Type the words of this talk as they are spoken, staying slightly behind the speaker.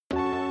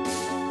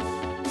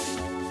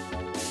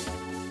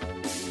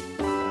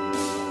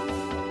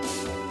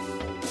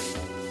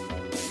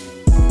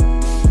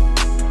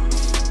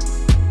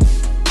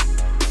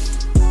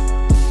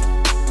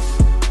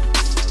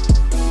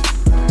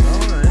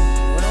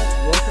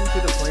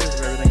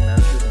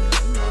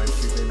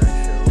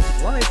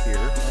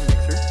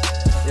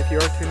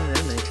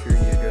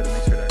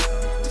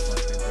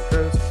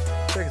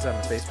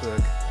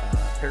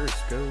Facebook,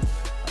 Periscope,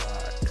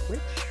 Twitch.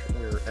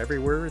 We're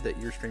everywhere that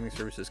your streaming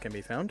services can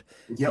be found.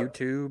 Yep.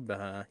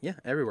 YouTube,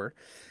 everywhere.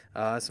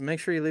 So make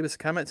sure you leave us a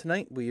comment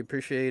tonight. We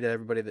appreciate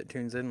everybody that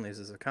tunes in and leaves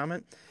us a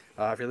comment.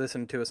 If you're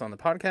listening to us on the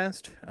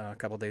podcast a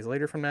couple days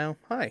later from now,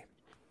 hi.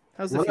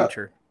 How's the What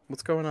future?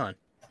 What's going on?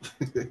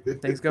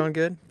 Things going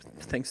good?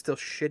 Things still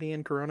shitty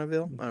in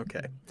Coronaville?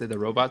 Okay. Did the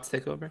robots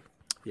take over?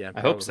 Yeah,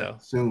 I hope so.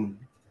 Soon.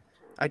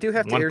 I do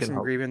have to One air can some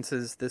hope.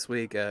 grievances this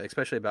week,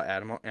 especially about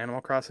Animal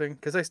Crossing,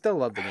 because I still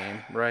love the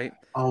game, right?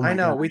 Oh my I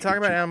know, God. we talk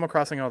about Animal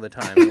Crossing all the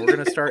time, and we're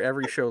going to start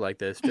every show like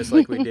this, just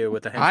like we do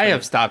with the I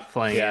have stopped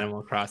playing Yeah.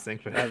 Animal Crossing.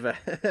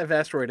 of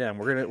Asteroid M.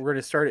 We're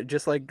gonna start it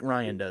just like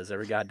Ryan does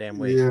every goddamn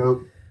week.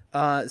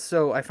 Yep.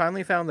 So I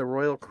finally found the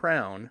Royal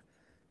Crown,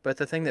 but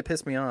the thing that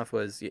pissed me off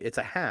was it's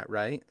a hat,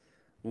 right?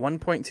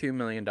 $1.2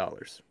 million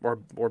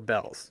or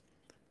bells.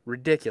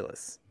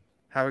 Ridiculous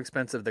how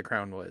expensive the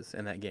crown was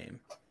in that game.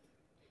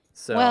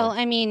 So Well,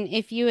 I mean,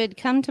 if you had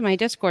come to my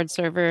Discord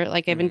server,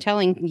 like I've been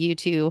telling you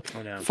to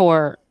I know.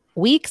 for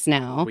weeks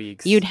now,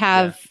 Weeks, you'd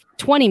have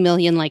 20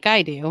 million like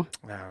I do,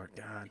 Oh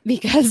god.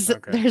 because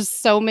Okay. there's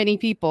so many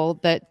people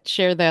that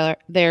share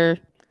their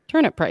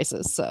turnip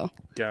prices. So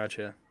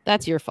Gotcha.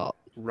 that's your fault.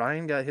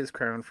 Ryan got his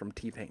crown from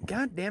T-Pain.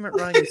 God damn it,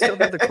 Ryan! You still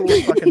have the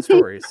coolest fucking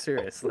stories.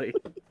 Seriously,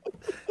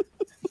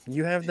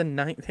 you have the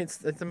ninth.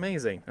 It's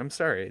amazing. I'm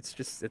sorry.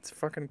 It's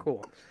fucking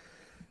cool.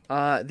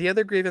 The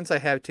other grievance I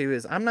have too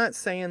is I'm not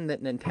saying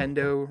that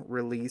Nintendo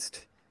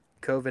released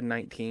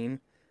COVID-19.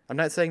 I'm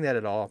not saying that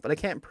at all. But I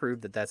can't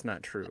prove that that's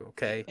not true.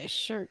 Okay. I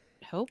sure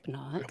hope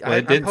not. Well, I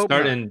it did hope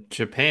start not. in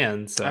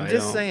Japan, so I'm I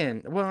just don't-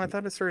 saying. Well, I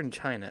thought it started in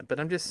China, but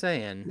I'm just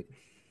saying.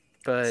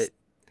 But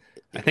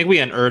I think we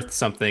unearthed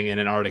something in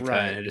Antarctica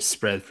Right. and it just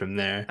spread from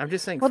there. I'm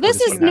just saying. Well,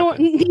 this is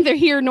 14 neither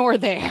here nor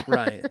there.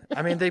 Right.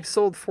 I mean, they've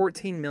sold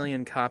 14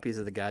 million copies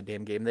of the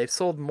goddamn game. They've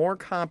sold more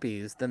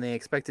copies than they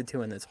expected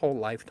to in this whole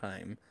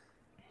lifetime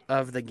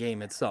of the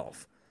game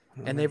itself.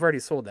 And they've already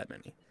sold that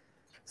many.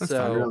 That's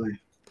So Really.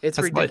 it's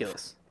That's life.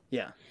 ridiculous.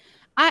 Yeah.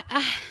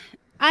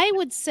 I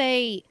would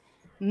say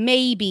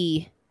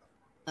maybe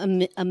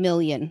a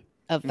million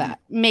of that,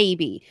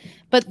 maybe.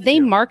 But they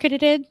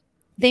marketed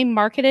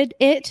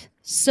it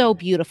so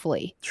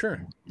beautifully.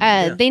 Sure.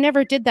 Yeah. They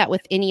never did that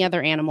with any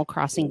other Animal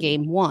Crossing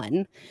game.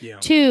 One, Yeah.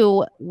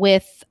 two,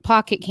 with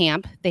Pocket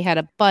Camp, they had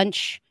a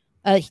bunch.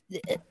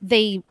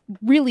 They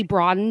really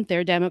broadened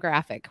their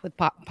demographic with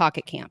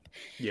Pocket Camp.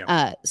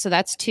 Yeah. So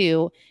that's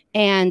two.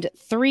 And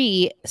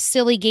three,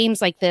 silly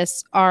games like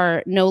this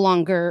are no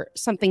longer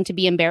something to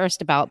be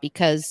embarrassed about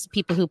because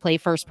people who play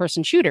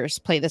first-person shooters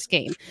play this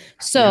game.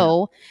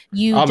 So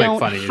you I'll make don't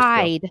fun of you still.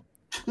 hide.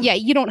 Yeah,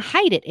 you don't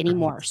hide it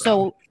anymore.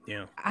 So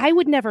Yeah. I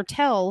would never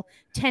tell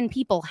 10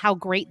 people how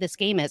great this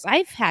game is.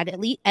 I've had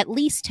at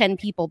least 10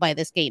 people buy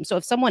this game. So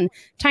if someone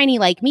tiny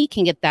like me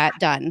can get that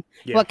done,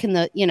 Yeah. what can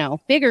the,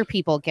 bigger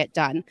people get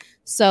done?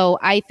 So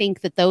I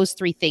think that those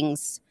three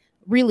things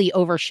really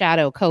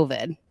overshadow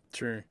COVID.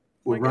 Sure.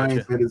 What I Ryan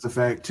gotcha. said is a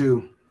fact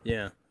too.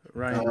 Yeah.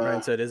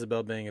 Ryan said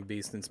Isabel being a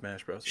beast in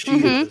Smash Bros. She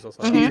is-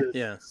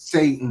 Yeah.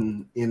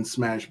 Satan in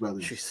Smash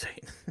Brothers. She's saying.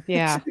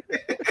 Yeah.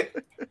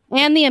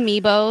 And the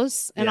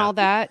amiibos and Yeah. all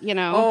that,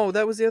 Oh,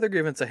 that was the other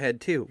grievance I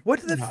had too. What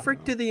the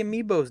frick do the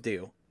amiibos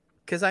do?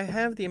 Because I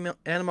have the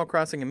Animal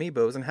Crossing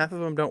amiibos, and half of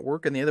them don't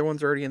work, and the other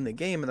ones are already in the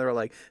game, and they're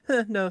like,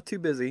 no, too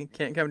busy,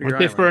 can't come to your Weren't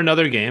they island. for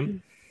another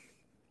game?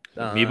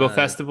 Amiibo Uh,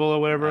 Festival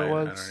or whatever it I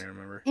was? don't even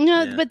remember.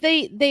 No, Yeah. but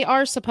they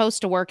are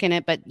supposed to work in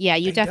it, but yeah,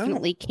 you They don't.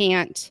 definitely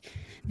can't.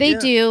 They Yeah.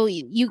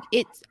 do.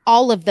 It's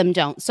all of them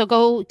don't. So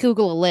go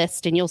Google a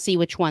list and you'll see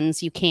which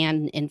ones you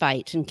can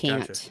invite and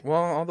can't. Gotcha.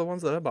 Well, all the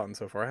ones that I've bought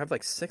so far, I have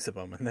like 6 of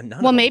them, and then none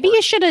of Well, them maybe work.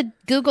 you should have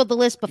Googled the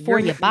list before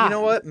You're- you buy. You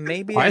know what?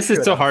 Maybe. Why I is it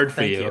so should've. hard for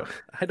Thank you?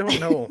 I don't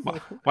know.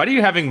 Why are you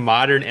having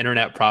modern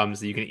internet problems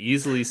that you can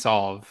easily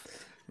solve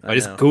by I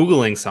just know.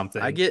 Googling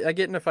something? I get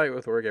in a fight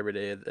with work every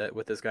day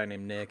with this guy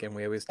named Nick, and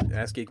we always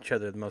ask each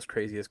other the most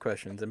craziest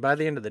questions. And by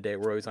the end of the day,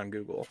 we're always on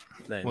Google.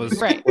 Then was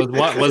Right.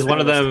 was one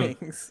of them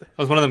things.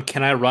 was one of them?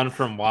 Can I run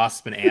from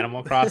Wasp in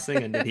Animal Crossing?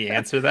 And did he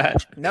answer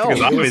that? No, because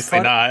it was obviously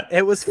fun- not.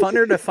 It was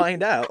funner to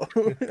find out.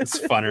 It's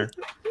funner.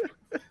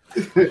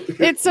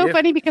 It's so Yeah.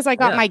 funny because I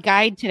got Yeah. my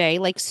guide today,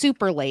 like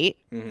super late.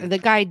 Mhm. The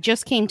guide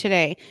just came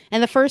today.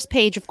 And the first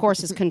page, of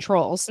course, is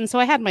controls. And so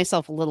I had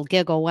myself a little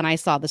giggle when I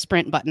saw the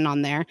sprint button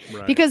on there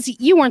Right. because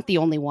you weren't the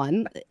only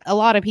one. A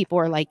lot of people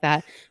are like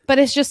that. But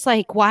it's just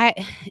like, why?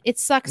 It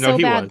sucks No, so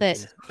he bad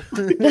was.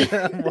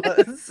 that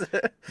Was.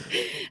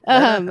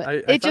 I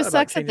it thought just about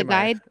sucks that the changing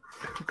my- guide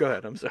Go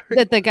ahead. I'm sorry.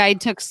 that the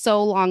guide took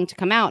so long to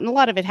come out, and a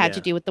lot of it had to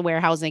Yeah. do with the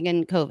warehousing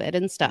and COVID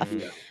and stuff.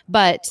 Mhm.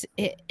 But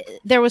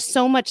there was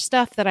so much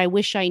stuff that I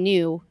wish I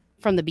knew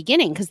from the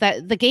beginning because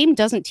that the game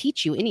doesn't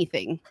teach you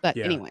anything. But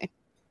Yeah. anyway,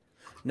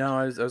 No,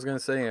 I was gonna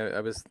say I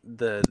was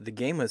the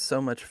game was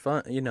so much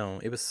fun.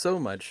 It was so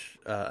much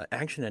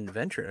action and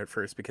adventure at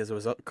first because it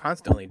was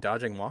constantly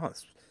dodging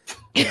wasps,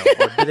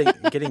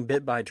 or getting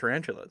bit by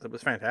tarantulas. It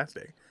was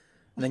fantastic.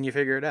 And then you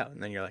figure it out,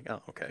 and then you're like,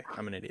 oh, okay,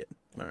 I'm an idiot.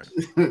 All right.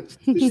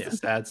 It's a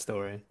sad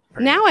story.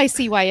 Now I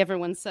see why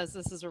everyone says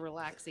this is a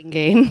relaxing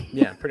game.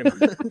 Yeah, pretty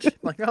much.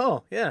 Like,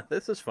 oh, yeah,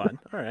 this is fun.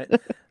 All right.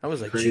 I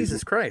was like, Crazy.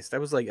 Jesus Christ. I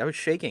was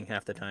shaking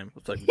half the time. I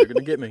was like, they're going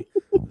to get me.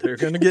 They're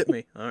going to get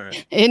me. All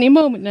right. Any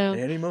moment now.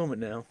 Any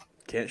moment now.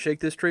 Can't shake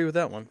this tree with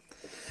that one.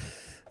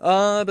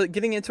 But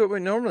getting into what we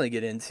normally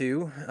get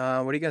into, what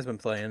have you guys been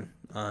playing?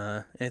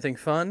 Anything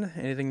fun?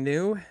 Anything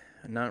new?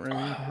 Not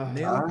really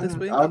new this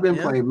week? I've been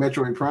Yeah? playing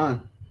Metroid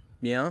Prime.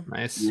 Yeah?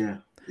 Nice. Yeah.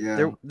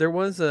 Yeah. There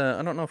was a,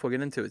 I don't know if we'll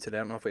get into it today.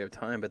 I don't know if we have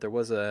time, but there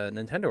was a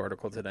Nintendo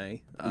article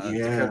today.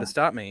 Yeah. Dakota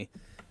stopped me.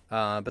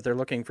 But they're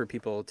looking for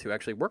people to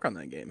actually work on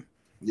that game.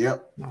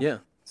 Yep. Yeah.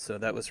 So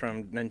that was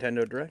from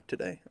Nintendo Direct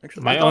today,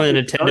 actually. My thought only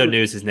they Nintendo started-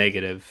 news is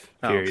negative.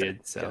 Oh, okay. Period.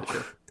 So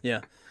Gotcha.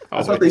 Yeah.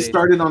 I thought they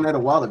started on that a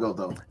while ago,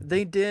 though.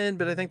 They did,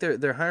 but I think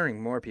they're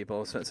hiring more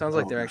people. So it sounds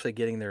like they're Okay. actually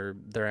getting their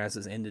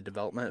asses into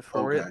development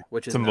for it, Okay.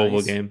 which is it's a mobile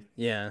nice. game.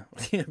 Yeah,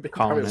 it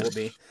Calling probably it. will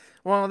be.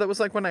 Well, that was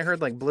like when I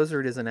heard like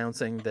Blizzard is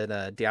announcing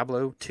that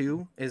Diablo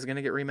 2 is going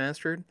to get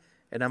remastered,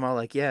 and I'm all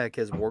like, yeah,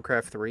 because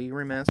Warcraft 3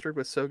 remastered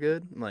was so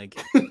good. Like,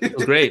 It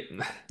was great.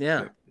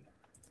 yeah.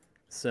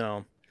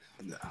 So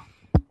No.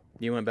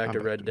 you went back to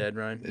but Red Dead,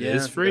 Ryan? it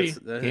is free.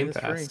 That Game is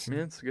Pass. free.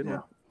 Yeah, it's a good Yeah.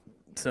 one.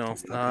 So,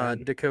 not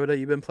bad. Dakota,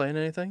 you been playing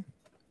anything?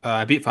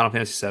 I beat Final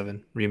Fantasy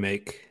VII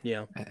Remake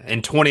Yeah.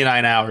 in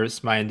 29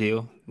 hours, mind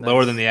you.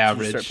 Lower than the Did you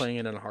average. start playing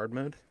it in hard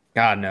mode?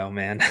 God no,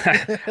 man.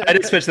 I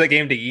did switch that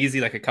game to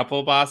easy like a couple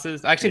of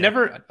bosses. Actually,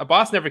 Yeah. a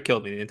boss never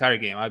killed me the entire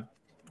game. I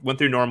went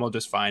through normal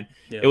just fine.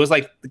 Yeah. It was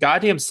like the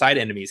goddamn side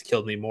enemies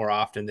killed me more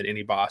often than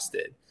any boss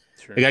did.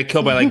 Sure. I got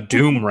killed by like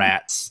Doom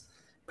rats.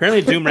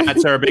 Apparently, Doom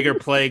rats are a bigger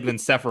plague than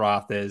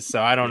Sephiroth is.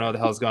 So I don't know what the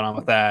hell's going on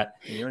with that.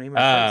 You don't even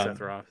play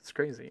Sephiroth. It's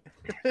crazy.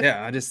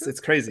 Yeah, it's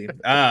crazy.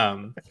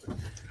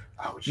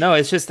 Ouch. No,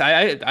 it's just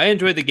I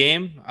enjoyed the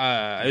game.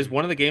 It was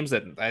one of the games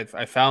that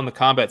I found the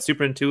combat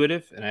super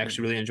intuitive, and I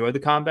actually really enjoyed the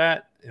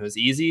combat. It was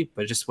easy,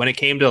 but just when it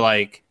came to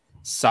like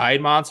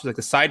side monsters, like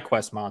the side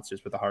quest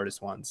monsters were the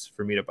hardest ones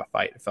for me to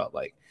fight. It felt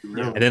like,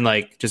 Really? and then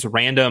like just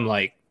random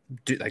like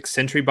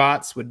sentry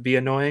bots would be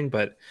annoying.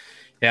 But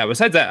yeah,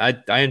 besides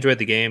that, I enjoyed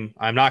the game.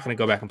 I'm not going to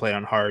go back and play it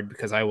on hard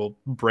because I will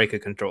break a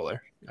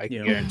controller. I can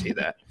Yeah. guarantee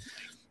that.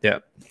 Yeah,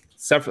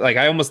 except for, like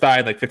I almost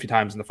died like 50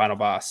 times in the final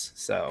boss.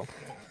 So.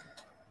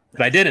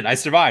 But I didn't. I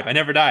survived. I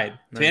never died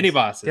to any Nice.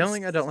 bosses. The only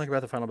thing I don't like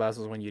about the final boss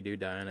is when you do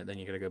die in it, then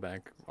you got to go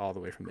back all the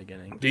way from the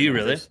beginning. Do you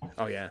really?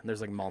 Oh yeah,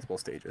 there's like multiple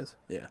stages.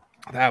 Yeah,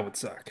 That would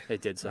suck. it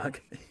did suck.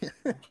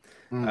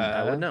 Mm.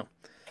 I would know.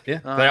 Yeah.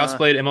 But I also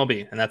played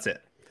MLB, and that's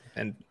it.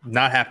 And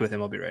not happy with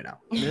MLB right now.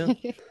 Yeah.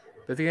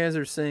 But if you guys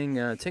are seeing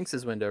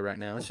Tinks's window right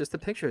now, it's just a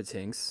picture of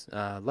Tinks.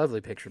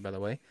 Lovely picture, by the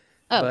way.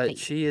 Oh, but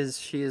thank you.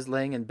 she is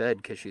laying in bed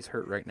because she's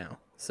hurt right now.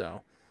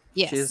 So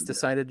Yes. she has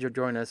decided to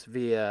join us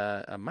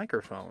via a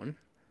microphone,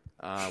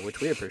 which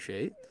we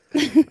appreciate.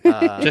 Just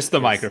the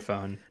 'cause-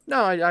 microphone.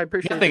 No, I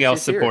appreciate Nothing that else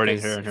she's here, supporting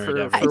 'cause her in her for,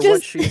 endeavors. for I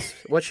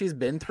what just- she's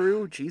been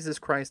through. Jesus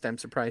Christ, I'm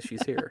surprised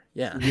she's here.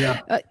 Yeah.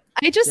 Yeah.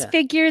 I just Yeah.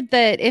 figured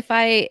that if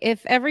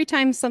every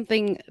time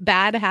something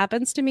bad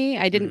happens to me,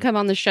 I didn't Mhm. come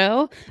on the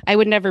show, I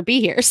would never be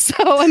here. So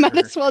I might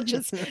as well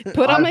just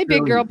put on I my big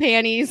feel girl you.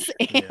 panties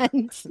Yeah.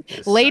 and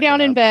Just lay suck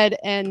down it in up. bed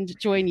and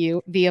join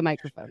you via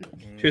microphone.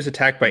 She was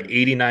attacked by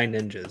 89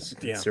 ninjas.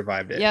 Yeah.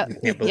 Survived it. Yep. I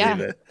can't believe Yeah.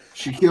 it.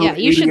 She killed. Yeah,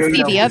 you should 88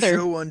 see of the them. other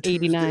Show on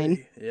 89.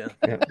 Tuesday. Yeah.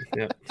 Yep,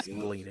 yep. Just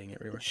bleeding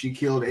everywhere. She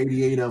killed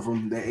 88 of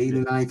them. The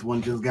 89th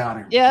one just got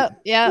her. Yeah,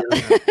 yeah.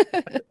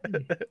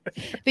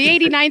 The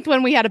 89th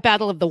one, we had a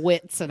battle of the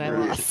wits and I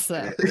Right. lost.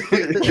 So.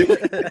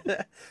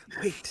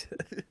 Wait.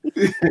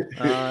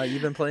 You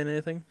been playing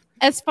anything?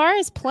 As far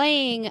as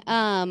playing,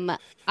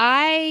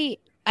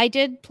 I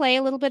did play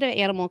a little bit of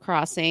Animal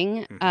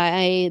Crossing. Mhm.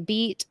 I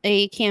beat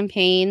a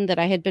campaign that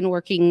I had been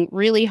working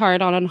really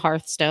hard on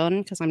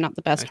Hearthstone because I'm not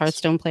the best Nice.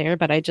 Hearthstone player,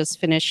 but I just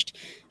finished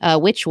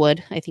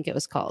Witchwood, I think it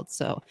was called.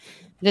 So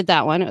I did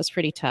that one. It was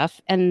pretty tough.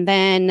 And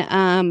then,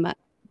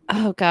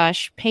 oh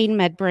gosh, Pain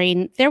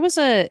Medbrain. There was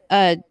a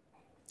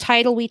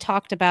title we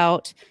talked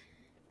about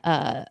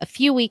a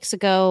few weeks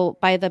ago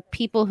by the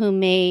people who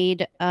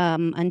made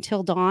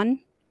Until Dawn.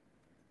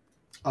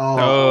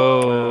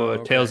 Oh,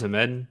 okay. Tales of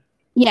Medn.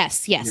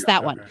 Yes, Yeah,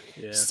 that one. Okay,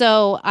 yeah.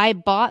 So I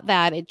bought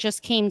that. It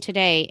just came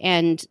today.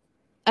 And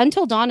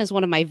Until Dawn is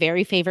one of my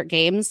very favorite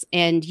games.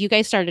 And you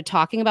guys started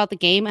talking about the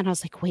game. And I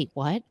was like, wait,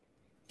 what?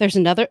 There's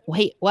another.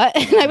 Wait, what?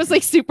 And I was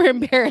like super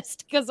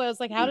embarrassed because I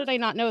was like, how did I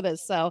not know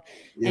this? So I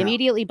Yeah.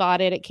 immediately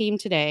bought it. It came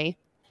today.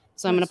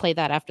 So I'm going Nice. to play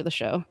that after the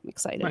show. I'm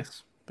excited.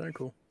 Nice. Very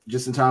cool.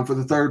 Just in time for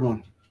the third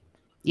one.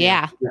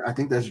 Yeah. Yeah, I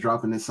think that's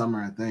dropping this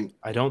summer. I think.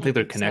 I don't think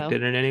they're think so.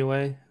 connected in any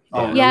way.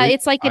 Oh, but- Yeah, really?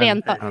 it's like an I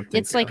don't think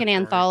it's like so. an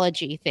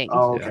anthology thing.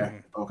 Oh, Yeah. okay.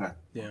 Okay.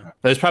 Yeah. But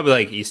there's probably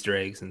like Easter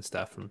eggs and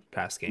stuff from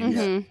past games.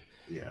 Mhm.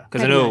 Yeah.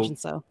 Because I'd I know, imagine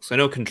so. so I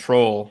know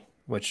Control,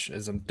 which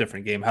is a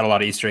different game, had a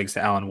lot of Easter eggs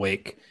to Alan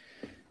Wake.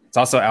 It's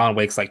also Alan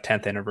Wake's like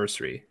 10th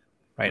anniversary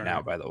right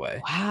now, by the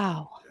way.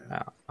 Wow.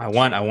 I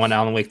won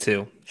Alan Wake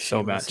too, so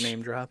Shameless much.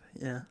 name drop.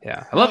 Yeah.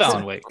 Yeah, I love That's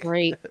Alan Wake.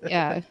 Great.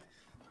 Yeah.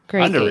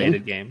 Great.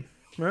 Underrated game.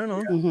 I don't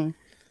know. Game.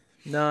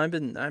 No, I've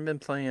been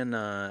playing.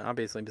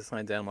 Obviously,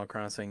 besides Animal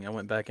Crossing, I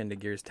went back into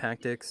Gears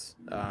Tactics.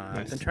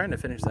 I've been trying to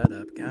finish that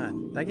up.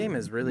 God, that game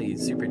is really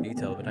super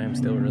detailed, but I am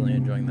still really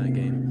enjoying that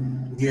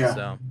game. Yeah.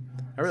 So,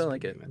 I really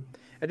like it.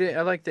 I do.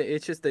 I like that.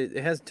 It's just that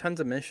it has tons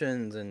of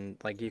missions and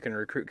like you can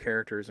recruit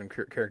characters and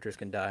characters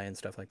can die and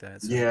stuff like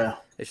that. So Yeah.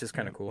 it's just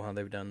kind of cool how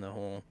they've done the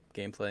whole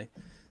gameplay.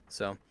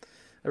 So,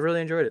 I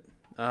really enjoyed it.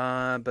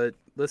 But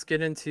let's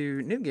get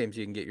into new games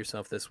you can get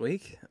yourself this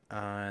week,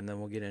 and then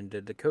we'll get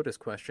into Dakota's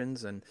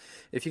questions. And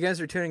if you guys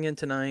are tuning in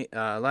tonight,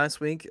 last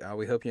week,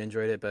 we hope you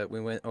enjoyed it, but we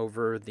went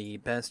over the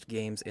best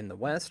games in the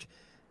West.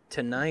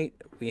 Tonight,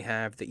 we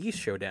have the East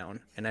Showdown,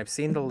 and I've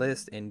seen the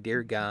list, and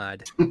dear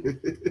God,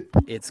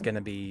 it's going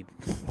to be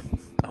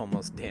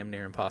almost damn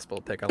near impossible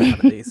to pick a lot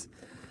of these.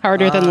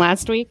 Harder than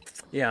last week.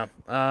 Yeah,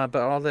 but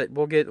all that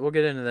we'll get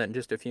into that in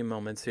just a few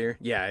moments here.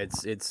 Yeah,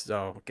 it's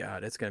oh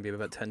god, it's gonna be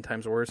about 10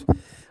 times worse.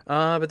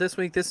 But this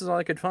week, this is all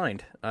I could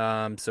find.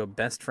 So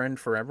Best Friend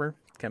Forever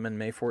coming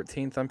May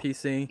 14th on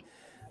PC.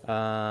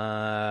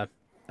 I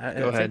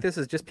think this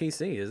is just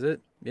PC, is it?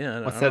 Yeah.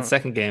 What's that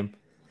second game?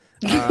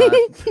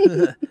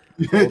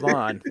 Hold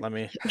on, let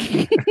me.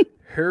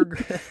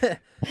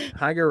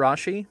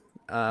 Higurashi.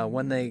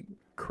 When they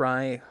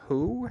cry,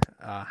 who?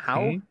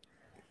 How?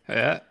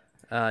 Yeah.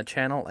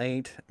 Channel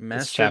 8,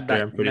 Master chapter,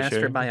 I'm pretty Master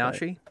sure.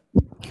 Bayashi.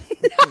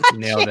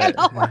 Nailed it.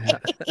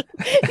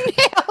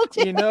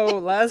 You know,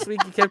 last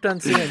week you kept on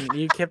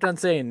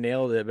saying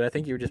nailed it, but I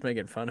think you were just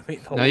making fun of me.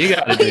 No, you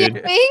got it, You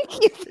dude.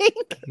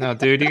 think? No,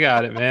 dude, you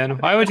got it, man.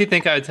 Why would you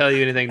think I would tell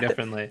you anything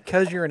differently?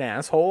 Because you're an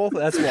asshole.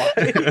 That's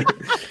why.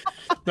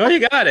 No,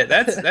 you got it.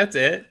 That's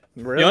it.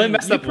 Really? You only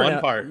messed up one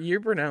pronoun- part. You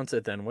pronounce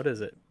it then. What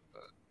is it?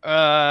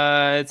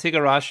 It's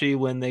Higurashi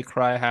when they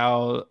cry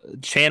how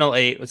Channel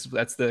 8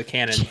 that's the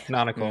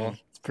canonical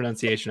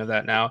pronunciation of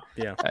that now.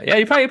 Yeah. Yeah,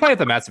 you probably have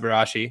the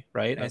Matsubarashi,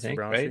 right? I think,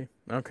 Matsubarashi?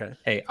 right? Okay.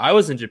 Hey, I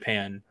was in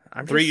Japan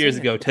I'm 3 just years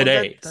saying. ago Well,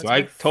 today, that's so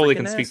I my totally freaking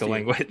can speak the ass, dude.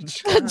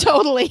 language.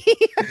 Totally.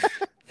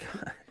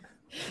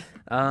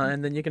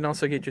 And then you can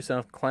also get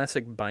yourself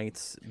Classic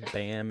Bites,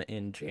 Bam,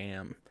 and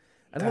Jam.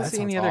 I don't That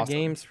see any sounds other awesome.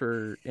 games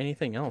for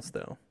anything else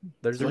though.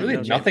 There's There's really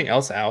really no nothing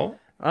else out.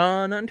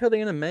 Not until the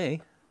end of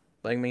May.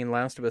 Like, I mean,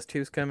 Last of Us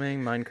 2 is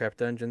coming, Minecraft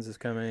Dungeons is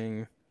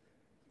coming.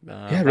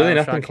 Yeah, really Bioshock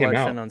nothing came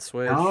Collection out. on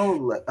Switch.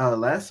 Oh,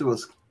 Last of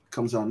Us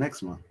comes out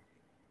next month.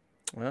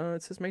 Well,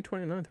 it says May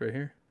 29th right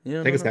here.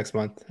 Yeah, I think it's next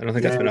month. I don't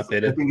think that's been I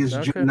updated. think it's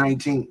Okay. June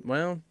 19th.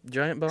 Well,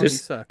 Giant Bomb, Just- you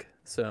suck.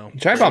 So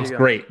Giant there Bomb's you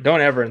go. great.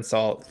 Don't ever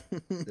insult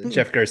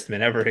Jeff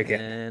Gerstmann ever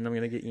again. And I'm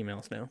gonna get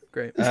emails now.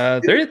 Great.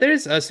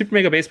 There's Super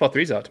Mega Baseball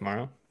 3's out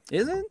tomorrow.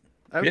 Is it?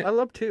 I Yeah.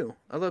 love 2.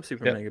 I love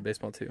Super Yeah. Mega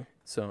Baseball 2.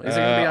 So is it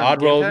gonna be on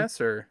Oddworld- Game Pass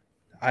or?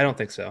 I don't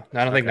think so.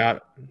 I don't think Okay.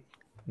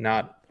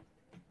 not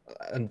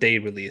a day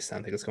release. I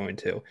don't think it's going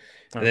to. Okay.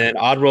 And then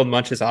Oddworld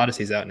Munch's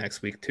Odyssey's out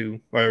next week too,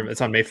 or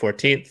it's on May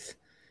 14th.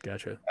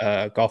 Gotcha.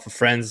 Golf of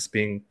Friends is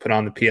being put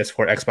on the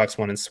PS4, Xbox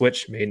One, and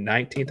Switch May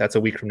 19th. That's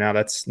a week from now.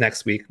 That's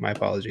next week. My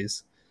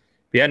apologies.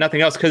 But yeah, nothing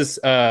else because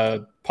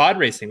Pod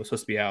Racing was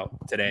supposed to be out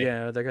today.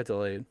 Yeah, that got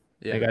delayed.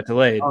 Yeah. It got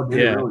delayed. Oh, did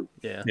it yeah, really?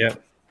 Yeah. yeah.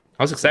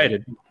 I was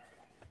excited.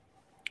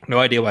 No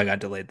idea why it got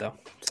delayed though.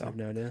 I So have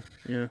no idea.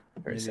 Yeah.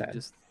 Very Maybe sad.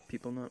 just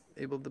people not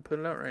able to put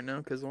it out right now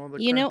because of all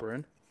the You crap know- we're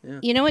in. Yeah.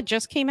 You know what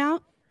just came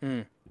out?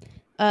 Hmm.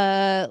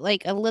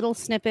 Like a little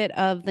snippet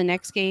of the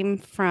next game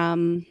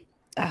from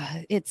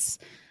it's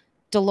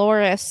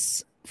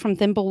Dolores from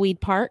Thimbleweed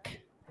Park.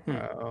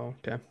 oh,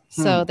 okay.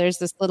 So there's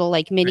this little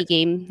like mini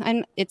game,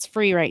 and it's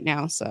free right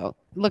now. So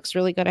it looks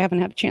really good. I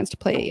haven't had a chance to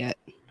play it yet.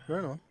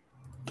 Right on.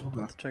 Okay.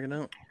 Let's check it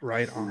out.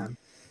 Right on.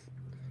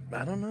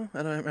 I don't know. I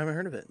haven't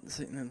heard of it.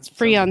 It's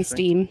Free on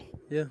Steam.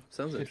 Yeah,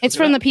 sounds interesting. It's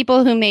from the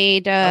people who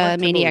made I like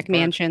Maniac Thimbleweed Park.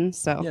 Mansion.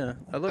 So Yeah,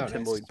 I love nice.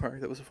 Timbleweed Park.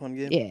 That was a fun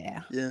game.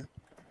 yeah. Yeah.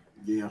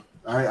 Yeah.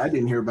 I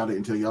didn't hear about it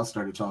until y'all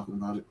started talking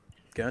about it.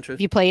 Gotcha.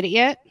 Have you played it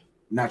yet?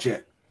 Not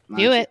yet. Not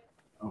Do yet.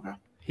 it. Okay.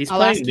 He's I'll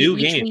playing ask new you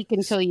each games week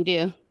until you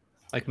do.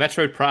 like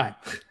Metroid Prime.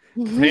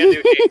 Brand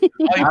new games.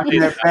 All you Knock play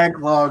is that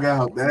backlog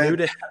out.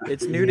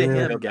 It's new to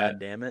Yeah. him. God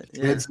damn it.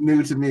 Yeah. It's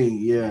new to me.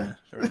 Yeah.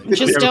 Right.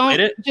 Just ever played don't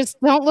it? just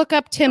don't look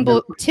up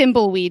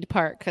Timbleweed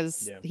Park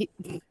because Yeah.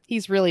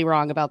 he's really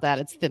wrong about that.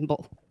 It's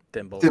Thimble.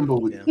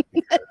 Thimbleweed.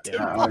 Yeah.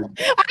 Yeah.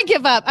 I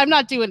give up. I'm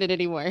not doing it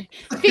anymore.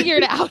 Figure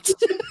it out.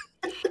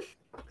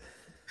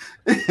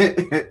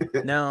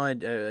 No,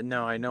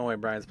 I know why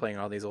Brian's playing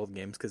all these old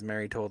games because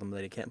Mary told him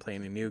that he can't play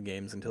any new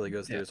games until he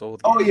goes through his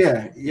old games. Oh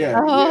yeah.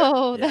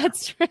 Oh, Yeah.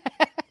 that's right.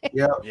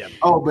 Yeah. Yeah.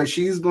 Oh, but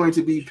she's going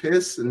to be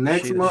pissed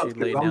next She month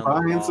laid because I'm down the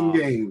buying some law.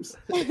 games.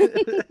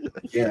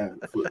 Yeah.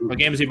 What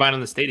games are you buying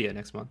on the Stadia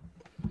next month?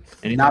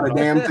 Anything Not a at all?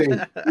 damn thing.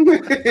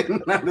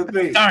 Not a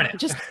thing. Darn it.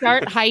 Just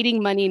start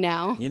hiding money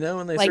now. You know,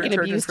 when they Like start an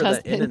charging abused for that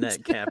husband.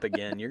 internet cap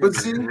again, you're But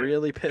going to be see-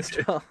 really pissed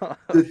off.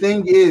 The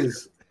thing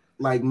is,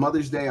 like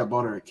Mother's Day, I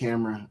bought her a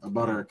camera. I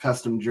bought her a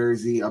custom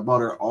jersey. I bought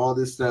her all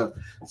this stuff.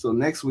 So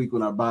next week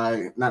when I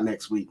buy, not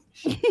next week,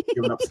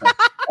 giving up stuff.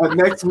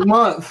 Next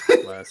month.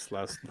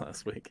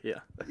 last week. Yeah.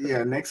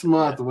 Yeah, next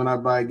month when I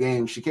buy a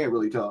game, she can't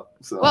really talk.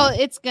 So Well,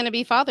 it's gonna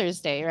be Father's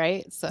Day,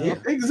 right? So yeah,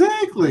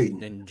 exactly.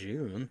 In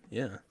June.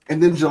 Yeah.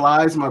 And then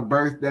July's my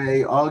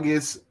birthday.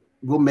 August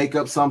we'll make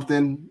up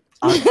something.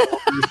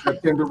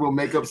 September we'll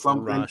make up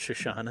something. Rosh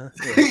Hashanah.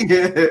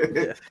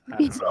 Yeah.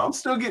 Yeah. So I'm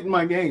still getting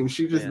my game.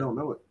 She just don't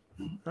know it.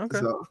 Okay.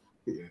 So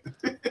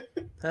yeah.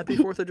 Happy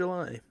 4th of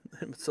July.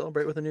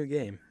 Celebrate with a new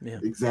game. Yeah.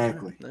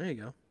 Exactly. There you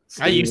go.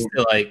 I used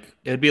to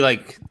it'd be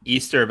like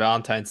Easter,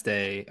 Valentine's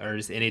Day, or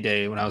just any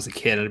day when I was a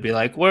kid. It'd be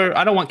like, "Where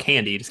I don't want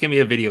candy, just give me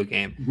a video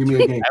game." Give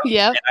me a game.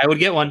 yeah, And I would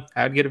get one.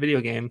 I would get a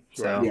video game.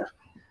 So Yeah.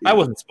 I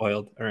wasn't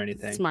spoiled or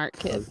anything. smart It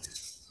kid.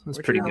 was What's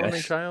pretty your good. only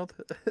child?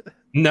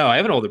 No, I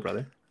have an older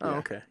brother. Oh, Yeah.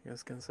 okay. I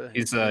was gonna say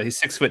He's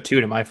 6'2"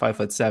 to my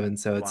 5'7",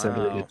 so it's a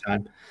really Wow. good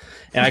time.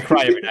 And I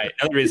cry every night.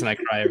 Another reason I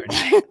cry every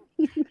night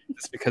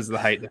is because of the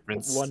height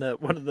difference. one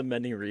of the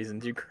many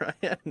reasons you cry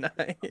at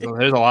night. Well,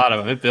 there's a lot of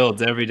them. It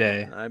builds every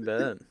day. I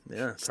bet. Yeah. it's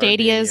hard Stadia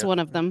being is you. one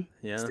of them.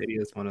 Yeah. Stadia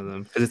is one of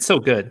them because it's so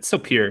good. It's so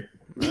pure.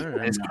 All I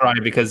right. just cry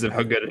because of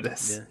how good it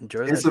is. Yeah.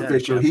 Enjoy It's that.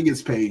 official. Jeff. He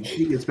gets paid.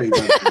 He gets paid. By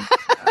the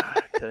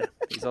Okay.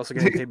 He's also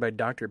getting paid by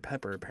Dr.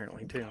 Pepper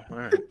apparently too. All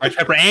right. White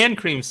pepper and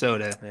cream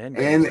soda And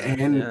and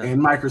yeah. and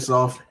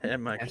Microsoft. and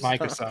and Microsoft.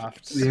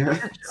 Microsoft.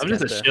 Yeah. I'm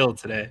just a Got the- shill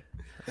today.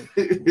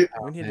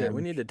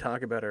 We need to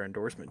talk about our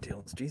endorsement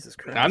deals. Jesus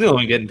Christ. I'm the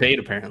only one getting paid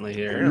apparently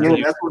here. Yeah.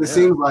 That's what it Yeah.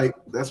 seems like.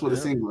 That's what it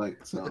Yeah. seems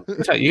like. So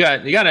You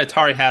got an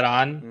Atari hat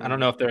on. I don't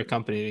know if they're a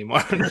company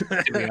anymore.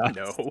 to be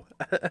honest. No.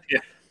 Yeah.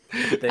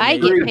 They I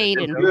made- get paid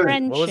in Good.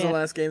 friendship. What was the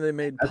last game they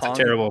made? That's a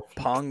terrible,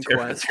 Pong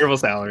terrible, Quest. terrible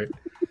salary.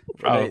 They-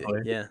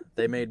 Probably. yeah,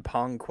 they made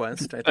Pong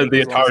Quest. I The think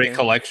was the last Atari game.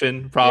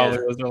 collection probably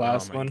Yeah. was their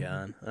last Oh my one.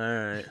 God. All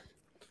right.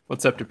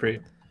 What's up,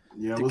 Dupree?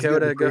 yeah, let's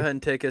Dakota, get go the- ahead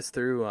and take us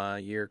through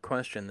your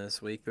question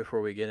this week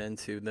before we get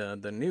into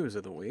the news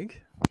of the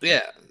week.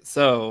 Yeah.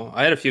 So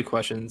I had a few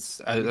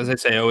questions. As I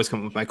say, I always come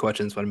up with my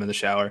questions when I'm in the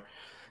shower.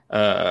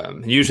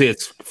 Usually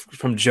it's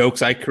from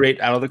jokes I create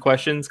out of the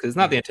questions because it's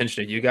not the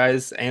intention of you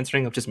guys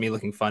answering. It's just me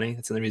looking funny.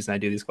 That's the only reason I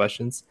do these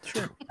questions.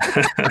 Sure.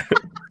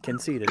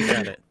 Conceded.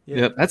 Got it. Yeah.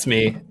 Yep, that's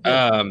me.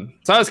 So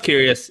I was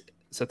curious.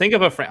 So think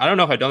of I don't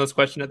know if I've done this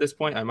question at this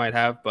point. I might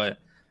have, but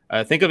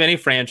think of any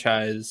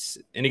franchise,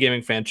 any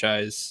gaming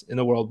franchise in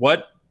the world.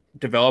 What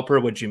developer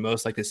would you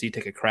most like to see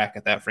take a crack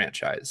at that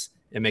franchise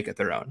and make it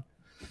their own?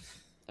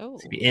 Oh,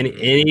 It could be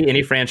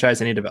any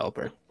franchise, any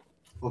developer.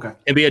 Okay.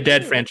 It'd be a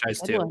dead Ooh, franchise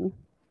good too. one.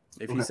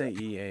 If you say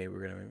EA,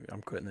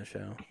 I'm quitting the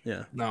show.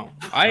 Yeah. No,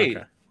 I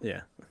Okay.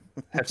 Yeah.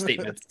 have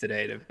statements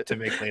today to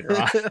make later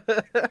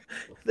on.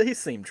 They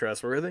seem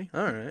trustworthy.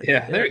 All right.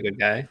 Yeah, they're a good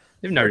guy.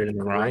 They've never done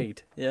anything wrong.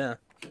 Great. Yeah.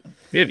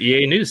 We have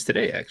EA news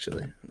today,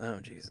 actually. Oh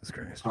Jesus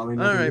Christ. Probably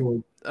All nothing right.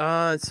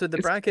 new. So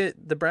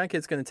the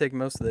bracket's going to take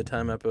most of the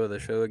time up of the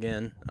show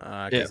again,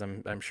 because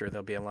I'm sure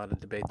there'll be a lot of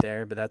debate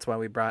there. But that's why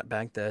we brought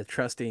back the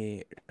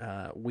trusty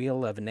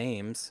wheel of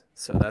names.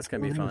 So that's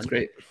going to be fun. That's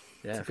great.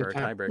 Yeah, a for our good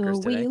time. The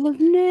tiebreakers today. wheel of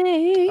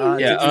names.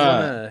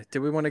 Yeah,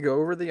 Do we want to go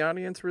over the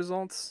audience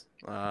results?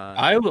 We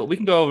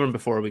can go over them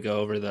before we go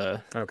over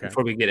Okay.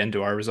 before we get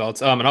into our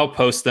results. And I'll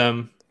post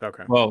them.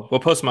 Okay. Well,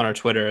 we'll post them on our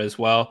Twitter as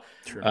well.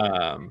 Sure.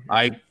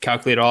 I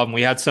calculated all of them.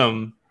 We had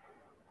some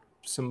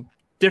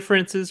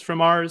differences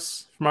from our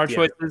Yeah.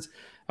 choices.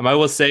 I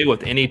will say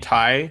with any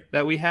tie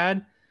that we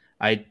had,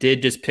 I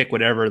did just pick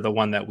whatever the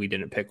one that we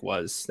didn't pick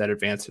was that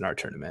advanced in our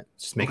tournament.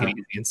 Just make it Okay.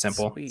 easy and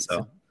simple. Sweet.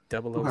 So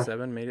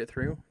 007 made it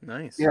through.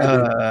 Nice.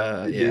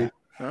 Yeah. It yeah. did.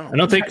 Oh. I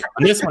don't think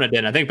on this one it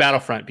didn't. I think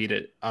Battlefront beat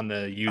it on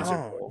the user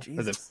Oh, poll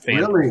as a Jesus. fan.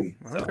 Really?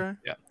 So, Okay.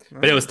 yeah.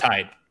 But it was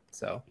tied.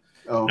 So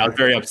Oh, I was okay.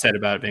 very upset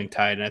about it being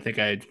tied, and I think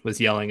I was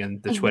yelling in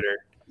the Twitter,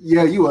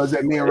 Yeah, you was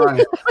at me and Ryan.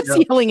 I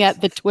was yelling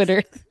at the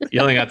Twitter.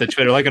 yelling at the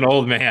Twitter like an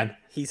old man.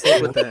 He's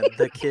hit with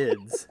the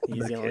kids.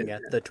 He's The yelling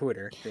kids. at the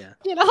Twitter. Yeah.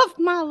 Get off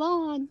my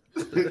lawn.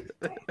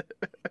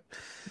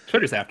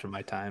 Twitter's after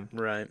my time.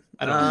 Right.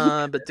 I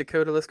don't But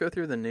Dakota, let's go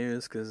through the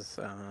news because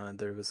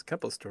there was a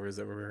couple of stories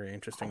that were very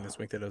interesting this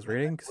week that I was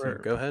reading. So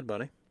go ahead,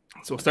 buddy.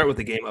 So we'll start with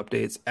the game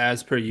updates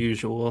as per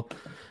usual.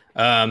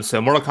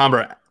 So Mortal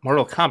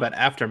Kombat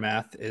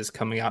Aftermath is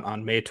coming out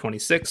on May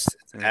 26th.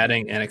 It's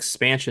adding an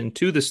expansion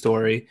to the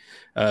story,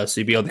 so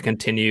you'll be able to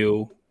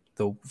continue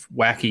the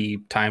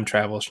wacky time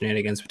travel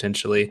shenanigans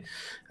potentially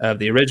of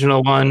the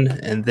original one,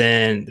 and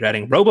then they're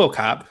adding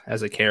RoboCop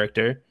as a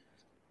character.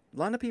 A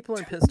lot of people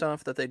are pissed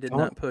off that they did Oh.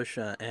 not push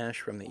Ash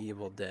from the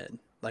Evil Dead.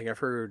 Like I've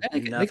heard They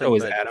can nothing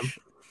always but add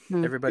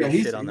him. everybody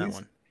Yeah, shit on that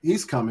one.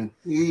 He's coming.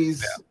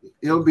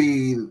 He'll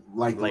be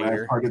like the Later.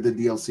 last part of the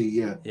DLC.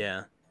 Yeah.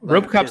 Yeah.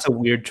 RoboCop's a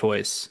weird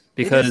choice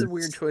because it is a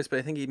weird choice, but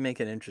I think he'd make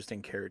an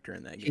interesting character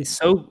in that game.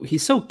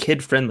 he's so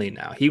kid friendly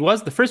now.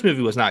 The first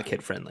movie was not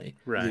kid friendly.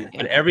 Right.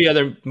 But every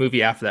other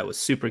movie after that was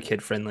super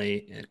kid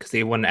friendly because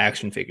they wanted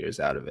action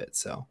figures out of it.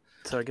 So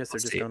So I guess they're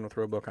Let's just see. going with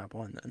RoboCop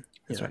 1 then.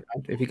 that's Yeah. right.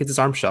 If he gets his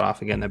arm shot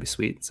off again, that'd be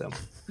sweet. So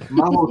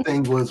My whole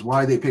thing was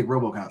why they pick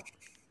RoboCop.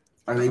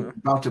 Are they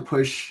about to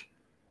push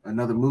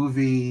another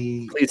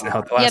movie. Please no. The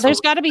Yeah, last there's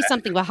one- got to be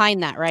something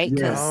behind that, right?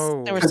 Because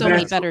Yeah. there were Oh, so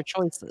many that's- better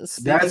choices.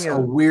 That's Speaking a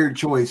of- weird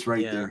choice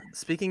right Yeah. there.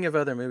 Speaking of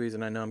other movies,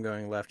 and I know I'm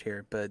going left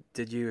here, but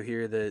did you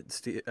hear that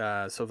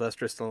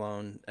Sylvester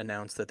Stallone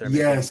announced that they're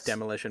Yes. making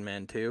Demolition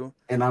Man 2?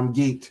 And I'm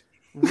geeked.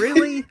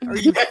 Really? Are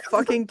you Yes.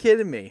 fucking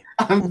kidding me?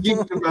 I'm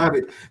geeked about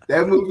it.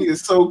 That movie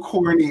is so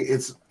corny.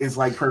 It's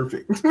like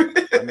perfect.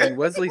 I mean,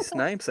 Wesley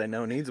Snipes, I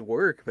know, needs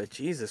work, but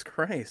Jesus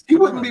Christ. He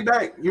come wouldn't on. be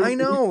back. I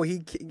know.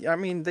 I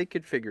mean, they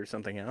could figure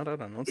something out. I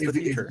don't know. It's the If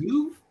future.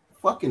 you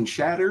fucking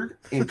shatter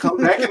and come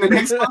back in the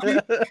next movie,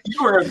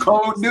 you are a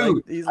cold He's like-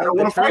 dude. he's I don't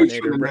like want the to fight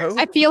you Terminator, in the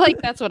bro. I feel like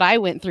that's what I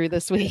went through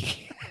this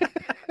week.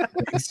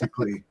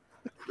 basically.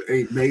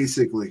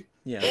 Basically.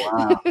 Yeah.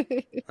 Wow.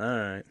 All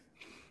right.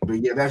 But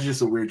yeah, that's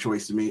just a weird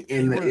choice to me. It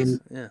And was,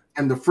 yeah.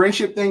 the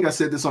friendship thing, I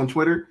said this on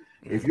Twitter.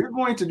 If you're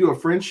going to do a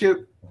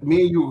friendship,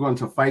 me and you are going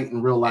to fight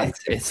in real life.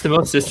 It's the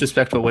most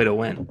disrespectful way to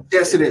win.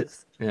 Yes, it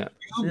is. Yeah.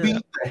 You Yeah.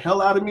 beat the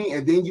hell out of me,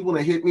 and then you want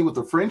to hit me with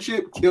a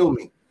friendship? Kill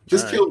me.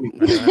 Just All kill right.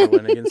 me. I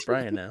win against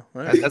Brian now.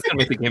 All right. That's gonna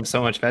make the game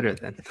so much better.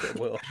 Then It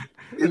will.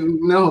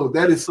 No,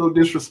 that is so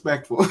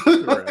disrespectful.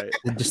 Right.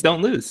 just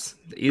don't lose.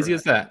 Easy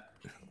as that.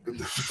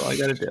 That's all you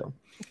gotta do.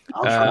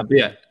 I'll try. But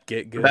yeah,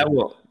 Get good.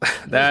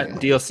 that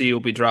DLC will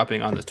be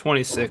dropping on the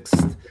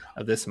 26th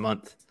of this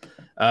month.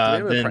 Do we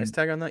have a Then price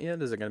tag on that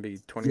yet? Is it going to be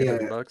 20 Yeah.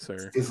 $30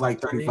 or It's like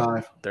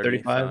 35.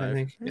 35, I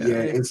think. Yeah, Yeah.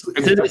 it's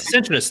It's an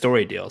extension of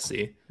story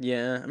DLC.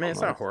 Yeah, I mean,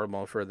 it's not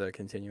horrible for the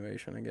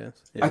continuation, I guess.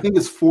 I think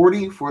it's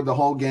 40 for the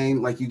whole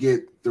game. Like you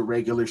get the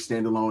regular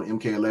standalone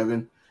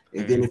MK11,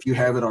 and then if you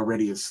have it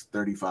already, it's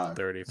 35.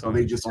 35. So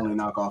they just only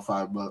knock off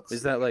 $5.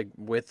 Is that like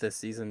with the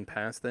season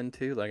pass then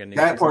too? Like a new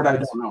that part? season I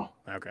pass? don't know.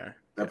 Okay.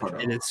 That part.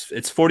 Gotcha. And it's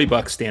 $40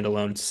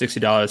 standalone,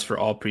 $60 for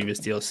all previous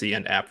DLC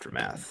and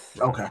Aftermath.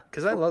 Okay,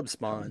 Because I love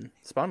Spawn.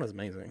 Spawn was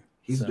amazing.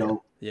 he's So,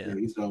 dope. Yeah. Yeah,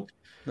 he's dope.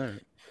 All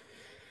right.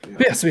 But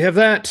yeah, so we have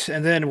that,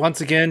 and then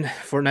once again,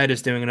 Fortnite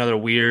is doing another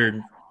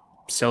weird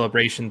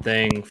celebration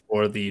thing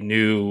for the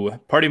new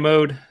party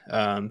mode.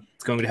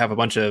 It's going to have a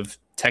bunch of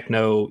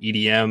techno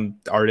EDM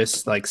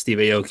artists like Steve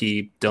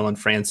Aoki, Dylan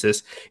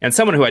Francis, and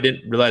someone who I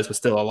didn't realize was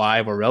still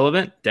alive or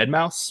relevant.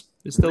 Deadmau5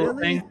 is still a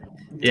Really? thing.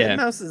 Yeah.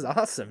 Deadmau5 is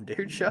awesome,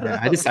 dude. Shut Yeah,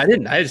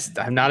 up.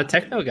 I'm not a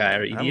techno guy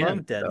or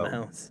EDM. I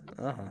love so.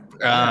 Deadmau5.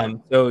 Uh-huh.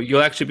 So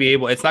you'll actually be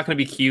able. It's not going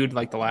to be queued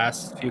like the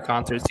last few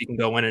concerts. You can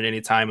go in at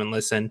any time and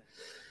listen.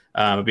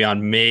 It'll be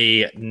on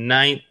May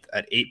 9th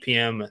at 8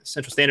 p.m.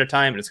 Central Standard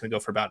Time, and it's going to go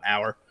for about an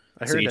hour.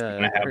 I So heard, you're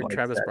gonna have, like,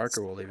 Travis sets.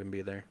 Barker will even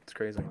be there. It's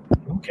crazy.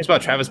 Who cares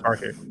about Travis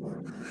Barker?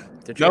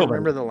 Did you Nobody.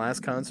 remember the last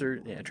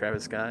concert? Yeah,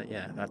 Travis Scott.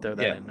 Yeah, I throw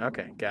that Yeah. in.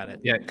 Okay, got it.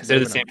 Yeah, because they're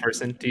the Moving same on.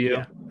 person. Do you?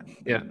 Yeah.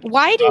 Yeah.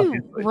 Why do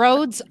Obviously.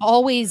 roads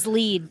always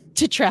lead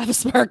to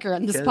Travis Barker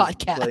on this 'Cause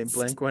podcast?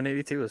 Blink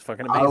 182 was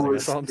fucking I amazing.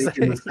 was That's all I'm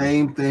thinking the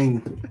saying. same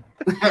thing.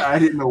 I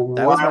didn't know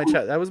That was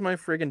why. that was my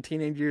friggin'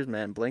 teenage years,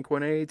 man. Blink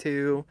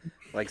 182,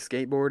 like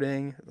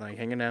skateboarding, like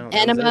hanging out.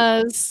 That was it.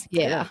 Enemas,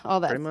 yeah, all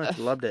that Pretty much stuff.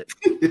 loved it.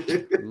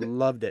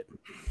 Loved it.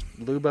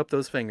 Lube up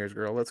those fingers,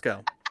 girl. Let's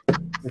go.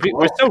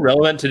 We're so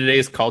relevant to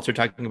today's culture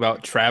talking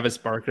about Travis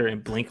Barker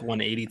and Blink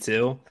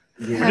 182.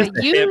 Yeah.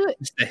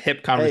 Just a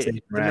hip conversation.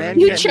 the we're man having.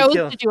 You can't be chose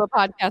killed. to do a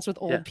podcast with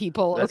old Yeah,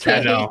 people. That's Okay.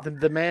 I know.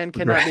 The man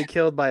cannot Right. be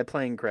killed by a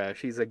plane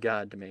crash. He's a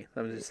god to me.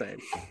 I'm just saying.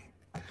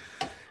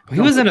 He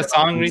was in a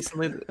song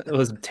recently that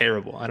was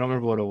terrible. I don't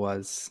remember what it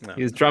was. No.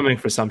 He was drumming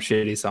for some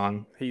shitty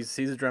song. He's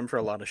a drum for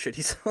a lot of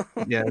shitty songs.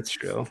 Yeah, that's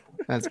true.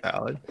 That's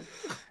valid.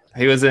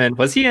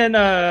 Was he in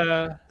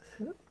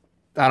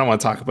I don't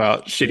want to talk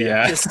about shitty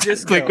Yeah, ass.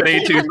 just Blink go.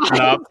 182 shut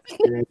up.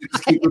 Yeah,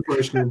 just keep it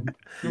pushing.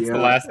 That's Yeah. the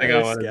last thing I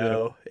Let's want to do.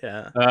 go.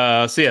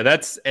 Yeah. So yeah,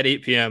 that's at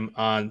 8 p.m.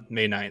 on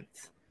May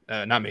 9th.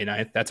 Not May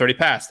 9th. That's already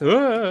passed.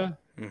 Ah!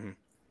 Mhm.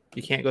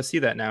 You can't go see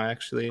that now,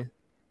 actually.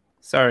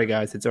 Sorry,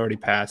 guys. It's already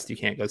passed. You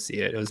can't go see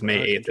it. It was May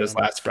Oh, 8th. It was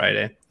good last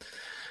Friday.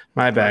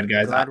 My bad,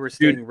 guys. Glad we're Dude,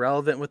 staying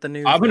relevant with the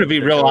news. I'm going to be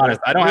though. real honest.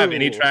 I don't have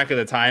any Ooh. track of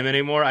the time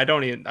anymore. I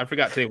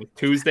forgot today was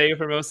Tuesday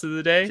for most of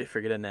the Did you day.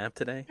 forget a nap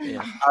today?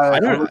 Yeah.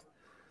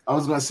 I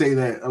was gonna say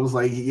that. I was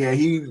like, yeah,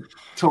 he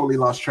totally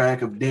lost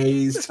track of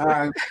days,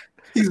 time.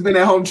 He's been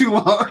at home too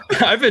long.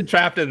 I've been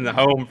trapped in the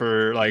home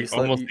for You like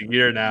slept- almost a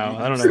year now.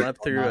 I don't know.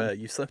 Slept through.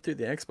 You slept through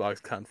the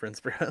Xbox conference,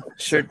 bro.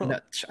 Sure, So-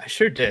 I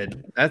sure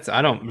did.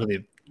 I don't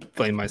really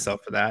blame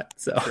myself for that.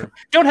 So Sure.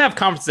 don't have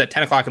conferences at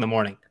 10 o'clock in the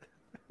morning.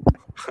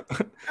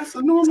 That's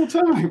a normal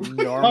time.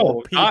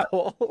 normal not-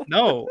 people.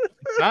 No,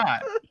 it's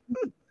not.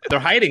 They're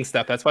hiding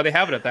stuff. That's why they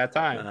have it at that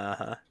time.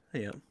 Uh-huh.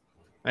 Yeah.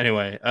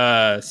 Anyway,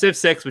 Civ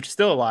 6, which is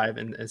still alive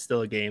and is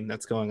still a game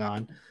that's going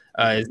on,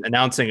 is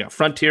announcing a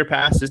Frontier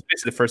Pass. This is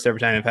basically the first ever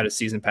time I've had a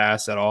season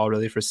pass at all,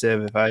 really, for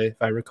Civ, if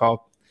I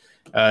recall.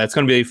 It's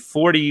going to be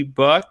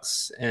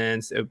 $40,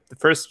 and so the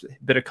first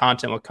bit of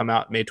content will come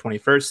out May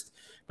 21st,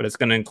 but it's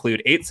going to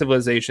include 8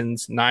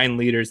 civilizations, 9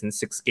 leaders, and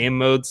 6 game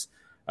modes.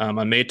 On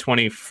May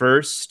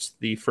 21st,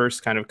 the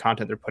first kind of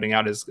content they're putting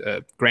out is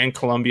Grand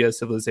Colombia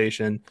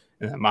civilization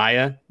and the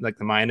Maya, like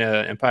the Mayan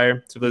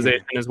Empire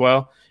civilization as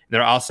well.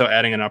 They're also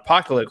adding an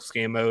apocalypse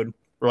game mode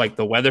or like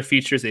the weather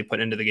features they put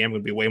into the game are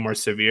going to be way more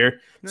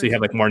severe. So you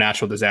have like more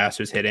natural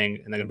disasters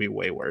hitting, and they're going to be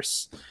way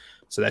worse.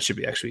 So that should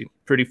be actually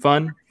pretty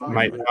fun.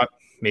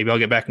 Maybe I'll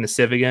get back into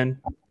Civ again.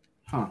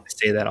 I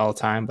say that all the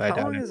time, but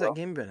How long has that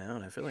game been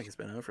out? I feel like it's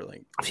been out for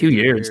like a few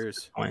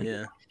years.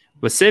 Yeah.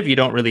 With Civ, you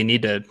don't really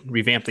need to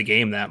revamp the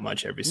game that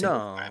much every single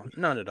time.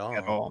 No, not at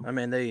all. I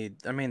mean,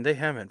 they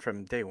haven't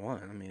from day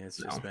one. I mean, it's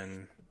just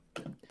been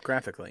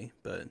graphically,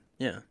 but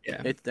yeah.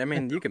 I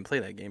mean, you can play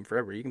that game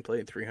forever. You can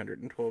play a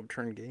 312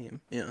 turn game.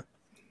 Yeah.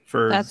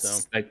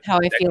 That's how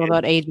I feel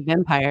about Age of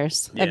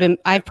Empires. Yeah.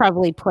 I've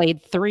probably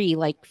played 3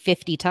 like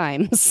 50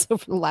 times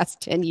over the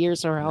last 10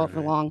 years or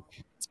however long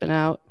it's been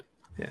out.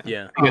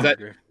 Yeah.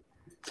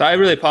 So I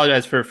really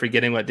apologize for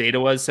forgetting what date it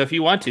was. So if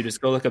you want to,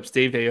 just go look up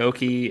Steve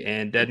Aoki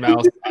and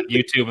Deadmau5 on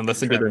YouTube and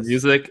listen to their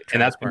music.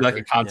 And that's like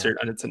a concert.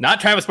 And it's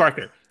not Travis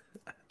Barker.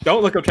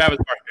 Don't look up Travis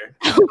Barker.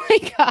 Oh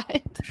my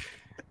God.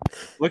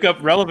 Look up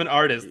relevant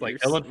artists like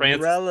Ellen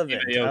Francis.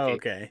 Relevant. Oh,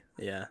 okay.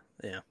 Yeah.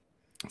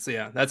 So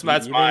yeah, that's you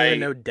my. Didn't even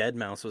know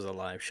Deadmau5 was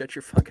alive. Shut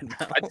your fucking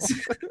mouth.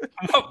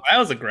 That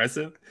was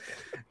aggressive.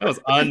 That was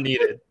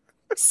unneeded.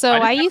 So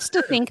I used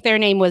to think their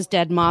name was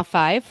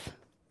Deadmau5.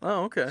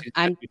 Oh, okay.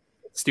 I'm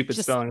stupid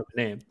spelling of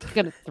the name.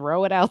 Gonna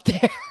throw it out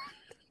there.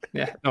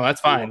 Yeah, no,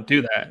 that's fine.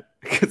 Do that.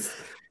 It's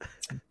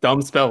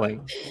dumb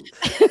spelling.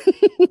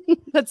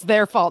 That's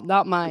their fault,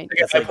 not mine.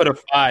 I put a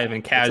 5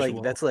 in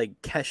casual. That's like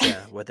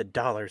Kesha with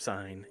a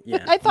 $sign.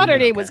 Yeah. I thought her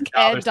name was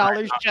Ked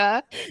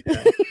 $Sha.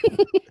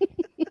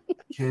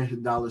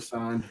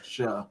 $$sign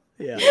Sha.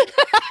 Yeah.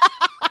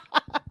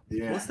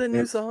 What's the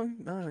new song?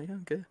 Oh, yeah,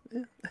 okay.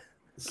 Yeah.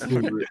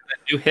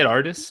 New hit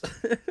artist.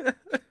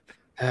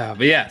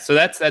 But yeah, so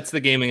that's the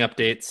gaming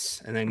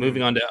updates, and then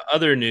moving on to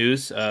other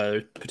news,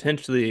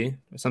 potentially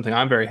something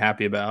I'm very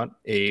happy about,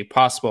 a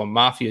possible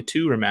Mafia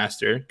 2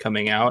 remaster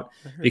coming out,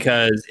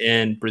 because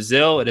in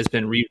Brazil it has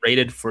been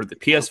re-rated for the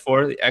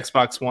PS4, the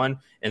Xbox One,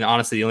 and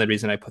honestly the only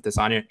reason I put this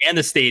on here, and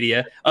the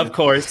Stadia, of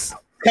course,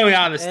 coming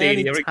out on the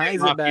Stadia. We're getting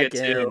Mafia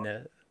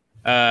 2.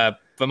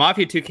 But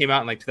Mafia 2 came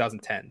out in like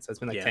 2010, so it's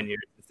been like 10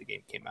 years since the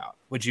game came out.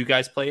 Would you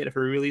guys play it if a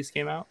re-release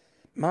came out?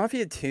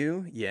 Mafia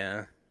 2,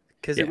 yeah.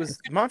 Because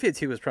Mafia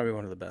 2 was probably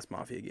one of the best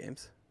Mafia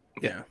games.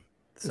 Yeah.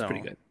 So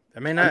pretty good. I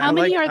mean, how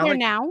many are there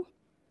now?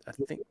 I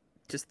think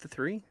just the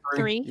 3.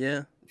 3?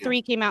 Yeah.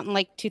 3 came out in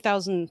like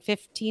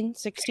 2015,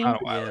 16?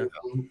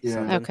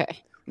 Yeah.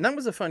 Okay. And that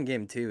was a fun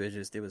game too.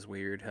 It was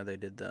weird how they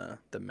did the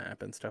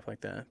map and stuff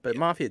like that. But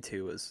Mafia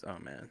 2 was, oh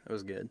man, it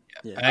was good.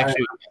 Yeah. I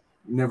actually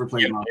never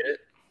played Mafia.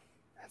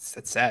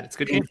 That's sad. It's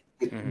a good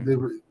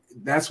game.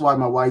 That's why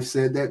my wife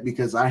said that,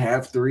 because I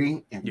have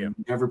 3 and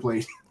never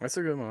played. That's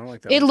a good one. I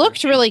like that. It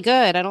looked really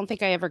good. I don't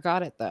think I ever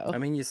got it though. I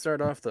mean, you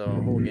start off the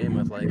whole game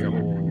with like a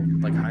whole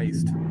like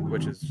heist,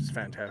 which is just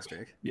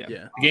fantastic. Yeah.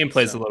 The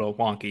gameplay's a little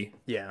wonky.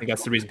 Yeah. I think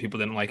that's the reason people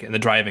didn't like it. And the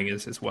driving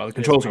is as well. The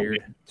controls are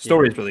weird. The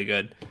story is really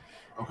good.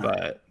 Okay.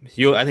 But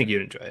I think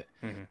you'd enjoy it.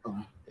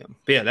 Mm-hmm.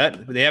 But yeah,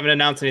 they haven't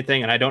announced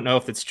anything, and I don't know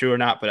if it's true or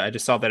not, but I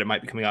just saw that it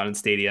might be coming out in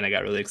Stadia, and I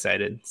got really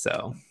excited.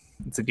 So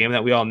it's a game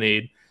that we all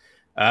need.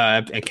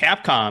 And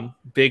Capcom,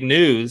 big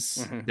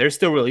news, they're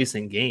still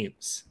releasing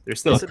games. They're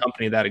still a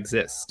company that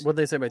exists. What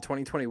did they say by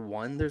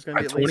 2021? There's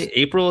going to be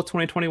April of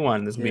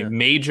 2021. There's going to be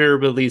major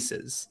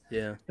releases.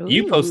 Yeah.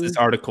 You posted this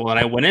article, and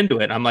I went into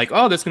it. And I'm like,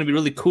 oh, there's going to be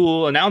really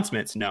cool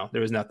announcements. No,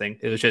 there was nothing.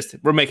 It was just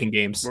we're making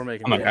games. We're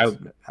making games.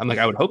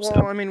 I would hope so.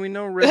 Well, I mean, we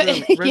know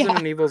Resident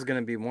Evil is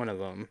going to be one of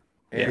them.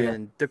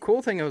 And the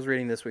cool thing I was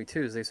reading this week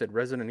too is they said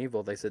Resident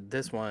Evil. They said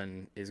this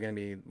one is going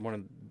to be one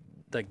of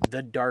like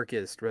the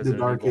darkest Resident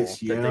Evil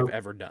that they've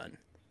ever done.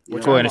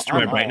 Which one is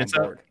my brightness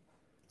up?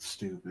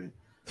 Stupid.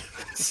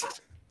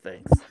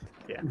 Thanks.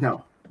 Yeah.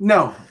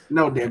 No,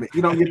 damn it.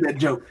 You don't get that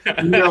joke.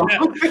 No.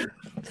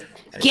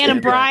 Get him,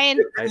 Brian.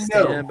 I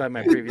stand by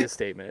my previous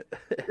statement.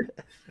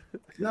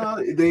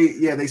 No,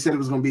 they said it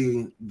was going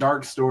to be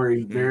dark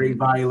story, very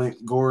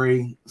violent,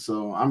 gory.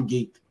 So I'm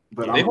geeked.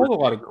 But they hold a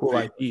lot of cool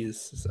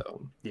IPs.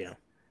 So yeah.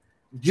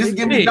 Just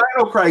give me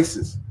Dino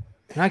Crisis.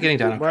 Not getting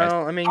Dino Crisis.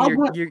 Well, I mean,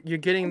 you're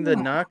getting the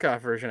knockoff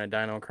version of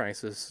Dino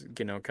Crisis,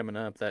 coming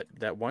up.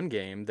 That one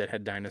game that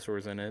had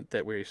dinosaurs in it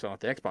that we saw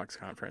at the Xbox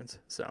conference.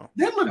 So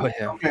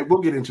okay,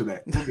 we'll get into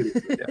that.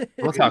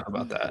 We'll talk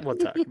about that. We'll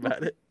talk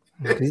about it.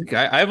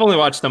 I've only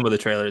watched some of the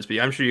trailers,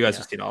 but I'm sure you guys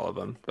have seen all of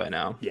them by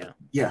now.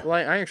 Yeah. Well,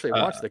 I actually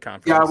watched the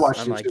conference. Yeah, I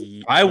watched it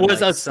too. I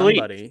was asleep.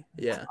 Somebody.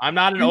 Yeah. I'm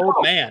not an old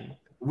man.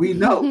 We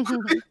know.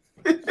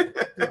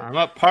 I'm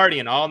up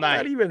partying all night.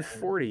 Not even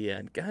 40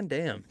 yet. God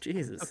damn.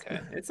 Jesus. Okay.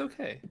 It's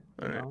okay.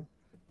 All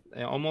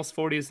right. Almost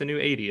 40 is the new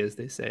 80, as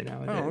they say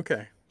nowadays. Oh,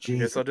 okay. I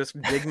guess I'll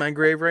just dig my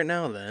grave right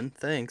now then.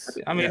 Thanks.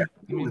 I mean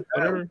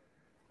whatever.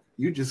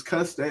 You just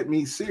cussed at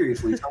me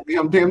seriously. Told me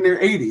I'm damn near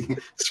 80.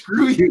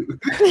 Screw you.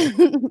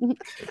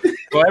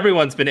 Well,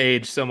 everyone's been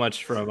aged so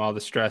much from all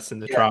the stress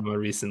and the trauma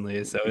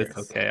recently, so it's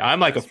okay. I'm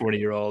like a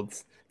 40-year-old.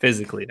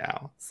 physically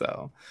now,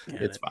 so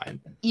Got it's it. fine.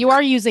 You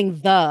are using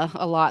the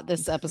a lot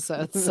this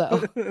episode,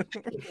 so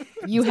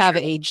you have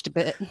aged a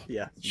bit.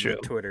 Yeah, True.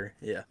 Twitter.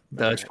 Yeah,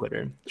 The Alright.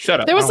 Twitter. Shut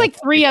up. There I was don't like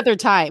 3 other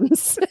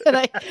times, and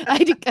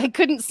I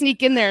couldn't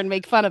sneak in there and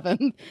make fun of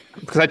him.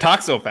 because I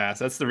talk so fast.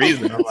 That's the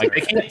reason. I'm like,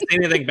 they can't say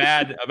anything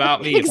bad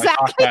about me if I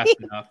talk Exactly. fast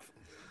enough.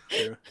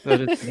 True.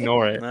 So just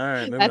ignore it. All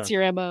right, moving That's on.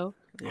 your MO.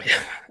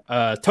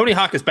 Tony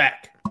Hawk is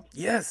back.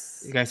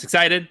 Yes. You guys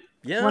excited?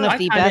 Yeah. One of I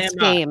the kinda best am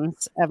not.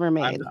 games ever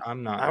made.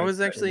 I'm not. I was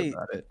excited actually-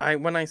 about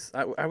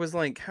it. I was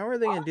like, how are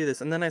they gonna do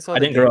this? And then I saw. I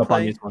the didn't grow up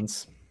on gameplay. these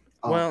ones.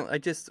 Oh, Well,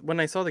 when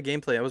I saw the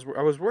gameplay,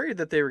 I was worried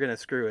that they were gonna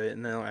screw it,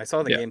 and then I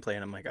saw the Yeah. gameplay,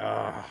 and I'm like,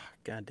 oh,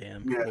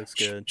 goddamn, Yeah. looks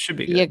good. Should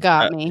be good. You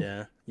got me.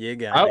 Yeah, you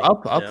got me.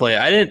 I'll Yeah. play it.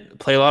 I didn't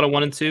play a lot of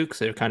 1 and 2 because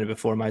they were kind of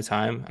before my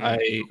time.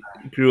 I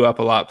grew up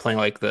a lot playing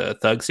like the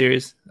Thug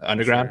series,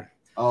 Underground, Sure.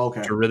 oh, okay.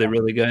 which are really,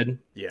 really good.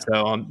 Yeah.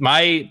 So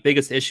my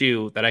biggest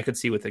issue that I could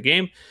see with the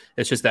game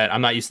is just that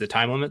I'm not used to the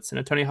time limits in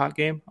a Tony Hawk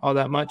game all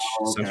that much.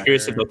 Oh, So I'm okay.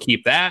 curious if they'll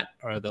keep that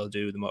or they'll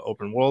do the more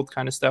open world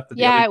kind of stuff. That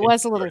the Yeah, other it was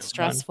games a little have done.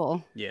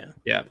 stressful. Yeah.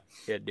 Yeah.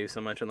 Yeah. Do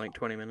so much in like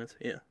 20 minutes.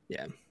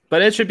 Yeah.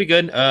 But it should be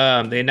good.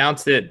 They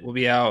announced it will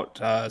be out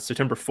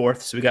September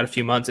 4th, so we got a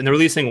few months, and they're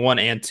releasing 1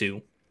 and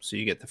 2, so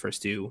you get the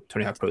first 2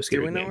 Tony Hawk Pro Do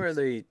Skater we know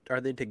games.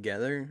 are they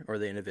together or are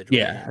they individual?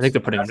 Yeah, I games? think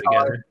they're putting them That's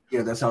how together.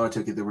 Yeah, that's how I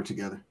took it. They were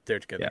together. They're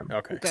together. Yeah.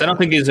 Okay. Because I don't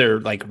think these are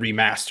like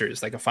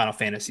remasters, like a Final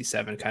Fantasy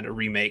VII kind of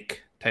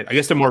remake type. I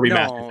guess they're more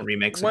remasters than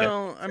remakes.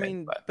 Well, I guess,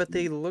 mean, but- but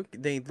it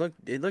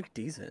looked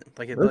decent.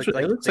 Like it Looks- looked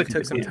like it looks they like it took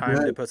could some be time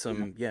to good. put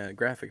some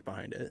graphic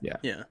behind it. Yeah.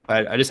 Yeah.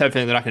 I just have a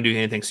feeling they're not going to do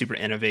anything super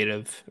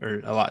innovative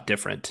or a lot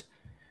different.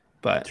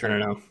 But Sure. I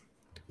don't know.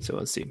 So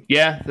let's see.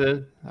 Yeah,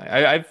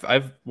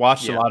 I've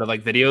watched Yeah. a lot of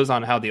like videos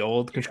on how the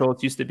old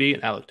controls used to be,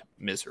 and that looked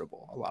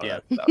miserable. A lot Yeah.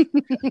 of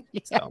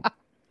that stuff. So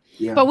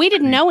Yeah, But we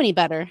didn't know any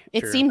better.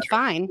 It True. seemed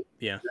fine.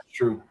 that's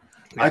true.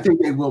 I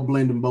think they will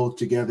blend them both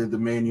together, the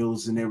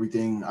manuals and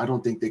everything. I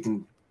don't think they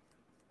can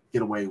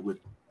get away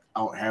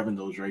without having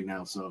those right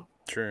now. So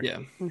Sure. yeah,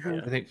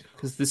 Mhm. I think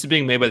because this is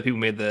being made by the people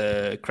who made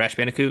the Crash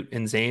Bandicoot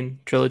and Zane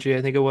trilogy.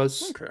 I think it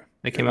was. Okay.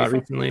 They came That'd out be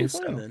recently. fine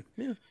So then.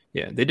 Yeah.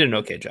 yeah, they did an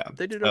okay job.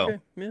 They did So, okay.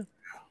 Yeah.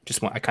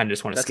 I kind of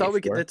just want to. That's all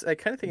we can. That's I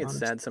kind of think it's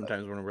honest. sad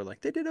sometimes when we're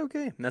like, they did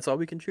okay, and that's all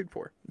we can shoot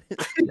for.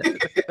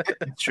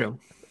 true.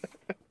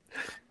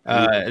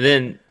 And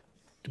then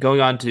going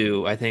on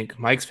to I think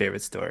Mike's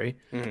favorite story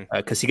Mhm.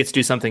 because he gets to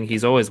do something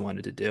he's always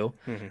wanted to do.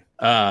 Mhm.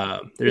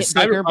 There's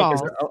Get bigger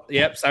Cyberpunk.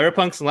 Yep,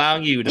 Cyberpunk's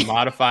allowing you to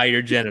modify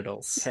your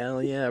genitals.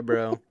 Hell yeah,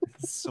 bro!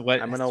 So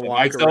what I'm gonna so walk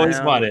Mike's always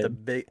around wanted. with a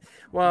big.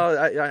 Well,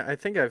 I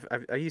think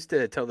I used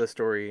to tell this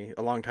story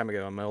a long time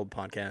ago on my old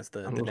podcast, the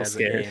I'm a little Dad's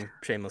scared. Game,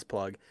 shameless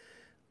plug.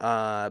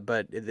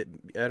 But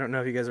I don't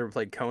know if you guys ever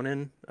played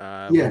Conan.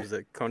 Yeah. What was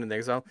it? Conan the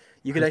Exile.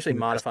 You could That's actually the best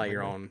modify one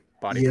your ever. own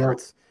body Yeah.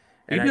 parts.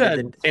 You And do I that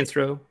did in Saints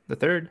Row the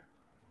third.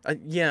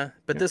 yeah,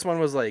 but this one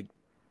was like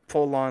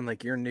full on,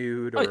 like you're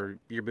nude Oh, or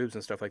your boobs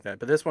and stuff like that.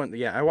 But this one,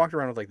 yeah, I walked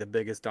around with like the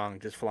biggest dong,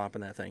 just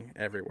flopping that thing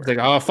everywhere. It's like,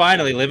 oh,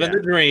 finally living Yeah,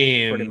 the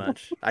dream. pretty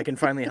much. I can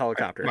finally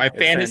helicopter. My It's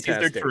fantasies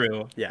fantastic. are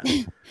true. Yeah.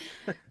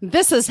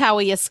 This is how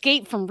we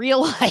escape from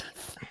real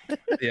life.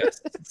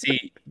 Yes.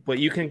 See, but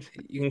you can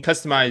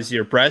customize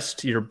your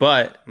breast, your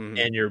butt,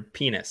 Mhm. and your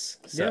penis.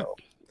 So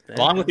Yeah.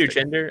 along with your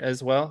Fantastic. gender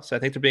as well. So I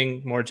think they're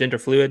being more gender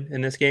fluid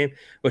in this game,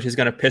 which is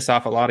going to piss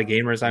off a lot of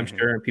gamers, I'm Mhm.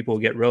 sure, and people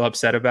will get real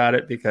upset about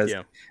it because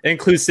Yeah.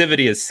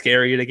 inclusivity is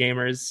scary to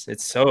gamers.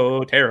 It's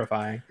so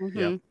terrifying,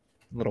 Mhm.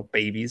 little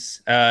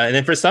babies. And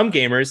then for some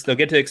gamers, they'll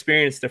get to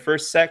experience the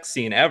first sex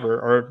scene ever,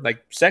 or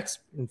like sex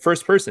in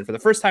first person for the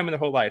first time in their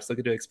whole life. So they'll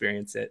get to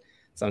experience it.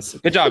 So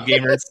good job,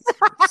 gamers.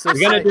 So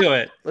You're gonna side- do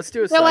it. Let's do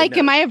a They're side like, note.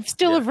 am I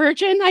still Yeah. a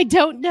virgin? I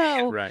don't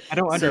know. Right. I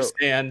don't So-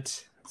 understand.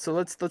 So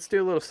let's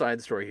do a little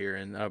side story here,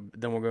 and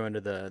then we'll go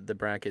into the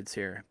brackets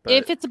here. But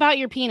If it's about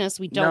your penis,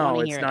 we don't no, want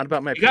to it's hear not it.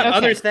 about my. You got penis.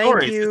 other Thank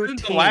stories. you,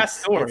 This is the last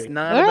Tinks. story. It's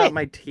not All about right.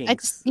 my I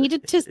tinks. just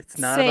needed to It's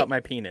not say. about my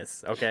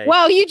penis. Okay.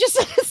 Well, you just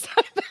said it's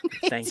not about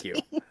my Thank you.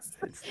 penis.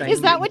 Thank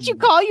Is that you. what you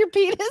call your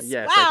penis?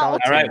 Yes, I call Wow.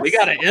 it All right, we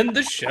tinks. gotta end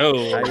the show.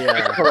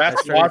 Harass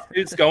that's right.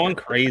 lawsuits going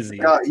crazy.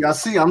 y'all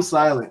see, I'm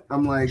silent.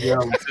 I'm like, yo,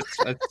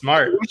 That's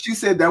smart. when she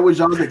said that was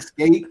y'all's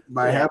escape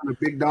by Yeah. having a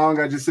big dong,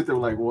 I just sit there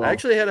like, well, I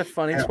actually had a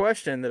funny Yeah.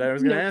 question that I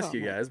was going to No ask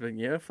you problem. guys, but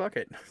yeah, fuck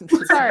it.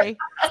 Sorry.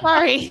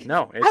 Sorry.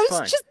 No, it's I was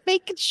fine. just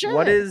making sure.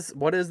 What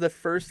is the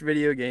first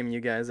video game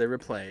you guys ever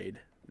played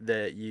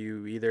that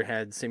you either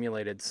had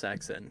simulated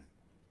sex in?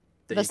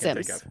 That The you can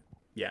Sims. think of?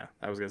 Yeah,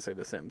 I was gonna say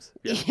The Sims.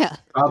 Yeah. Yeah.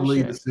 probably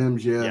sure. The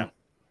Sims. Yeah. Yeah.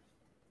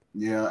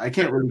 Yeah, I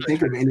can't really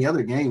think of any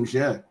other games.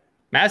 Yeah,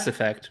 Mass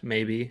Effect,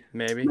 maybe.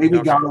 Maybe. maybe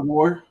Okay. God of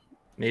War.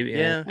 Maybe.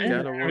 Yeah, I God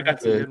of never War got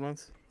had some to, good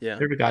ones. Yeah.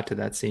 never got to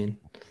that scene.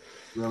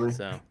 Really?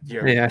 So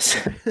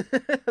Yes.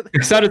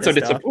 I sounded so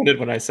disappointed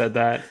when I said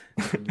that.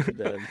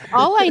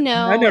 All I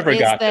know I never is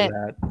got that to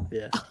that.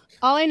 Yeah.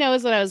 all I know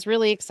is that I was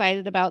really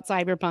excited about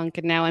Cyberpunk,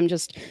 and now I'm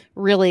just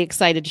really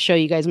excited to show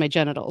you guys my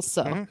genitals.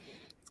 So Mhm.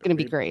 it's gonna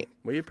be great.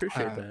 We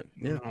appreciate Uh, that.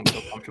 I Yeah. don't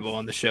feel comfortable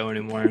on the show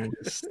anymore.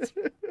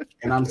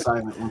 And I'm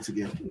silent once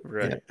again.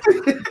 Right.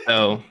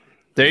 So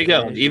There you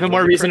go. Yeah, Even go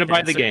more to reason to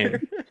correct buy the answer.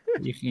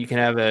 game. You can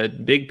have a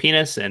big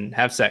penis and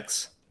have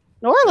sex,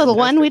 Or a little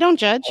one. We don't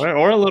judge.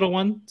 or a little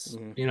one.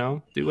 Mhm. You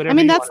know, do whatever. I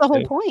mean, you that's the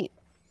wanna whole do. point.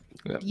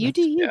 Yeah, You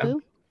do you, yeah.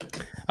 boo.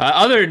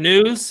 Other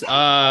news.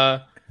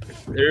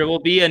 There will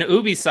be an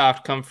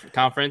Ubisoft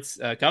conference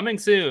coming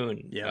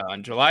soon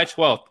on July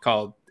 12th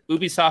called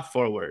Ubisoft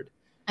Forward.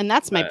 And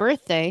that's my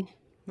birthday.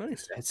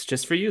 Nice. It's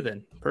just for you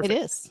then. Perfect.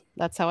 It is.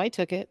 That's how I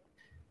took it.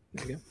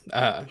 There you go.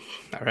 All Did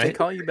they right.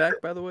 call you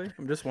back, by the way?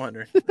 I'm just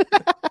wondering.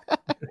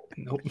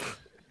 Nope.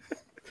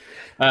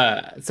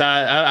 So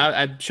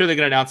I'm sure they're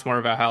going to announce more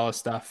about Valhalla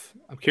stuff.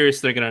 I'm curious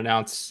if they're going to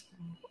announce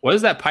what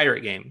is that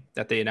pirate game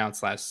that they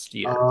announced last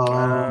year.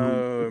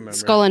 Remember.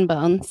 Skull and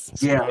Bones.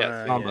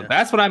 Yeah.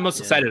 That's what I'm most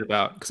excited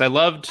about because I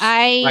loved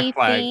I Black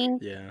Flag.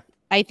 think Yeah.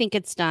 I think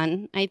it's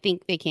done. I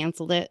think they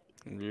canceled it.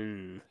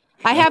 Mm.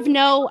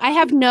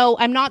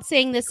 I'm not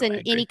saying this in I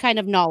agree. any kind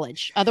of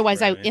knowledge.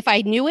 Otherwise, Right. if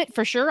I knew it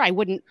for sure, I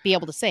wouldn't be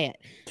able to say it.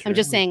 I'm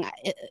just saying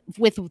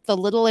with the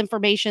little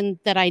information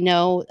that I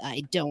know,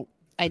 I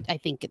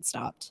think it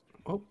stopped.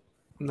 Oh,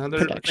 another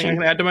Production. thing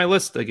I can add to my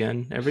list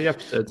again. Every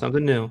episode,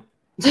 something new.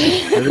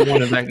 Every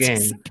one of that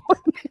game.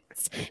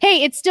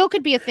 Hey, it still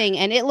could be a thing,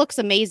 and it looks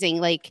amazing.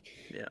 Like,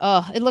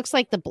 Yeah. it looks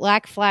like the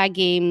Black Flag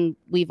game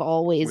we've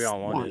always We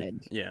all wanted. wanted.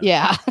 Yeah.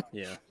 Yeah,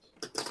 Yeah.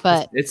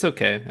 but It's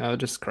okay. I'll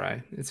just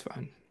cry. It's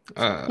fine.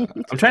 I'm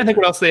trying to think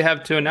what else they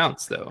have to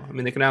announce, though. I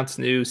mean, they can announce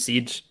new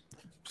Siege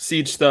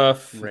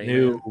stuff, Rayman,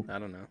 new I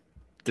don't know.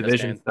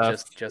 Division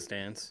stuff. Just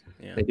Dance.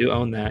 Yeah. They do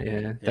own that,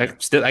 yeah. Yeah.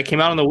 That came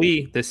out on the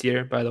Wii this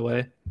year, by the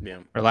way, Yeah.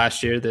 or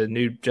last year. The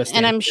new Just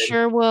and Dance I'm thing.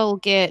 sure we'll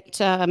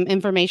get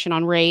information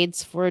on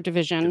raids for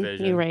Division,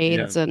 Division, new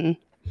raids and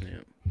Yeah.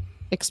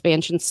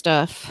 expansion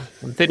stuff.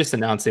 If they just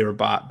announced they were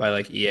bought by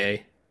like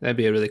EA, that'd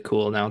be a really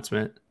cool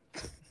announcement. I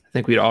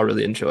think we'd all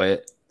really enjoy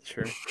it.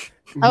 Sure.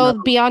 Oh,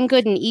 Beyond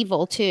Good and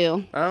Evil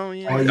too. Oh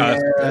yeah. Oh, yeah.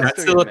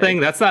 That's still a thing.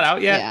 That's not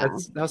out yet. Yeah. That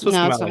was supposed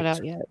No, to it's come out, not like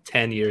out yet.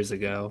 10 years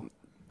ago.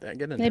 That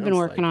get They've been announced,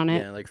 working on it.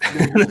 Yeah, like 5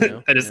 years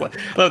ago. I just Yeah.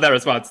 love that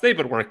response. They've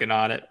been working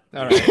on it.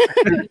 All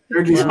right.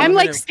 They're just- Well, I'm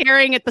like yeah.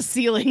 staring at the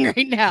ceiling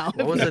right now.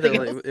 What was it? Nothing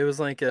else. It was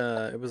like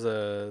it was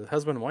a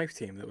husband and wife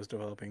team that was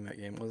developing that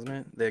game, wasn't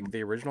it?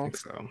 The original.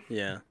 So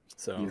Yeah.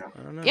 So Yeah.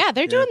 I don't know. Yeah,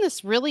 they're doing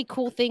this really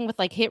cool thing with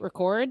like hit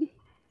record.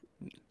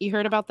 You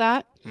heard about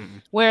that?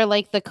 Mm-mm. Where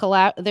like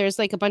there's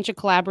like a bunch of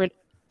collaborative.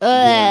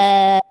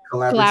 Yeah.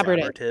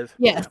 Collaborative. Collaborative.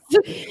 Yes.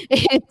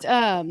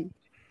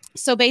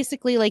 So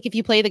basically, like if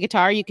you play the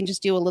guitar, you can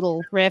just do a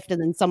little riff,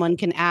 and then someone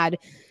can add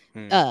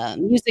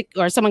music,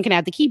 or someone can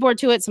add the keyboard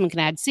to it. Someone can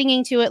add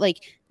singing to it. Like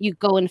you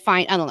go and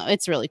find. I don't know.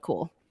 It's really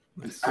cool.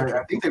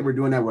 I think they were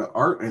doing that with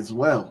art as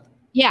well.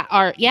 Yeah.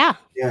 Art. Yeah.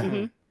 Yeah.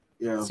 Mhm.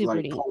 Yeah. Super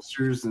Like neat.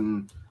 posters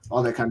and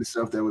all that kind of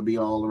stuff that would be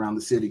all around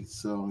the city.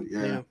 So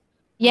yeah.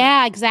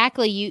 Yeah,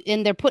 exactly.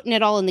 And they're putting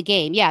it all in the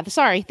game. Yeah.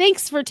 Sorry.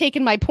 Thanks for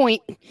taking my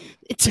point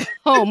to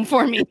home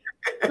for me,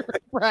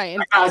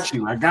 Brian.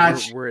 I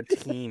got you. We're a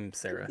team,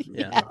 Sarah.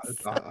 Yeah. Yes.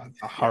 it's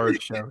a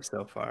hard show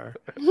so far.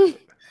 Hey,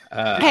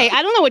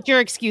 I don't know what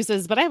your excuse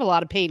is, but I have a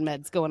lot of pain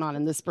meds going on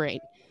in this brain.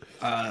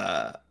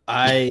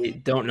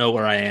 I don't know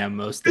where I am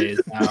most days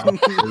now.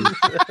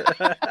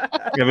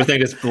 Everything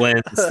just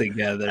blends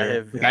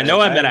together. I know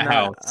I'm in a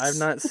house. I've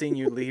not seen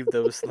you leave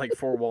those like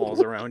 4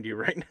 walls around you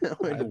right now.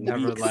 in I've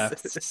never weeks.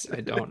 left. I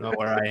don't know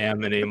where I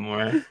am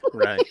anymore.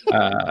 Right.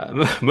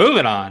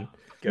 Moving on.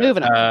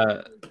 Moving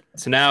on.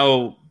 So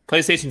now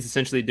PlayStation's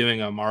essentially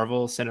doing a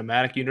Marvel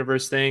Cinematic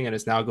Universe thing, and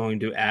is now going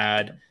to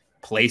add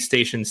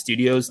PlayStation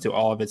Studios to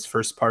all of its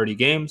first-party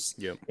games.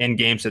 Yep. And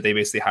games that they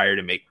basically hire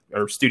to make,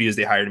 or studios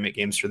they hire to make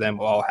games for them,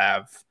 will all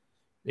have,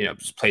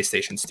 just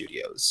PlayStation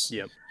Studios.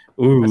 Yep.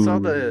 Ooh. I saw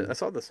the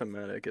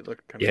cinematic. It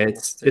looked kind of Yeah,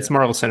 cool. it's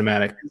Marvel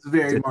Cinematic. It's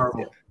very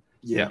Marvel.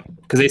 Yeah,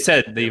 because they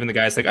said even the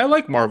guy's like, I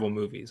like Marvel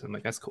movies. I'm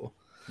like, that's cool.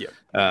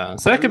 Yeah.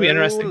 So that could be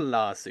Hello, interesting.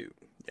 Lawsuit.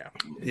 Yeah.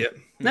 Yeah.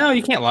 No,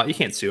 you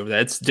can't sue over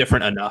that. It's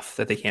different enough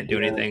that they can't do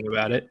anything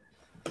about it.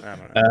 I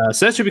don't know.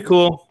 So that should be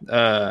cool.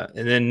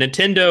 And then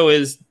Nintendo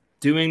is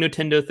doing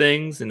Nintendo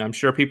things, and I'm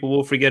sure people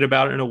will forget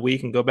about it in a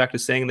week and go back to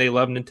saying they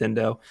love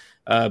Nintendo.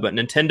 But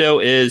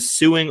Nintendo is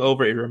suing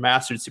over a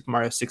remastered Super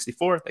Mario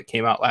 64 that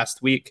came out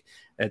last week.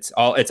 It's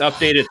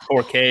updated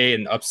 4K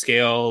and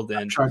upscaled,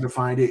 I and tried to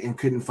find it and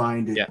couldn't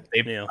find it. yeah,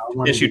 they Yeah. I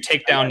wanted issue to-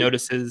 takedown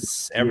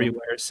notices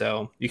everywhere,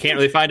 so you can't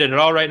really find it at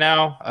all right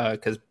now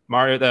because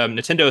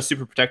Nintendo is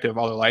super protective of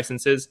all their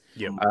licenses.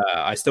 Yep.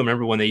 I still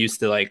remember when they used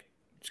to like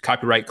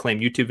copyright claim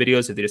YouTube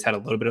videos if they just had a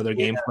little bit of their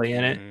gameplay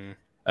in it.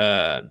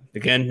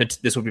 Again,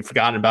 this will be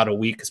forgotten about a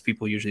week because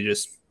people usually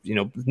just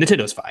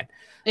Nintendo's fine.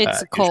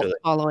 It's a cult usually.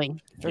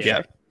 following for Yeah.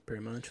 sure.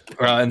 Pretty much.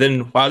 And then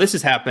while this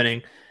is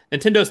happening,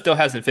 Nintendo still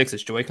hasn't fixed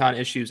its Joy-Con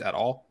issues at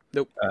all.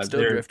 Nope. Still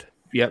they're- drift.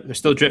 Yep, they're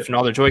still drifting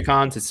all their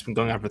Joy-Cons. It's been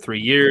going on for 3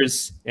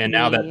 years, and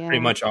now that Yeah. pretty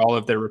much all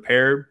of their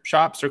repair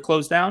shops are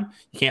closed down,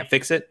 you can't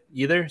fix it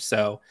either.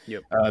 So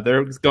Yep.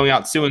 they're going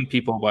out suing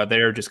people, while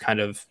they're just kind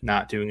of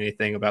not doing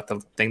anything about the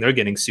thing they're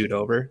getting sued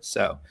over.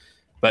 So,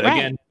 but Right.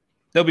 again,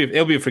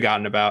 it'll be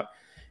forgotten about.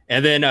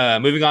 And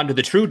then moving on to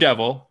the true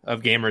devil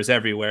of gamers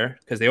everywhere,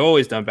 because they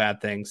always done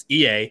bad things.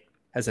 EA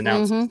has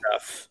announced some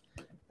stuff.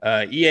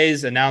 EA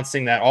is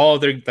announcing that all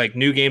of their like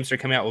new games that are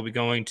coming out will be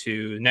going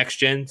to next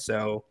gen.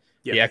 So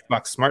the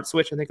Xbox Smart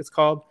Switch, I think it's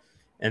called.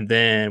 And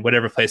then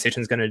whatever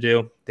PlayStation's going to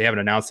do. They haven't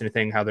announced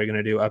anything how they're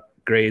going to do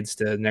upgrades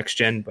to next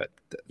gen, but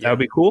that would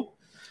be cool.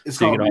 It's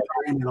called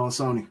rebranding on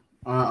Sony,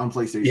 on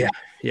PlayStation.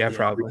 Yeah,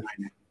 probably.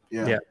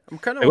 Yeah. I'm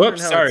kind of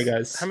wondering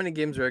guys. How many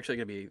games are actually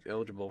going to be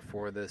eligible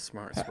for the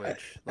Smart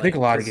Switch? I think a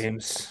lot of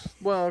games.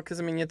 Well, because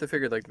I mean, you have to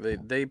figure like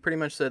they pretty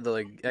much said that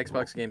like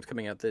Xbox games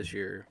coming out this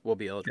year will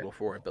be eligible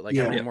for it, but like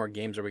how many more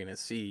games are we going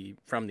to see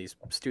from these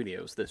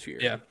studios this year?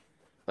 Yeah.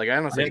 Like I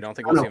honestly don't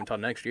think we'll see them until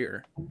next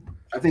year.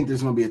 I think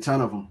there's going to be a ton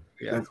of them.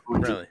 Yeah.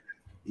 Really?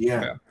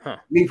 Yeah. Huh.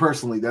 Me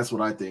personally, that's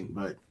what I think.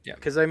 But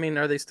because I mean,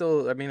 are they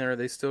still going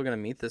to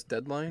meet this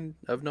deadline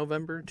of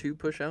November to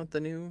push out the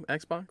new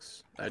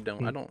Xbox? I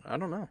don't know.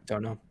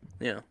 Don't know.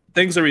 Yeah.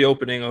 Things are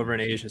reopening over in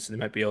Asia, so they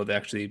might be able to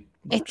actually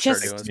It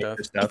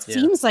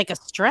seems like a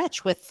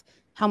stretch with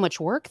how much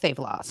work they've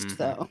lost,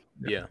 though.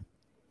 Yeah.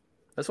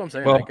 That's what I'm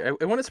saying. Well, like,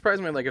 it wouldn't surprise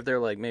me, like if they're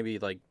like maybe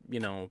like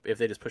if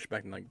they just push it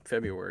back in like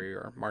February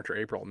or March or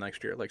April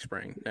next year, like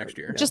spring next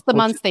year. Just the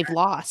months they've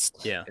lost.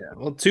 Yeah.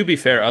 Well, to be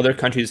fair, other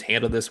countries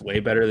handled this way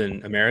better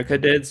than America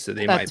did, so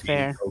they might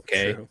be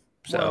okay. True.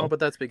 So, well, but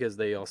that's because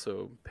they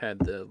also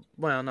had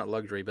not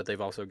luxury, but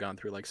they've also gone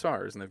through like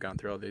SARS and they've gone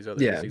through all these other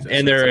diseases.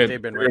 And they're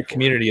like a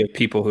community of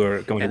people who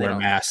are going to wear a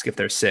mask if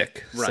they're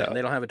sick. Right. So. And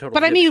they don't have a total.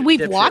 But I mean,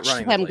 we've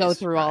watched them go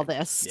through all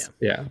this.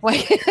 Yeah.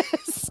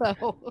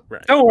 So.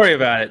 Right. Don't worry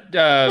about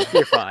it.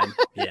 You're fine.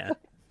 Yeah.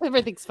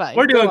 Everything's fine.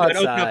 We're doing good.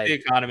 Open up the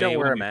economy. Don't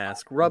wear a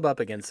mask. Rub up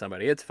against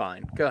somebody. It's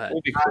fine. Go ahead.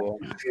 We'll be cool.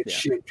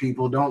 Shit,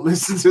 people, don't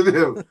listen to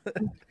them.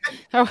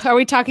 Are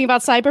we talking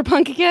about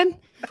Cyberpunk again?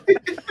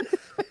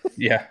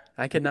 Yeah.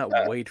 I cannot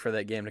wait for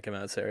that game to come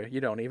out, Sarah.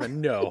 You don't even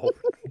know.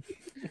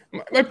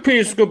 My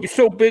penis is going to be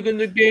so big in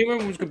the game,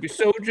 everyone's going to be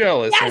so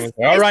jealous. Yes,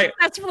 all right.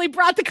 That's really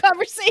brought the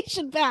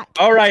conversation back.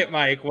 All right,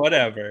 Mike,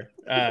 whatever.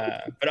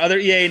 But other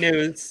EA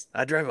news.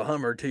 I drive a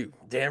Hummer, too.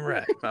 Damn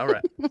right. All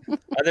right.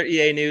 Other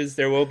EA news,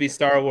 there will be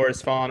Star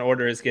Wars Fallen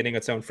Order is getting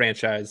its own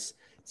franchise.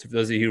 So for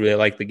those of you who really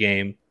like the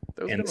game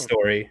and the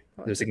story,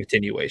 there's a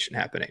continuation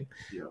happening.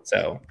 Yeah.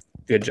 So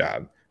good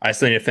job. I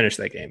still need to finish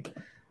that game.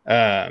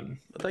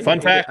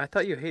 Fun fact. I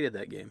thought you hated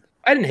that game.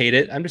 I didn't hate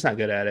it. I'm just not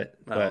good at it.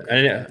 But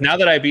now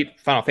that I beat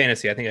Final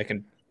Fantasy, I think I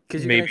can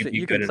maybe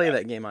you can play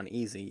that game on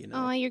easy. You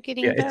know. Oh, you're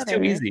getting better. It's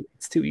too easy.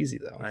 It's too easy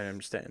though. I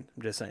understand.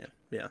 I'm just saying.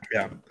 Yeah.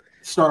 Yeah.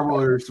 Star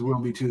Wars will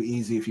be too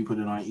easy if you put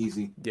it on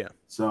easy. Yeah.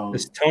 So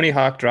is Tony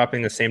Hawk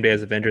dropping the same day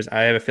as Avengers?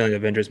 I have a feeling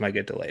Avengers might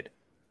get delayed.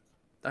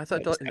 I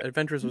thought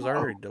Avengers was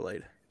already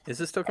delayed. Is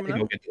this still coming out?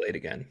 It'll get delayed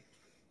again.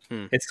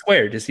 It's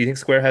Square. Do you think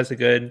Square has a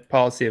good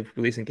policy of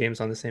releasing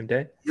games on the same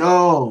day?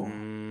 Yo,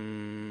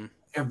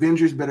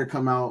 Avengers better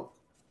come out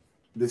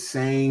the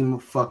same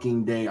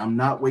fucking day. I'm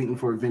not waiting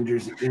for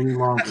Avengers any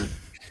longer.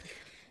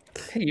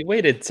 Hey, you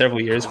waited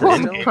several years for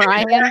it.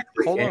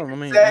 Hold on,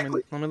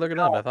 let me look it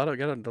up. I thought it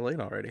got delayed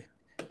already.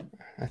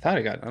 I thought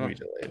it got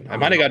delayed. I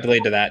might have got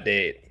delayed to that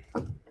date.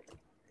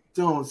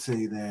 Don't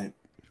say that.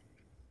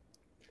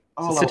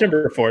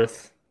 September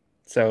 4th.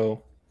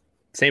 So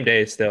same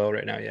day still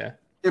right now, yeah.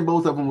 And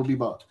both of them will be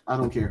bought. I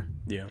don't care.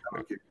 Yeah. I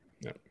don't care.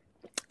 No.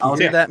 I'll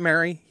do that,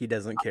 Mary. He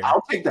doesn't care.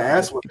 I'll take the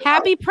ass whipping.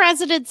 Happy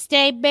President's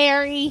Day,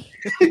 Barry.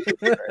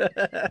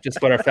 Just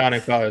what our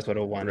founding fathers would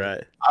have wanted.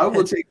 Right. I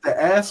will take the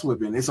ass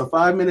whipping. It's a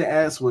 5-minute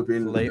ass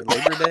whipping. Labor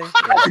Day?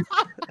 Yeah.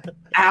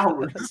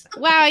 Hours.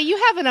 Wow, you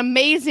have an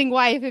amazing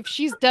wife if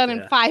she's done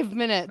in 5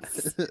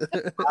 minutes.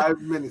 5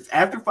 minutes.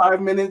 After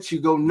 5 minutes, you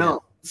go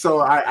numb.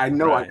 So I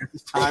know I got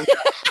this time.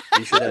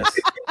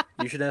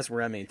 You should ask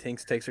Remy.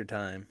 Tinks takes her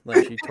time.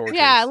 Like she tortures.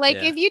 Yeah,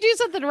 if you do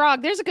something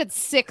wrong, there's a good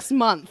 6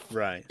 month.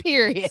 Right.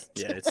 Period.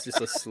 Yeah, it's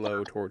just a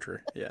slow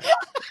torture. Yeah.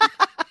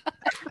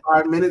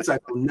 5 minutes, I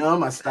go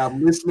numb. I stop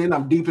listening.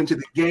 I'm deep into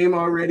the game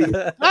already.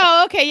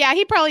 Oh, okay. Yeah,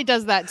 he probably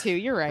does that too.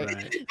 You're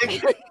right.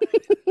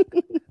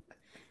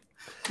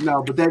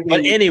 No, but that game.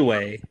 But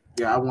anyway.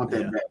 Yeah, I want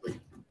that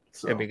badly.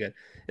 So. It'd be good.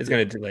 It's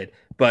going to delayed.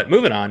 But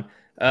moving on.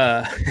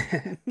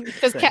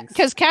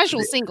 Because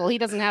casual single, he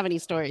doesn't have any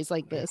stories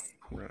like this.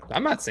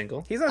 I'm not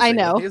single. He's not. I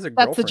single. know. He has a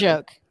That's the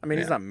joke. I mean,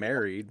 he's not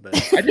married, but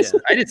I just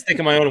stick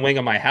in my own wing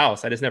of my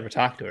house. I just never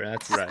talk to her.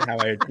 That's how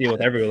I deal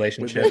with every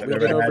relationship.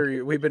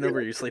 We've been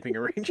over your sleeping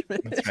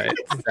arrangement. That's right.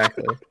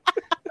 Exactly.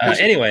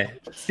 Anyway,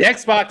 the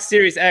Xbox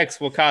Series X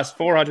will cost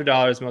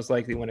 $400 most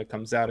likely when it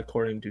comes out,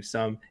 according to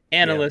some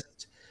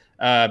analysts.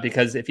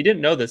 Because if you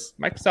didn't know this,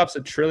 Microsoft's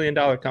 $1 trillion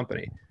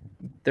company.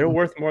 They're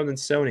worth more than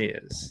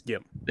Sony is.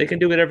 Yep. They can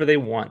do whatever they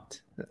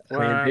want.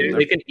 I mean,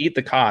 they can eat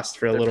the cost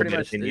for a little bit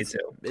if they need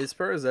to. As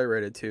far as I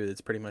read it too,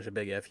 it's pretty much a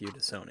big FU to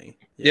Sony.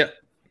 Yep.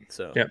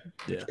 So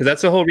because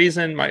that's the whole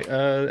reason my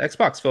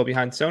Xbox fell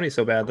behind Sony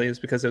so badly is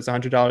because it was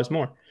 $100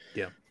 more.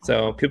 Yeah.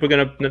 So people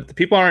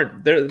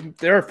aren't there.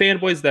 There are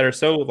fanboys that are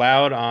so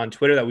loud on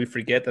Twitter that we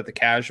forget that the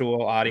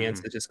casual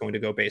audience is just going to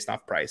go based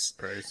off price.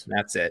 And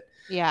that's it.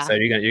 Yeah. So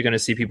you're gonna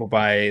see people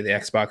buy the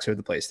Xbox or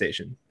the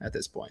PlayStation at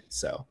this point.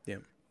 So yeah.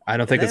 I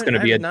don't think it's going to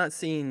be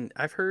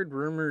I've heard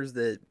rumors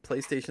that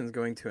PlayStation's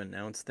going to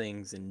announce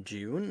things in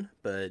June,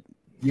 but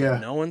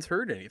no one's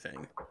heard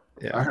anything.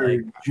 Yeah, I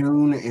heard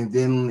June, and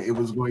then it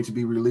was going to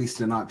be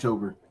released in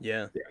October.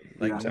 Yeah.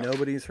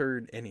 Nobody's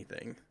heard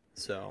anything.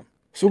 So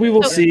we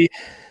will see.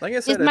 Like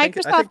I said, is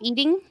Microsoft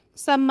eating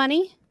some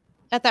money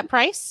at that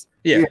price?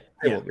 Yeah,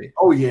 it will be.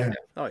 Oh yeah.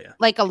 Oh yeah.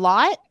 Like a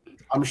lot?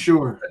 I'm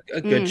sure. A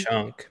good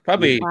chunk.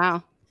 Probably.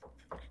 Wow.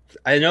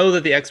 I know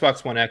that the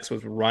Xbox One X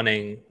was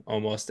running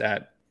almost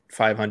at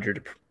 500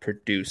 to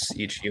produce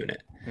each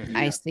unit.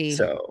 I see.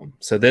 So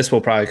this will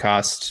probably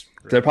cost.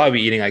 They'll probably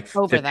be eating like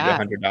over $50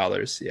 to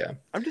 $100. Yeah.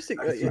 I'm just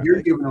thinking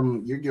you're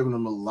giving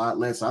them a lot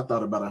less. I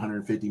thought about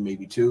 150,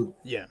 maybe two.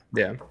 Yeah.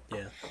 Yeah.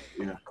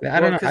 I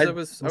don't know. I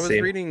was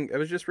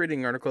just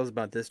reading articles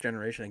about this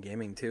generation of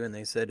gaming too, and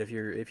they said if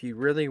you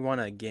really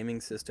want a gaming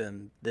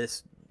system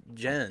this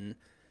gen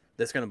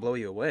that's going to blow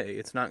you away,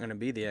 it's not going to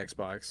be the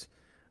Xbox,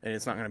 and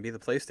it's not going to be the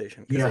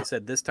PlayStation, because they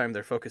said this time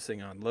they're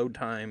focusing on load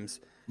times,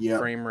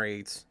 frame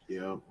rates.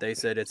 They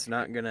said it's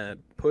not going to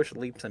push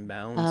leaps and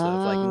bounds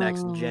of like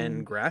next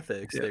gen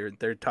graphics.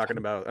 They're talking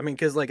about, I mean,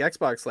 because like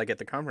Xbox, like at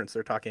the conference,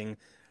 they're talking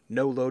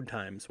no load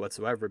times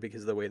whatsoever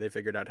because of the way they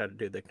figured out how to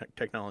do the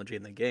technology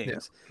in the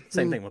games.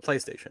 Same thing with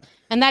PlayStation.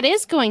 And that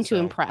is going to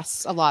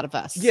impress a lot of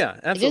us. Yeah,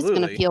 absolutely. It is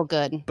going to feel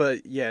good.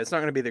 But yeah, it's not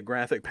going to be the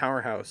graphic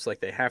powerhouse like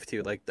they have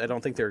to. Like, I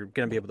don't think they're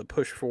going to be able to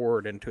push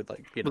forward into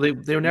like.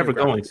 They're never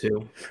going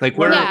to. Like,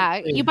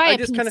 you buy a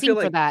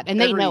PC for that, and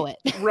they know it.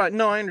 Right?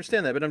 No, I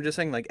understand that, but I'm just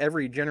saying like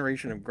every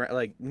generation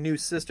of new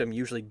system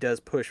usually does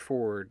push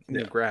forward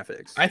new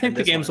graphics. I think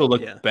the games will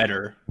look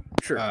better.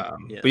 Sure.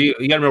 But you got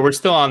to remember, we're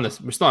still on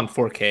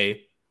 4K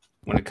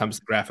when it comes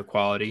to graphic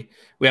quality.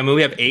 We have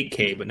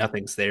 8K, but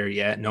nothing's there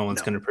yet. No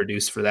one's going to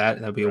produce for that.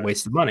 That'll be a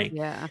waste of money.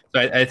 Yeah.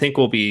 So I think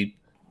they'll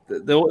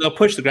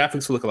push the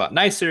graphics to look a lot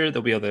nicer.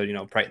 They'll be able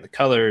to brighten the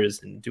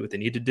colors and do what they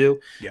need to do.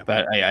 Yeah.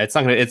 But it's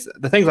not gonna. It's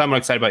the things I'm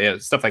excited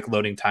about. Stuff like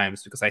loading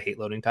times, because I hate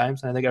loading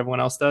times, and I think everyone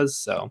else does.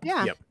 So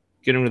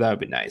getting rid of that would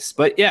be nice.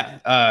 But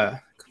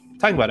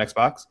talking about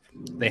Xbox,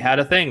 they had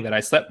a thing that I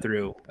slept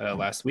through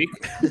last week.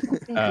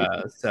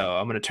 So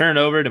I'm going to turn it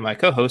over to my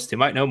co-host who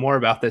might know more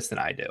about this than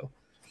I do.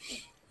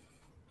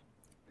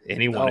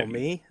 Any one of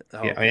me? You.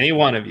 Oh. Yeah, any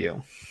one of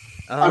you.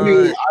 I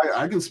mean,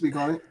 I can speak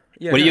on it.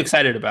 Yeah, what are you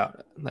excited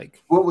about?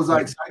 Like, what was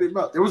I excited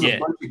about? There was a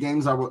bunch of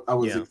games I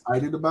was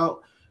excited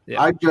about.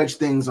 Yeah. I judge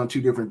things on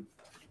two different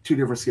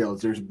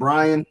scales. There's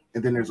Brian,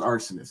 and then there's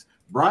Arsonist.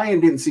 Brian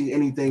didn't see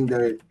anything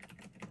that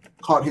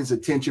caught his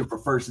attention for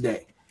first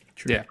day.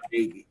 Yeah.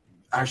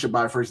 I should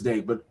buy first day,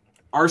 but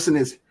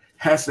Arsonist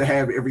has to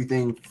have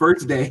everything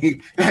first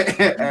day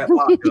at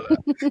launch.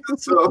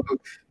 So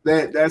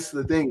that's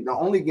the thing. The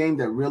only game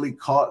that really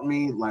caught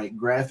me, like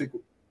graphic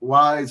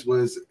wise,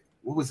 was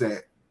what was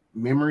that?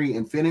 Memory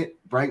Infinite,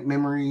 Bright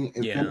Memory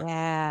Infinite.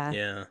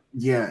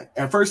 Yeah.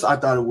 At first, I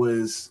thought it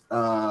was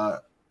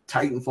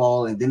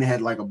Titanfall, and then it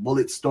had like a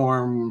bullet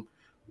storm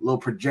little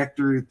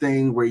projector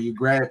thing where you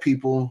grab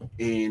people,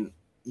 and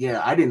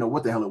I didn't know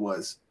what the hell it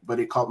was, but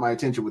it caught my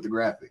attention with the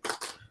graphics.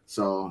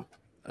 So,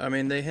 I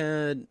mean,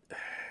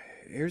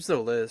 here's the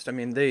list. I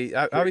mean, they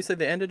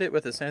ended it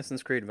with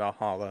Assassin's Creed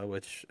Valhalla,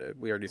 which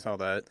we already saw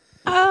that.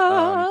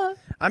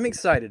 I'm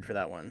excited for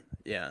that one.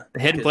 Yeah.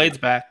 The Hidden Blade's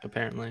back,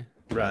 apparently.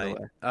 Right.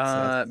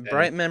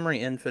 Bright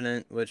Memory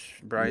Infinite,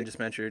 which Brian just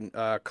mentioned.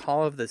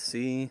 Call of the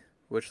Sea,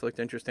 which looked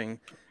interesting.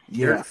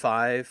 Dirt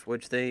 5,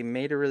 which they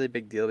made a really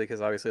big deal because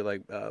obviously,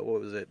 like,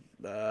 what was it?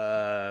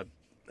 I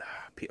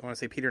want to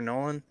say Peter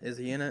Nolan. Is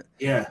he in it?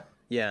 Yeah.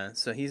 Yeah,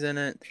 so he's in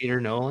it. Peter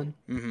Nolan?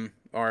 Mm-hmm.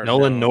 Or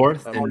Nolan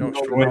North? Nolan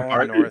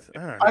North.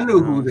 I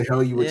knew who the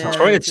hell you were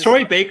talking about. It's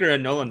Troy Baker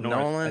and Nolan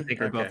North. I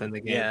think are both in the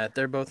game. Yeah,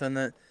 they're both in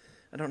the...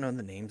 I don't know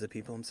the names of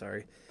people, I'm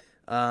sorry.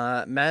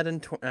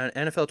 Madden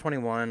NFL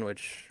 21,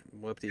 which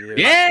whooped you.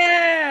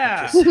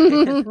 Yeah! I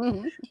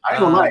ain't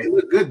gonna lie, it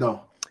looked good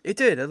though. It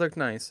did. It looked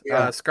nice.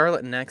 Yeah.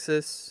 Scarlet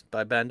Nexus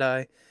by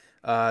Bandai.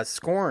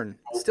 Scorn,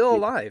 still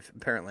alive,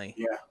 apparently.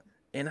 Yeah.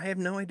 And I have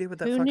no idea what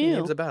that fucking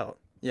game's about.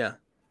 Yeah.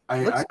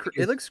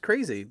 It looks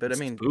crazy, but I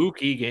mean...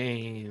 Spooky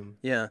game.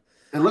 Yeah.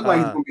 It looked like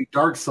it's going to be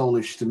Dark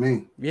Soulish to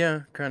me.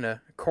 Yeah, kind of.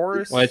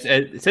 Chorus. Well,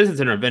 it says it's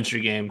an adventure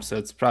game, so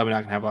it's probably not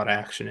going to have a lot of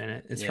action in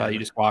it. It's probably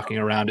just walking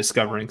around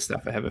discovering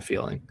stuff, I have a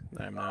feeling.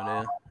 I have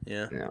no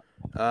idea. Yeah.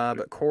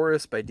 But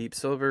Chorus by Deep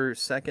Silver,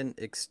 Second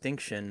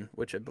Extinction,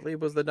 which I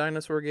believe was the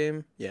dinosaur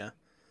game. Yeah.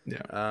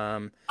 Yeah.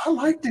 I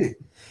liked it.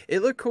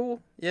 It looked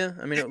cool. Yeah.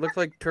 I mean, it looked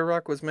like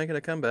Turok was making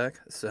a comeback.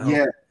 So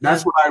yeah,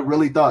 that's what I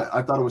really thought.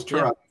 I thought it was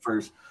Turok at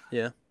first.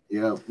 Yeah.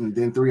 Yeah, and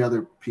then 3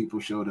 other people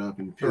showed up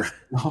and pissed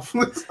off.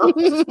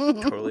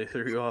 Totally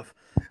threw you off.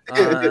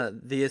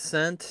 The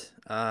Ascent,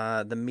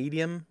 The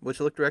Medium, which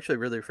looked actually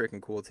really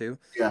freaking cool too.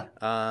 Yeah.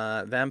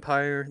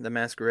 Vampire, The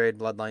Masquerade,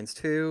 Bloodlines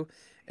 2,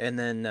 And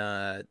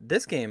then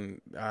this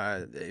game,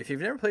 if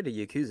you've never played a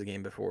Yakuza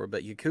game before,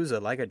 but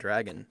Yakuza Like a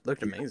Dragon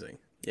looked amazing.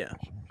 Yeah.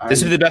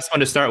 This is the best one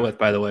to start with,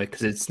 by the way,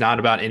 because it's not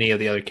about any of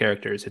the other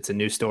characters. It's a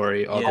new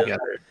story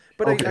altogether.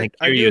 But Okay.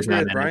 I do Kiryu is agree not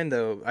with in it. Brian,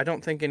 though. I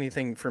don't think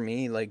anything for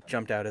me like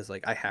jumped out as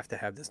like I have to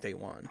have this day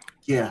one.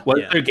 Yeah.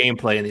 What's Yeah. their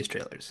gameplay in these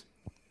trailers?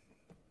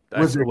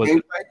 Was there was-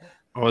 gameplay?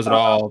 Or was it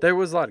all? There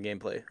was a lot of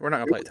gameplay. We're not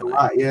gonna play it There was a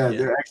tonight. lot. Yeah,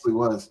 there actually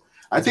was.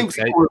 I think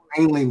Okay. people were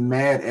mainly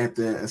mad at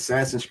the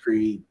Assassin's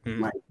Creed. Mhm.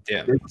 Like,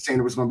 Yeah. they were saying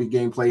there was going to be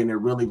gameplay, and there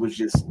really was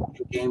just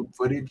game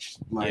footage.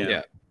 Like,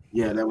 Yeah.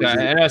 yeah, that was Yeah,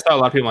 it. and I saw a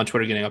lot of people on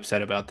Twitter getting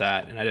upset about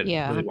that, and I didn't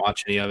Yeah. really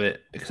watch any of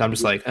it because I'm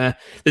just like,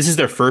 this is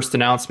their first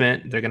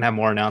announcement. They're gonna have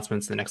more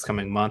announcements the next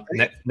coming month.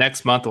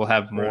 Next month we'll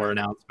have more Right.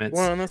 announcements.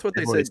 Well, and that's what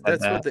they They've already said. said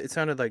That's what that. it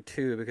sounded like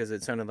too, because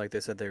it sounded like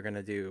they said they were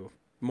gonna do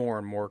more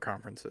and more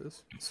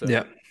conferences. So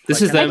Yeah,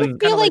 this like, is I I them. just feel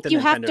kinda like like the you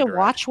have Nintendo to Direct.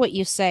 watch what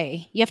you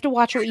say. You have to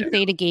watch what you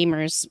say to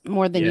gamers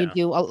more than you Yeah.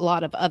 do a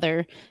lot of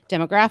other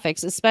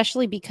demographics,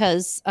 especially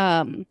because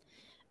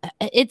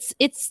it's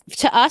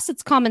to us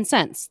it's common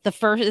sense.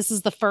 This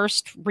is the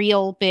first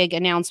real big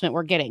announcement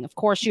we're getting. Of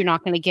course, you're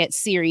not going to get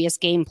serious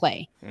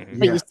gameplay, Mhm.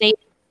 but Yeah. you say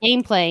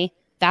gameplay,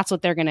 that's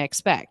what they're going to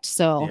expect.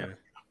 So Yeah.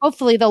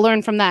 hopefully they'll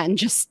learn from that and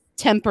just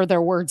temper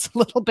their words a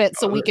little bit,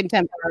 so we can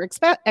temper our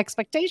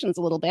expectations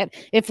a little bit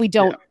if we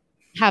don't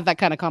have that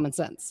kind of common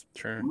sense.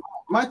 Sure.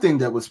 My thing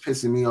that was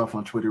pissing me off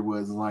on Twitter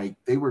was like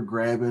they were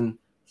grabbing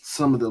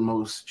some of the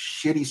most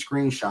shitty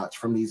screenshots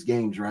from these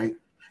games, right?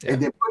 Yeah.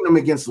 And then putting them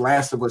against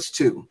Last of Us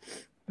 2.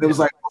 It was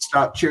like,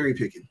 stop cherry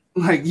picking.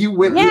 Like you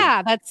went.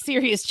 Yeah, that's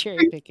serious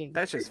cherry picking.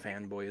 That's just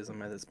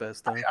fanboyism at its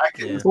best, though. I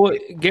can- Yeah. Well,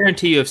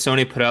 guarantee you, if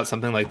Sony put out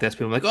something like this,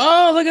 people are like,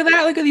 "Oh, look at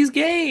that! Look at these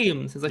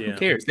games!" It's like, Yeah. who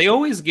cares? They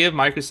always give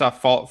Microsoft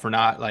fault for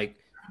not like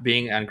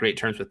being on great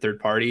terms with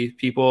third-party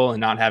people and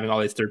not having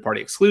all these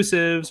third-party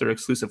exclusives or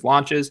exclusive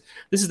launches.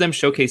 This is them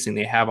showcasing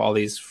they have all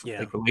these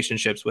like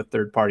relationships with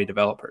third-party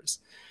developers.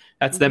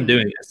 That's them Mhm.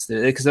 doing this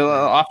because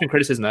often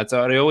criticism. That's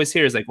what I always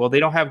hear is like, well,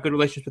 they don't have good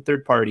relationships with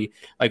third party.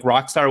 Like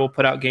Rockstar will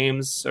put out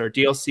games or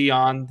DLC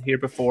on here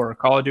before.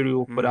 Call of Duty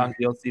will put on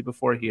DLC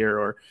before here.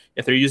 Or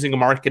if they're using a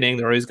marketing,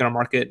 they're always going to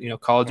market,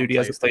 Call of Duty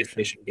as a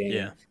PlayStation game.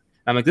 Yeah.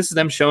 I'm like, this is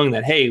them showing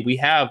that, hey, we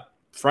have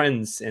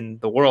friends in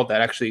the world that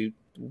actually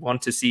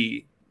want to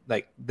see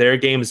like their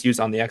games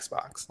used on the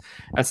Xbox.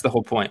 That's the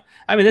whole point.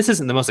 I mean, this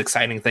isn't the most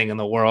exciting thing in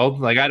the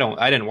world. Like I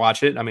didn't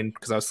watch it. I mean,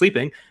 because I was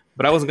sleeping.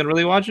 But I wasn't going to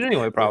really watch it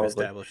anyway, We've probably.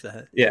 established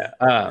that. Yeah.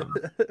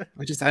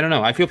 I don't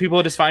know. I feel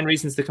people just find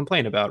reasons to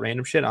complain about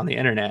random shit on the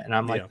internet. And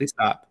I'm like, Yeah. please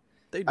stop.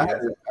 They I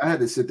do. had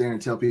to sit there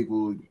and tell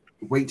people,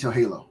 wait till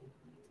Halo.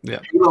 Yeah.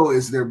 Halo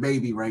is their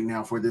baby right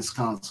now for this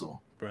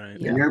console. Right.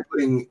 Yeah. And they're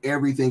putting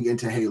everything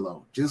into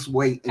Halo. Just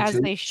wait As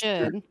until they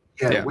should.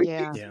 Yeah. wait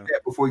Yeah. till you Yeah. see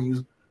that before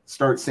you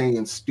start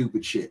saying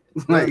stupid shit.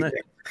 Well, Like, and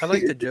I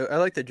like the joke. I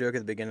like the joke at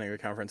the beginning of the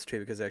conference too,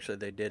 because actually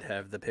they did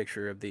have the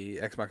picture of the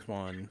Xbox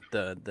One,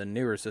 the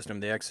newer system,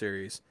 the X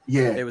Series.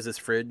 yeah, It was this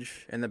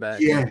fridge in the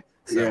back. yeah,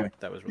 So yeah.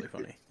 that was really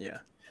funny. Yeah.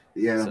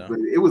 yeah. So- But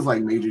it was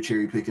like major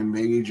cherry picking,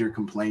 major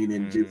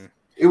complaining. Mm, Just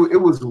it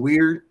was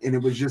weird, and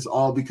it was just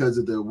all because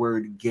of the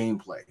word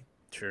gameplay.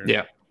 sure.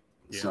 Yeah.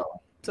 Yeah. So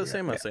So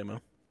same-o.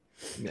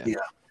 Yeah.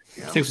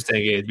 Yeah. Things with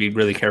saying be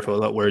really careful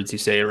about words you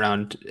say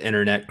around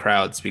internet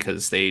crowds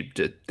because they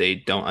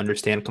don't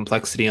understand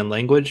complexity and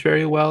language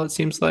very well, it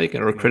seems like,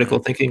 or critical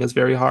thinking is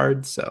very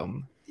hard.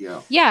 So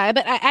yeah, Yeah,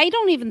 but I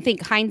don't even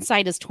think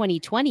hindsight is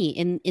 2020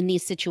 in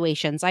these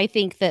situations. I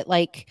think that,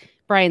 like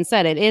Brian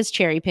said, it is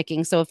cherry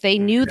picking. So if they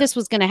knew this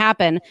was going to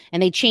happen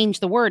and they changed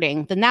the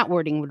wording, then that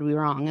wording would be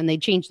wrong, and they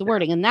changed the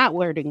wording and that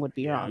wording would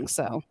be wrong.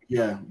 So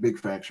yeah. Big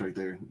facts right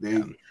there.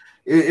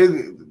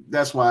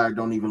 That's why I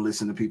don't even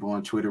listen to people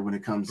on Twitter when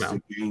it comes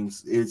to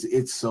games.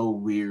 It's so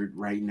weird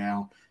right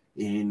now,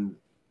 and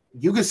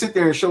you can sit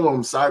there and show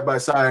them side by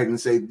side and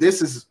say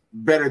this is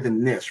better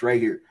than this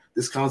right here.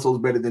 This console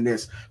is better than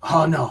this.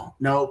 Oh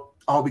no,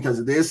 all because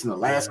of this and the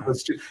Last of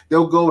Us 2.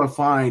 They'll go and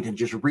find and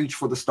just reach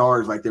for the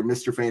stars like they're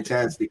Mr.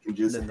 Fantastic and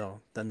just Then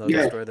they'll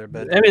Yeah. destroy their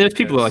bed. I mean, there's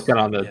people like that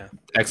on the Yeah.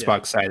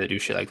 Xbox side that do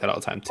shit like that all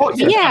the time too. Oh,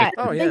 So it's yeah,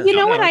 not a- Oh, yeah. you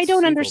know what Yeah, I it's don't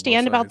equal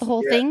understand both about the sides.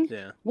 whole Yeah. thing?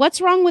 Yeah.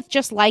 What's wrong with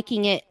just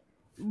liking it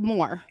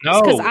more?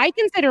 No. Because I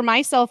consider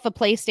myself a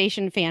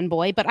PlayStation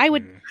fanboy, but I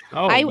would.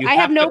 Oh, I you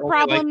have no to only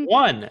problem- Like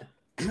one.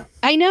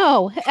 I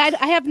know.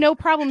 I have no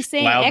problem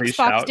saying Loudly Xbox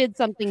shout. did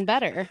something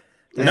better.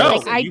 No,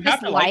 Like, I you have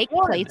just to like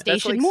one. That's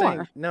PlayStation like more.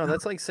 saying, no,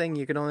 that's like saying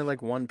you can only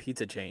like one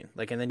pizza chain.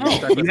 Like, and then No, you're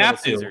stuck you with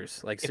have Little to.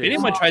 Caesars. Like, If seriously.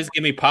 anyone tries to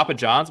give me Papa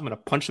John's, I'm gonna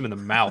punch them in the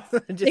mouth.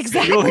 Just-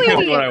 Exactly. You only get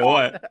what I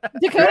want.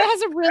 Dakota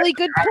has a really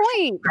good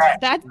point.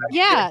 That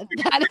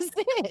is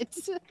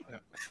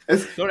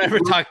it. Don't ever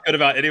talk good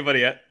about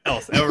anybody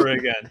else ever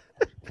again.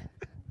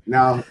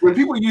 now when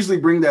people usually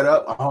bring that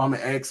up. Oh, I'm an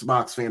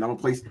Xbox fan.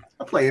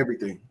 I play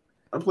everything.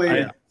 I play Oh, yeah.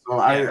 everything. So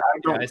I Yeah,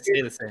 don't. I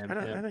say the same. I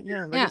don't, yeah. I don't,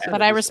 yeah, like Yeah, I said,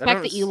 but I just- respect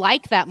don't that you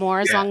like that more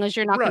as Yeah. long as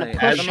you're not going Right.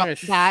 to I'm push not gonna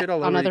that shit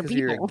all on over other you 'cause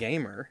you're a people.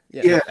 gamer.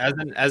 Yeah.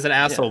 As an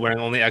asshole wearing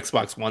only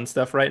Xbox One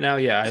stuff right now,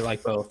 yeah, I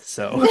like both.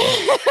 So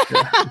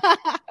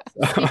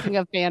Speaking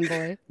of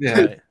fanboy,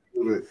 yeah,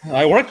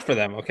 I worked for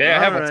them. Okay, I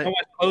have Alright. so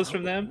much clothes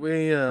from them.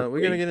 We're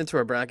gonna get into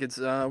our brackets.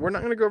 We're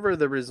not gonna go over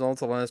the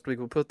results of last week.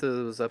 We'll put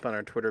those up on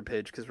our Twitter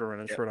page because we're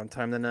running short on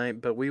time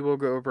tonight. But we will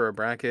go over our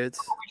brackets.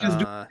 Just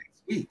do next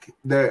week.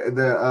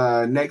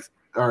 The next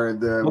or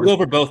the We'll go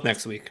over both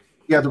next week.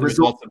 yeah the The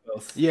results. results of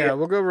both. Yeah,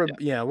 we'll go over.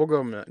 Yeah, we'll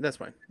go. That's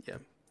fine. Yeah,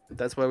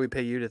 that's why we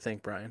pay you to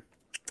think, Brian.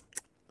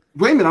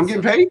 Wait a minute, I'm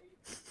getting paid.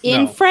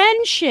 In No.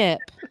 friendship.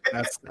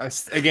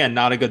 That's again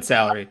not a good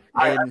salary.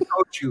 I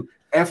told you,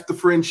 F the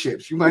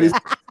friendships. You might as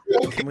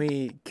Can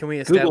we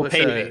Google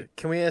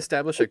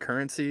establish pay a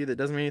currency that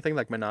doesn't mean anything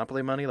like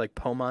Monopoly money, like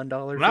Pomon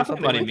dollars or Monopoly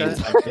something money like means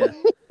that?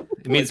 something.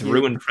 It means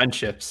ruined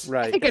friendships. I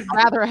Right. think I'd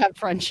rather have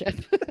friendship.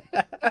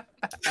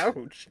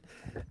 Ouch.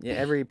 Yeah,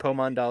 every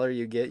Pomon dollar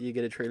you get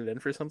it traded in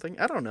for something.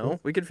 I don't know.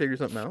 We could figure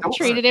something out. Don't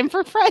Traded in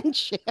for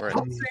friendship. Right.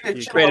 Don't say that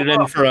You shit Traded out in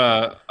loud. for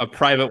a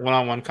private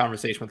one-on-one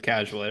conversation with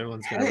casual.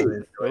 Everyone's gonna Hey. really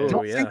enjoy it. Oh,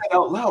 Don't say yeah. that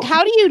out loud.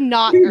 How do you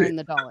not earn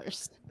the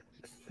dollars?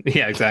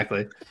 Yeah,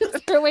 exactly.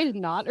 Is there a way to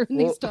not earn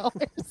these dollars?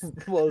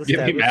 We'll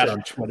Get me establish mad a-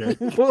 on Twitter.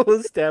 We'll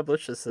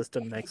establish a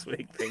system next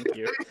week. Thank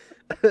you.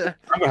 I'm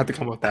gonna have to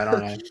come up with that,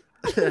 aren't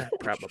I?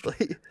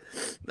 Probably.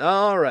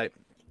 All right.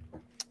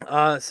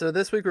 So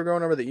this week we're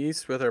going over the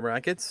East with our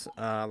brackets.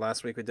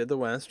 Last week we did the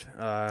West.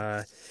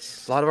 A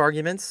lot of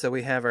arguments, so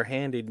we have our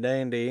handy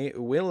dandy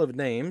wheel of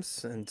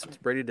names and it's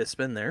ready to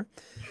spin there.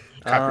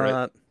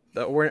 Copyright.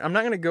 I'm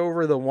not going to go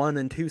over the 1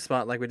 and 2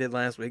 spot like we did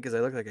last week because I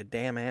look like a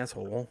damn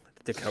asshole,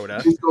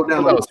 Dakota. Just go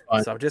down That the was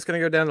fun. So I'm just going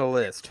to go down the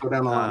list. Go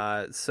down the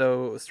line.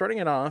 So starting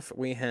it off,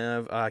 we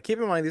have. Keep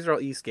in mind these are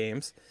all East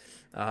games.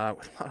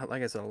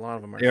 Like I said, a lot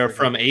of them are. They are freaking-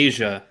 from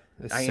Asia.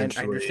 I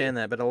Essentially. understand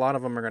that, but a lot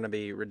of them are going to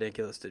be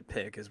ridiculous to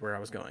pick. Is where I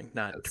was going,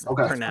 not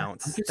Okay.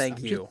 pronounce. I'm just- Thank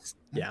I'm you. just-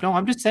 Yeah. No,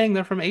 I'm just saying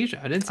they're from Asia.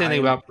 I didn't say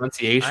anything I- about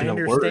pronunciation I of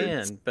words.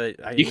 understand,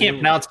 but You can't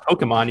pronounce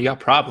Pokemon. You got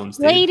problems,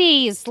 dude.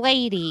 Ladies.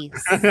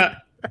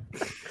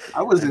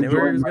 I was I knew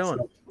where he enjoying was going.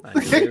 myself. I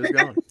knew where he was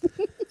going.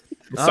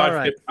 Sorry All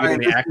right. for getting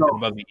the Alright, accent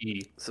above the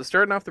E. So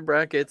starting off the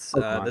brackets,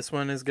 Pokemon. this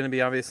one is going to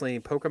be obviously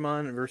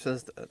Pokemon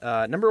versus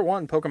number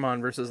 1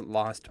 Pokemon versus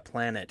Lost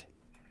Planet.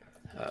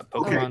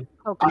 Pokemon.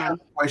 I have Pokemon. a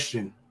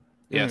question.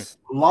 Yes.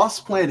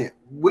 Lost Planet.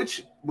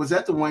 Which was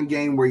that the one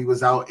game where he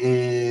was out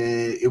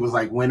in? It was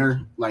like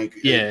winter, like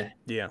Yeah.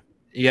 Yeah.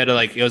 You had to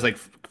like it was like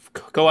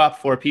go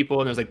out 4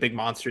 people and there's like big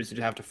monsters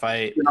you have to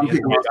fight. Yeah, You I'm have to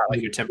picking worry Lost about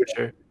like your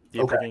temperature.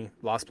 You're Okay. picking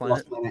Lost Planet?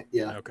 Lost Planet.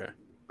 Yeah. Okay.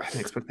 I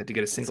didn't expect that to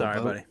get a single Sorry,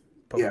 vote. buddy.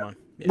 Yeah. Pokemon.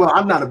 Yeah. Well,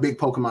 I'm not a big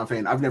Pokemon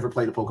fan. I've never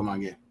played a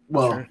Pokemon game.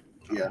 Well, Sure.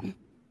 yeah.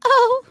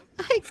 Oh,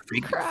 I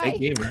Freak, cry. fake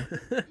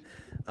gamer.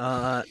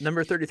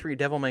 Number 33,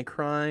 Devil May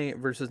Cry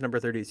versus number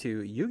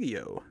 32,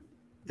 Yu-Gi-Oh!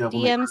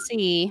 Devil May Cry.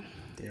 DMC.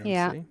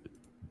 Yeah. DMC.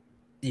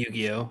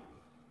 Yu-Gi-Oh.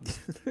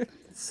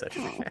 Such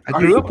a I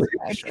grew up with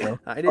Yu-Gi-Oh.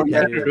 I didn't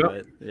yeah, either, you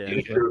but yeah.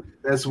 Yu-Gi-Oh.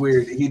 That's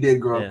weird. He did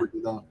grow Yeah. up with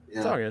it though.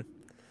 It's all Yeah.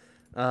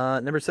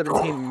 good. Number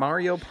 17,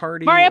 Mario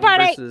Party, Mario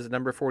Party! versus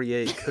number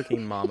 48,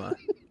 Cooking Mama.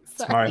 It's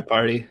Sorry. Mario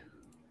Party.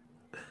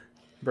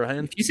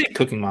 Brian? If you say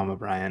Cooking Mama,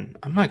 Brian,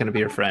 I'm not gonna be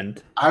your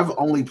friend. I've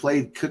only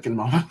played Cooking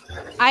Mama.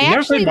 I You never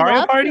actually played Mario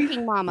love Party?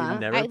 Cooking Mama.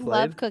 You've never I played?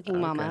 love Cooking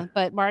Okay. Mama,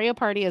 but Mario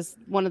Party is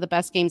one of the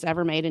best games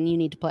ever made, and you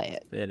need to play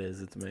it. It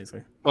is. It's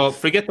amazing. Well,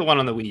 forget the one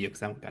on the Wii U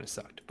because that one kind of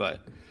sucked. But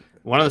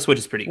one on the Switch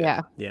is pretty good.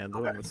 Yeah. Yeah, the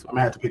one was I'm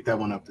gonna have to pick that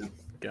one up then.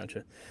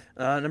 gotcha.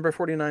 Number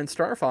 49,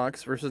 Star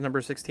Fox versus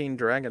number 16,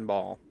 Dragon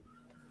Ball.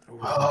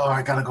 Oh,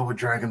 I gotta go with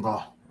Dragon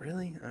Ball.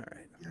 Really? All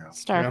right. Yeah.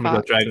 Star I'm gonna go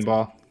Fox. Dragon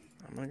Ball.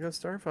 I'm gonna go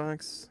Star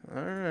Fox.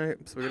 All right.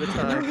 So we got a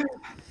tie.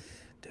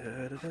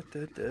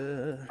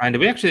 Da-da-da-da-da. Brian, did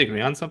we actually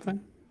agree on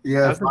something?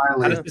 Yeah, How does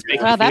finally. this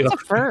make Well, you that's feel? a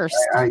first.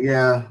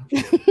 Yeah.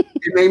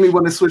 It made me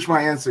want to switch my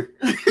answer.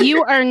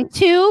 You earn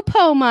 2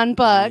 Pokemon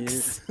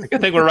bucks. I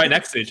think we're right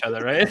next to each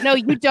other, right? No,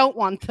 you don't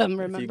want them. If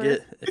you Remember?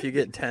 if you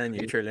get 10,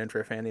 you trade in for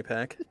a fanny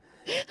pack.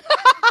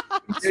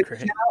 That's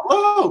great.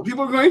 Oh,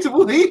 people are going to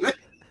believe it.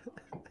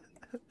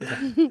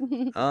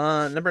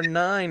 Number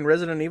 9,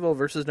 Resident Evil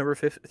versus number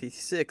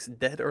 56,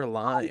 Dead or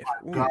Alive.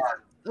 Ooh. God,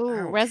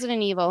 Ooh,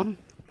 Resident Evil.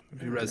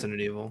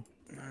 Resident Evil.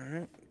 All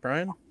right,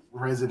 Brian.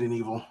 Resident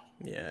Evil.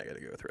 Yeah, I gotta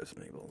go with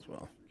Resident Evil as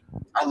well.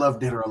 I love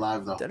Dead or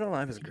Alive though. Dead or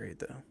Alive is great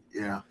though.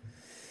 Yeah.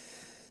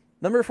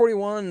 Number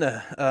 41,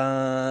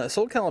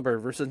 Soul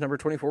Calibur versus number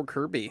 24,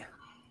 Kirby.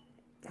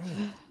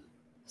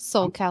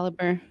 Soul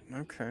Calibur.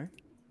 Okay.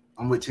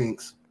 I'm with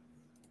Tinks.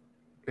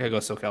 We gotta go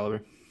Soul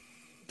Calibur.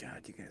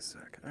 God, you guys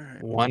suck. All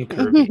right. One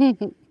Kirby.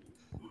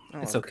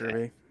 I It's love okay.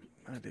 Kirby.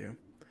 I do.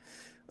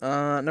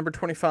 Number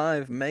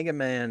 25, Mega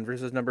Man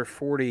versus number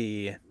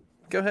 40.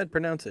 Go ahead,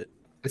 pronounce it.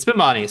 It's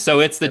Bimani. So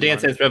it's the Bimani.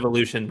 Dance Dance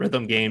Revolution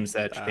rhythm games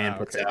that Japan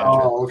puts okay.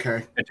 out. Oh,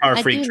 okay. Guitar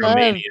I Freak do love-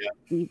 Dromania.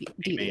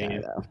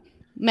 DDR, though.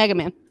 Mega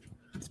Man.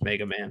 It's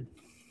Mega Man.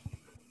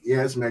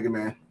 Yeah, it's Mega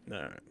Man. All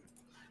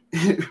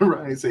right.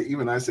 Ryan say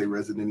even I say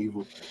Resident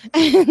Evil.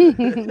 Make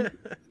sure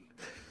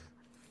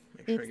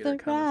I It's get our the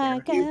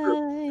comments right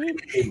here.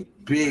 guy. A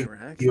big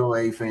Iraq?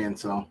 DOA fan,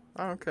 so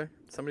Oh, okay.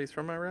 Somebody's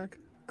from Iraq.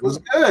 it was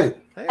good.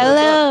 Hey, what's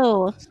up?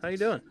 Hello. How you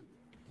doing?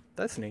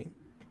 That's neat.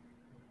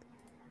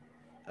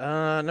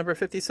 Number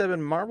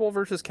 57, Marvel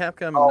versus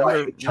Capcom. Oh,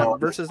 I hate y'all.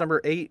 Versus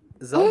number 8,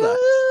 Zelda.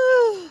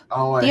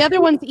 Oh, The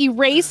other one's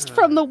erased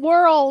from the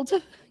world.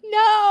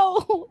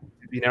 No.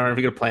 You're never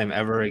gonna play him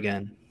ever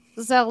again.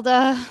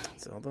 Zelda.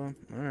 Zelda.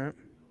 All right.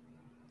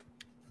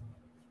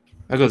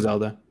 I go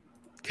Zelda.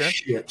 Okay.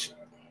 shit.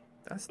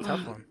 That's a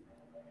tough one.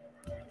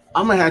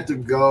 I'm gonna have to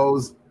go.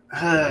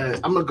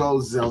 I'm gonna go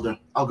Zelda.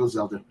 I'll go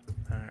Zelda.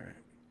 All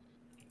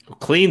right.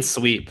 Clean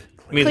sweep.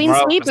 I mean, Clean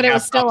Marvel sweep, but it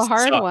was Capcom still a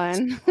hard sucked.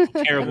 one.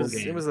 Terrible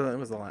game. It was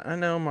the last. I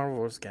know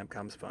Marvel vs.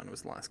 Capcom's fun. It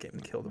was the last game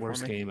that killed it for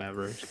Worst me. game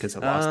ever because I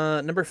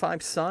lost. Number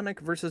 5, Sonic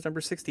versus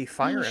number 60,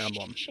 Fire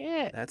Emblem.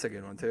 Shit. That's a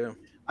good one too.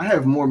 I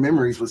have more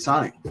memories with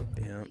Sonic.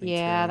 Yeah. me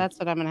Yeah, too. that's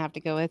what I'm gonna have to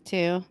go with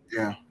too.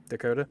 Yeah.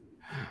 Dakota.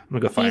 I'm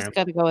gonna go Fire He's Emblem.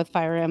 got to go with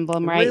Fire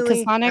Emblem, right? Because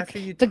Really? Sonic, After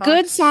you the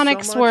good talked so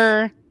Sonics much?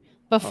 were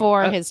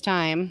before Oh, his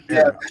time.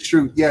 Yeah, that's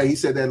true. Yeah, he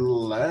said that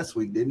last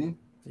week, didn't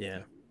Yeah.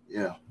 he?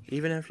 Yeah.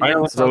 Even after Fire you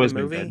Emblem's saw the always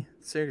been movie, good.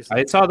 seriously,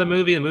 I saw the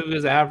movie. The movie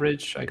was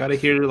average. I got to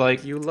hear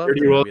like you love the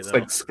 30-year-olds movie though.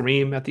 like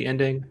scream at the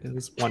ending. It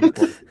was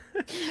wonderful.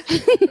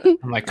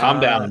 I'm like, calm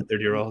down,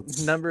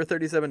 30-year-olds. Number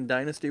 37,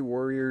 Dynasty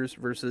Warriors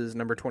versus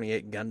number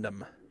 28,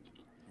 Gundam.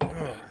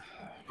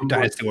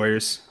 Dynasty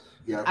Warriors.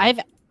 Yeah.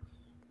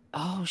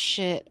 Oh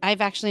shit!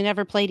 I've actually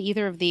never played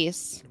either of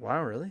these.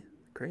 Wow, really?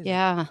 Crazy.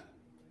 Yeah.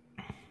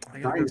 I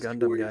gotta go Dynasty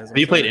Gundam, Warriors. guys. Have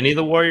you played any of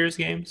the Warriors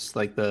games,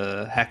 like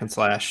the hack and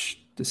slash,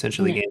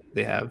 essentially Yeah. games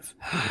they have?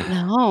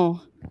 No.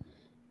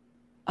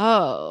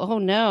 Oh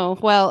no.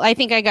 Well, I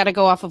think I got to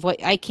go off of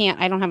what I can't.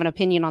 I don't have an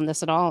opinion on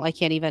this at all. I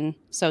can't even.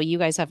 So you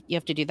guys have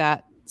to do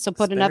that. So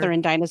put Spare. another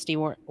in Dynasty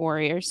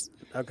Warriors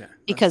Okay. that's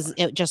because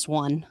fine. it just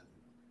won.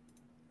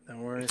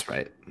 Don't worry. That's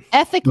right.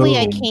 Ethically,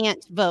 I Boom.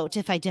 can't vote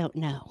if I don't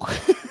know.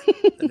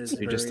 That is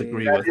You just very,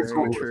 agree with very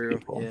most true.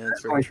 people. Yeah, it's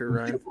That's very going true, to be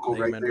Ryan. typical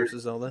Mega right Man there.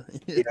 versus Zelda.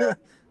 Yeah.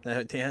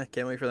 Yeah,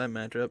 can't wait for that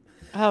matchup.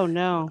 Oh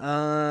no.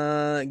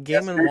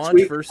 Game and next Watch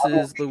week.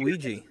 versus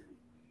Luigi.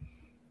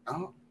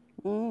 Oh,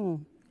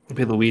 Mm. I'll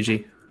be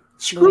Luigi.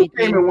 screw Luigi.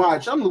 Game and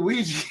Watch. I'm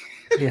Luigi.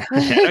 Yeah,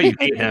 I know you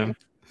hate him.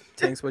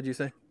 Tanks, what'd you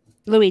say?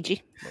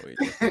 Luigi.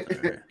 Luigi.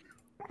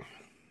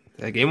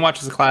 Alright. Game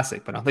Watch is a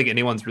classic, but I don't think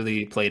anyone's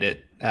really played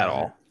it at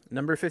all.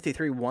 Number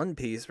 53, One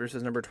Piece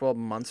versus number 12,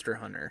 Monster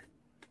Hunter.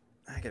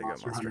 I gotta go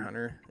Monster Monster Hunter.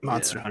 Hunter.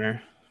 Monster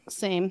Hunter.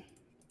 Same.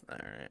 All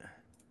right.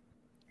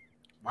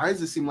 Why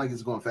does it seem like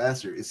it's going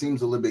faster? It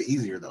seems a little bit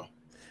easier though.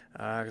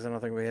 Because I don't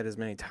think we had as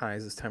many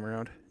ties this time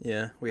around.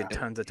 Yeah, we had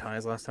tons of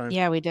ties last time.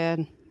 Yeah, we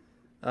did.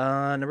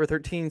 Number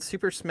 13,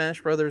 Super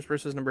Smash Brothers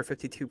versus number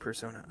 52,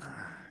 Persona.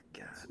 Ah,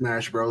 God,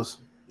 Smash Bros.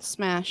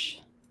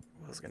 Smash.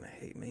 Will's gonna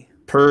hate me.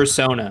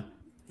 Persona.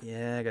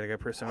 Yeah, I gotta go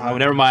Persona. Oh,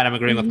 never mind. I'm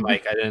agreeing with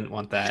Mike. I didn't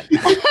want that.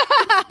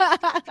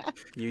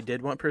 You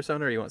did want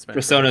Persona, or you want Smash?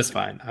 Persona's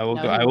fine. I will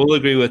No. go. I will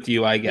agree with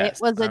you. I It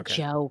guess was a Okay.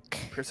 joke.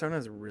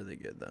 Persona's really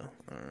good though.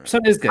 All right.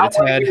 Persona is good. I It's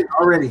wanna had, get it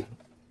already.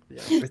 Yeah,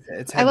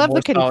 it's I had love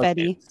more the solid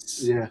confetti.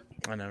 games. Yeah.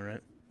 I know,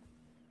 right?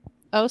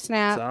 Oh It's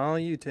snap! all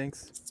you,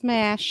 Tinks.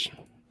 Smash.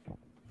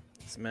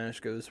 Smash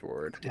goes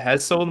forward. It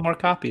has sold more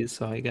copies,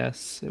 so I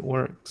guess it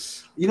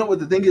works. You know what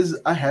the thing is?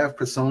 I have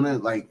Persona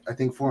like I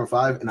think 4 and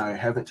 5, and I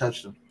haven't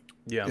touched them.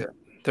 Yeah, Yeah.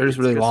 There's It's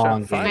really good stuff.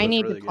 long Five I was games.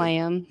 need really to good. play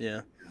them.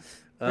 yeah.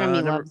 Remy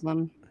number, loves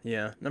them.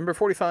 yeah, number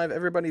 45,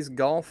 Everybody's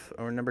Golf,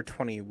 or number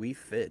 20, We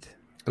Fit.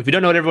 If you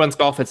don't know what everyone's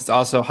golf is, it's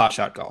also hot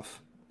shot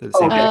golf. They're the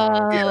same Okay. game.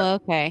 Oh, Yeah.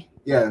 okay.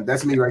 Yeah,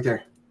 that's me right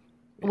there.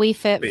 We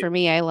Fit Wait. for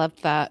me. I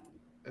loved that.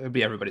 It would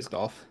be everybody's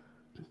golf.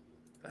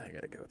 I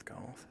gotta go with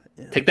golf.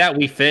 Yeah. Take that,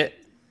 We Fit.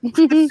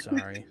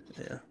 Sorry.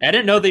 Yeah. I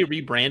didn't know they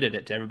rebranded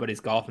it to Everybody's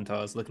Golf until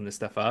I was looking this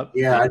stuff up.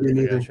 Yeah, I didn't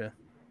either. Gotcha.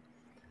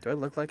 Do I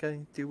look like I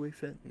do We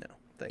Fit? No.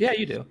 Thank Yeah,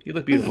 you do. You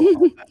look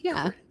beautiful.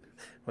 Yeah.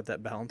 With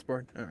that balance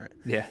board. All right.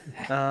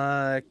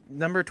 Yeah.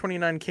 Number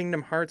 29,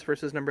 Kingdom Hearts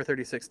versus number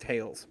 36,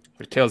 Tails.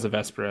 There's Tales of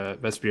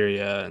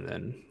Vesperia, and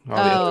then all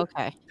the Oh, other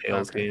okay.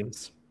 Tales Okay.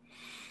 games.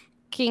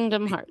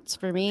 Kingdom Hearts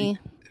for me,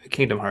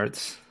 Kingdom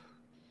Hearts.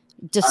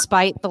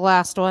 despite the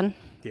last one.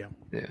 Yeah.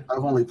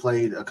 I've only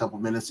played a couple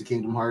minutes of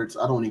Kingdom Hearts.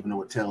 I don't even know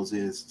what Tails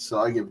is, so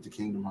I give it to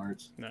Kingdom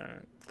Hearts. All right.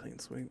 Clean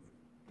sweep.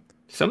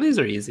 Some of these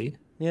are easy.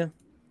 Yeah.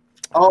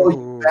 Oh, you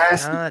Ooh,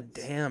 bastard. God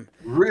damn.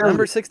 Really?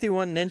 Number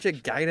 61, Ninja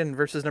Gaiden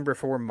versus number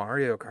 4,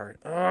 Mario Kart.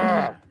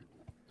 Ugh.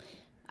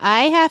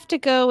 I have to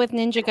go with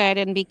Ninja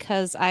Gaiden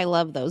because I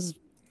love those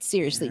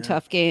seriously Yeah.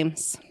 tough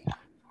games.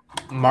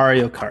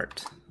 Mario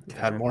Kart. You've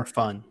had more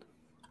fun.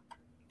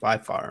 By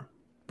far.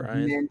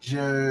 Brian.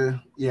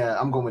 Ninja. Yeah,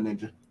 I'm going with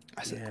Ninja.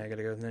 I said, Yeah, I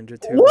gotta go with Ninja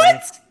too.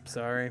 What?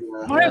 Sorry.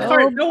 Yeah. Mario Oh,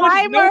 Kart.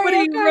 why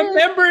Nobody Mario Kart?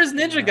 remembers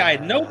Ninja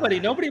Gaiden.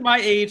 Nobody my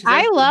age. has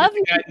I ever love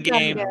played Ninja Ninja Gaiden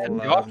game. Gaiden.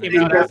 And I they all love came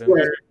Ninja out Gaiden.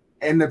 after.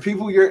 And the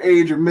people your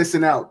age are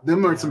missing out.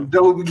 Them are some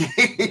dope games.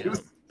 Yeah.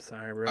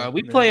 Sorry, bro.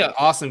 We Yeah. play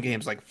awesome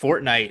games like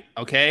Fortnite,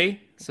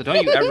 okay? So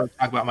don't you ever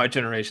talk about my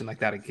generation like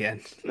that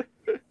again.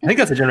 I think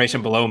that's a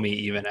generation below me,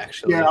 even,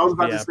 actually. Yeah, I was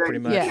about Yeah, to say. pretty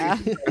much. Yeah.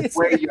 It's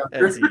way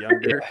younger. As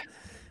younger.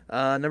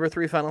 Number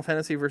 3, Final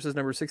Fantasy versus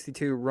number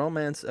 62,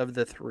 Romance of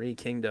the Three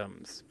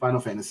Kingdoms. Final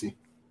Fantasy.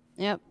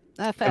 Yep.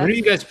 Have any of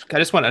you guys, I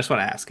just want to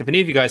ask, have any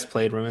of you guys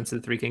played Romance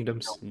of the Three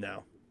Kingdoms?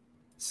 No.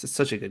 It's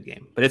such a good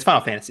game, but it's Final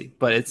Fantasy.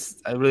 But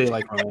I really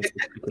like Romance.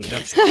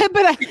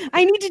 But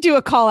I need to do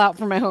a call out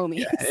for my homies.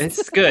 Yeah,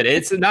 it's good.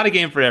 It's not a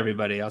game for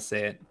everybody. I'll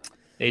say it.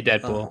 Hey,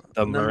 Deadpool.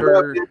 The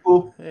number,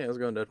 Deadpool. hey, how's it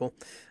going, Deadpool?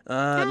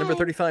 Number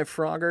 35,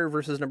 Frogger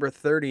versus number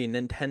 30,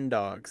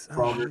 Nintendogs.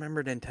 Oh, I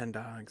remember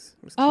Nintendogs.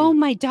 It was Oh, cute.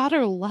 my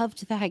daughter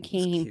loved that It was a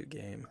game. cute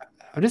game.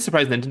 I'm just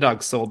surprised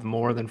Nintendogs sold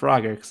more than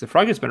Frogger because the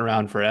Frogger's been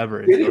around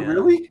forever. Did it Yeah.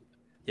 really?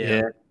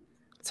 Yeah.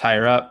 It's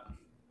higher up.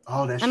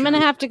 Oh, that's I'm gonna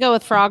have to go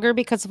with Frogger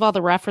because of all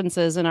the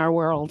references in our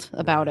world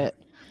about it.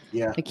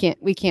 Yeah.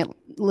 We can't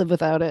live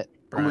without it.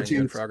 Brian, with you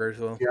you. got Frogger as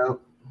well. Yeah.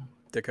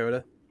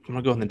 Dakota. I'm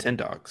gonna go with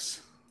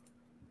Nintendogs.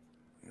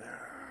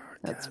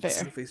 That's God, fair.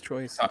 Sophie's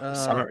choice.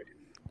 Sorry.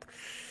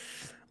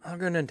 I'll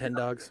go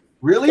Nintendogs.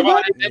 Really? Come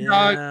on, Bud?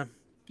 Nintendog. Yeah.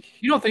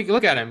 You don't think?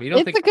 Look at him. You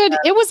don't think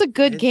It was a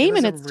good game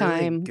was in a its really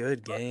time.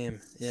 Good game.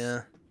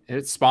 Yeah.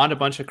 it spawned a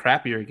bunch of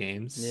crappier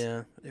games?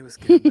 Yeah. It was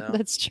good though.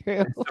 That's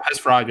true. So has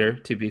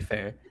Frogger, to be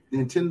fair.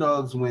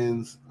 Nintendogs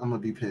wins. I'm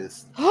gonna be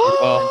pissed.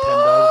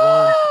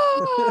 Nintendogs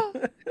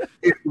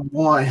It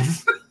won.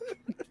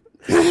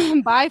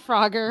 Bye,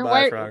 Frogger. Bye,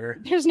 Why-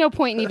 Frogger. There's no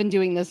point in even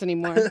doing this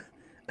anymore.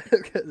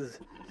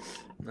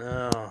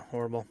 Oh,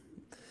 horrible.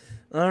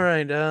 All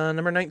right,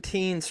 number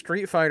 19,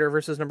 Street Fighter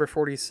versus number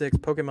 46,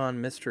 Pokemon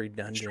Mystery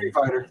Dungeon. Street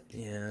Fighter.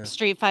 Yeah.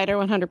 Street Fighter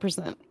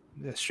 100%.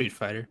 Yeah, Street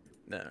Fighter.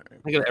 No. I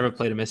don't think I've ever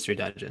played a Mystery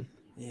Dungeon.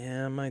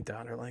 Yeah, my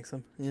daughter likes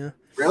them. Yeah.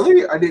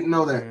 Really? I didn't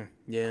know that.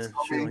 Yeah,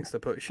 she Okay. likes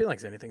she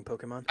likes anything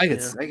Pokemon. I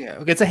guess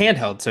it's a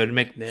handheld, so it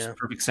makes Yeah.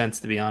 perfect sense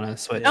to be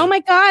honest. Switch. Oh my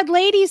God,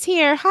 ladies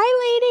here. Hi,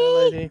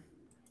 Hey, lady. lady.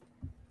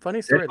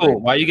 Funny story.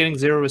 Deadpool, why are you getting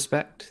zero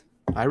respect?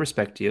 I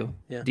respect you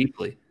Yeah.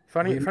 deeply.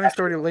 Funny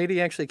story.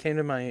 Lady actually came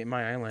to my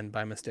island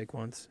by mistake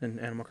once in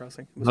Animal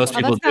Crossing. It was Most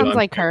fun. Oh, people that sounds do.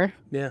 like her.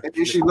 Yeah. And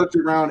then she looked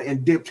around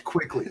and dipped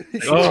quickly.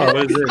 Oh,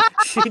 what is it?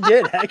 She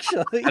did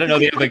actually. I don't know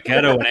they have a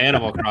ghetto in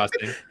Animal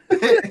Crossing.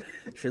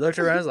 She looked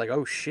around and was like,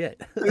 "Oh shit!"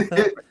 It's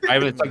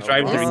like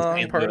driving through Wrong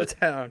St. part Louis. of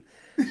town.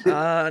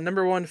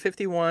 Number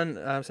 151.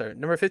 I'm sorry.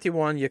 Number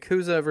 51,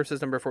 Yakuza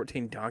versus number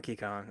 14, Donkey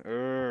Kong.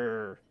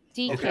 Urgh.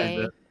 DK.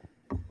 Okay.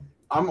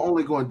 I'm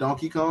only going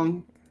Donkey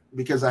Kong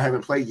because I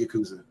haven't played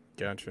Yakuza.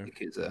 Gotcha.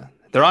 Yakuza.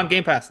 They're on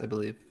Game Pass, I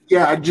believe.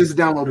 Yeah, I just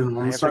downloaded them.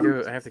 I I'm have, to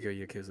sorry. go, I have to go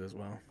Yakuza as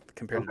well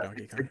compared to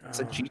Donkey Kong. It's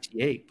like Oh,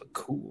 GTA, but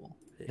cool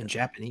Yeah. in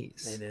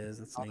Japanese. it is.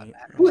 That's All that neat.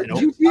 matters. What? And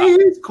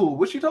GTA is cool.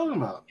 What you talking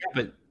about?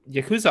 Yeah, but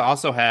Yakuza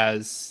also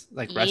has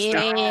like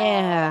restaurants.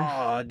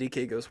 Yeah. Oh,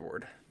 DK goes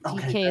forward.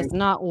 DK is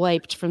not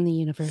wiped from the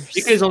universe.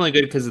 DK is only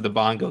good because of the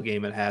bongo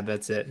game it had.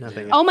 That's it.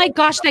 Nothing. Oh my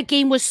gosh, that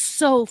game was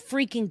so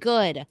freaking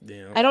good.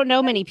 Yeah. I don't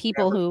know many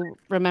people who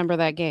remember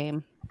that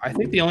game. I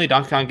think the only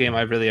Donkey Kong game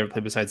I've really ever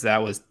played besides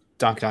that was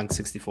Donkey Kong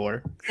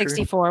 64.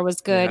 64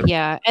 was good,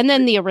 yeah. And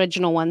then the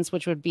original ones,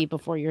 which would be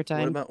before your What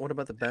time.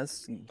 about the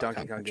best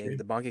Donkey Kong game?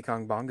 The Donkey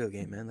Kong bongo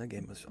game, man. That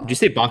game was. Did you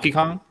say Donkey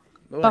Kong?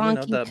 Well,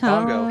 Donkey the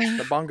bongo, Kong.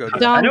 the bongo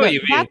game. I know what you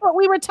mean. That's what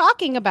we were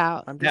talking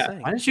about. I'm just Yeah.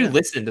 saying. Why don't you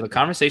listen to the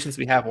conversations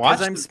we have? Because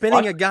Watch. I'm spinning a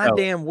watch the show.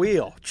 goddamn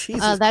wheel.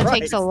 Jesus That Christ.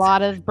 takes a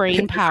lot of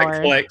brain It's a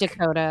power, click.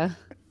 Dakota.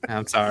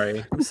 I'm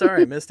sorry. I'm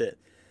sorry, I missed it.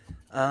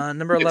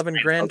 Number It's 11,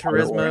 Gran Gran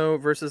Turismo.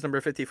 Turismo versus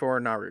number 54,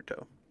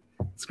 Naruto.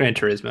 It's Gran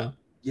Turismo.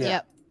 Yeah.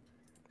 Yep.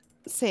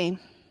 Same.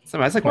 So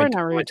that's like Or my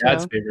Naruto.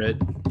 dad's favorite.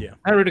 Yeah.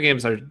 Naruto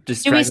games are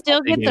just. Do we Dragon still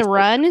Ball Z get the games.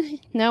 run?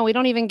 No, we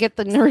don't even get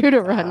the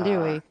Naruto run,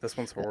 do we? This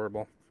one's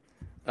horrible.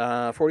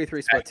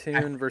 43,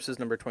 Splatoon versus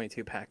number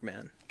 22,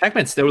 Pac-Man.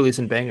 Pac-Man's still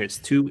releasing bangers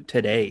to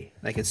today.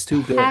 Like it's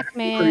too good.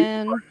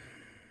 Pac-Man.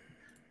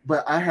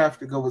 But I have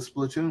to go with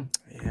Splatoon.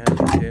 Yeah,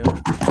 me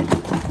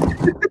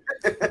too.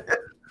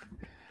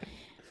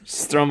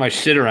 Just throwing my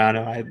shit around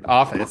in my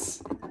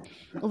office.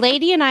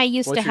 Lady and I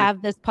used What's to your-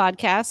 have this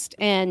podcast,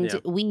 and Yeah.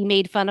 we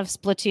made fun of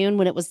Splatoon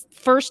when it was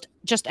first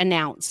just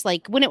announced.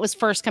 Like when it was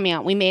first coming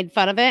out, we made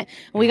fun of it.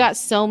 And we got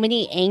so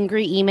many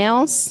angry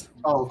emails.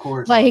 Oh, of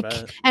course. Like,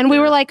 bet. and we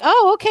Yeah. were like,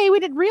 "Oh, okay, we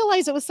didn't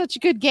realize it was such a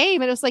good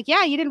game." And it was like,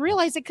 "Yeah, you didn't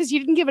realize it because you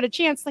didn't give it a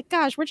chance." Like,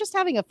 gosh, we're just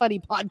having a funny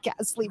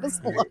podcast. Leave us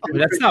alone. I mean,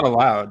 that's not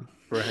allowed.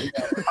 Right.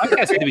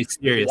 Podcasts need to be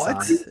serious. What?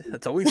 On.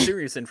 That's always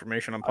serious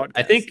information on podcasts.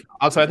 I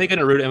think a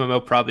Naruto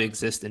MMO probably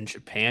exists in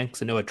Japan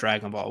because I know a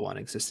Dragon Ball one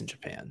exists in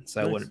Japan, so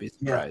I Nice. wouldn't be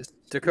surprised.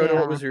 Dakota, Yeah.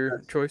 what was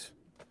your choice?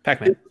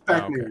 Pac-Man.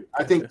 Pac-Man. okay.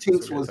 I think Gotcha.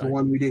 Tinks So was the good.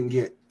 one we didn't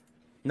get.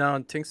 No,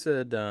 Tink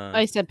said.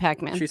 I said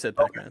Pac-Man. She said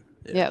Pac-Man.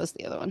 Yeah, it was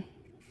the other one.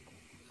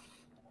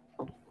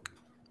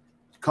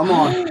 Come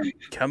on.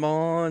 Come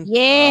on.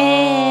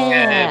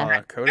 Yeah.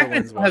 Oh, Coda Pac-Man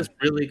wins still one. has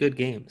really good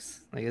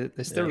games. Like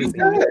they're still Yeah. He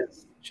really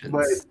does. good.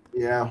 But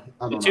yeah, I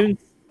don't know. Platoon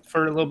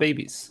for little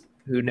babies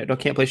who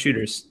can't play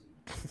shooters.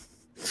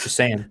 Just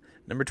saying.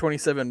 Number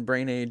 27,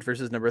 Brain Age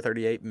versus number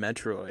 38,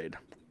 Metroid.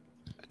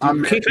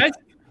 I'm- Can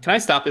I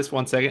stop this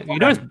 1 second? You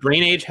notice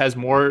Brain Age has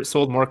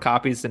sold more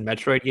copies than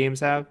Metroid games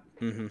have?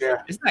 Mm-hmm.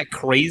 Yeah. Isn't that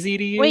crazy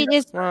to you? Wait,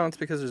 is Well, it's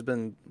because there's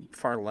been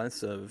far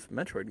less of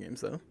Metroid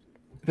games, though.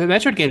 The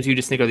Metroid games you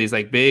just think are these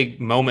like big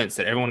moments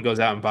that everyone goes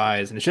out and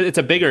buys, and it's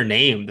a bigger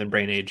name than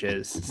Brain Age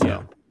is. So.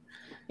 Yeah.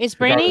 is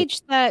Brain Regardless-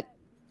 Age that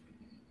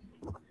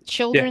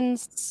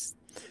children's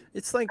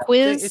It's like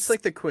Quiz? It's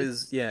like the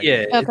quiz. Yeah.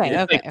 Yeah. Okay,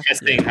 It's like okay.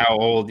 testing how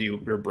old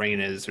your brain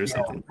is or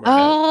something. Right.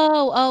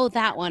 Oh,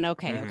 that one.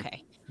 Okay, Mhm.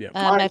 okay. Yeah.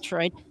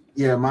 Metroid.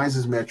 Yeah, mine's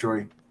is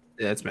Metroid.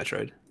 Yeah, it's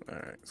Metroid. All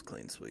right, it's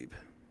clean sweep.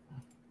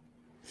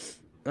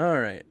 All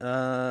right,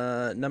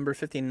 number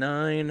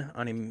 59,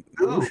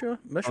 Onimusha.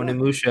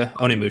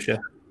 Onimusha.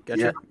 Gotcha.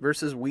 Yeah.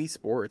 Versus Wii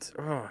Sports.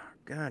 Oh,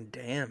 god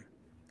damn.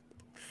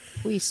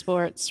 Wii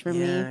Sports for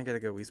Yeah, me. I gotta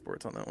go Wii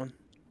Sports on that one.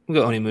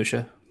 We'll go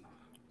Onimusha.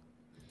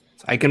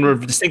 I can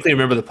distinctly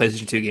remember the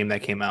PlayStation 2 game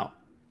that came out,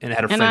 and it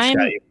had a And French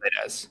guy you played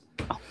as.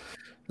 It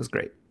was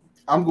great.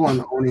 I'm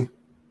going Oni.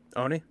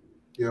 Oni?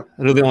 I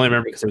really only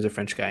remember because there was a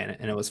French guy in it,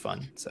 and it was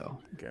fun. So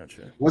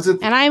Gotcha. Was it?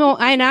 And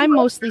I'm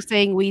mostly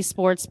saying Wii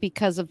Sports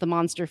because of the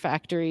Monster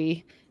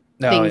Factory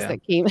things that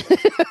came.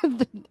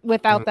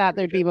 Without that,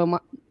 there'd be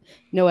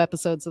no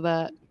episodes of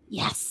that.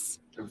 Yes,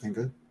 Everything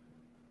good?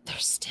 they're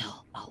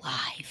still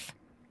alive.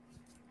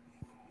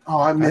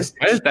 Oh, I missed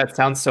Why does that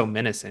sound so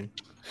menacing?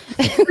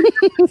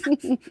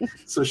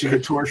 so she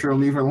could torture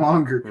him even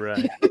longer.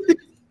 Right.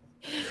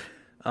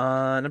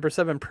 Number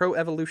 7, Pro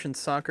Evolution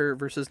Soccer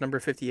versus number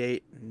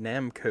 58,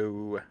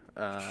 Namco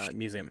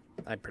Museum.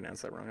 I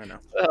pronounced that wrong, I know.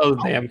 Oh,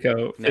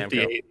 Namco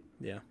 58.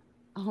 Yeah.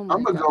 Oh my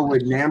I'm gonna God. go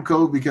with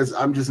Namco because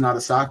I'm just not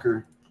a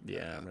soccer.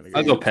 Yeah, I'm gonna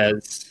I'll go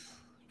Pez.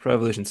 Pro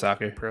Evolution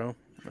Soccer. Pro.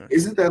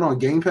 Isn't that on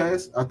Game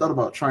Pass? I thought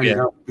about trying it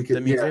Yeah. out because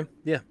The museum?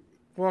 Yeah.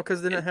 Well,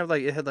 because didn't it have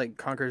like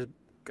Conker's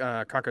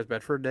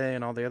Bedford Day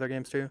and all the other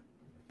games too?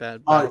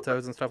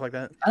 Battletoads and stuff like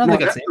that. I don't no,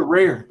 think that's it's the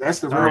rare. That's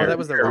the Oh, rare. that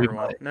was the rubber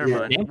one. Never Yeah.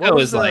 mind. Namco What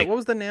was is the, like- what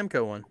was the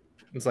Namco one?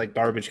 It's like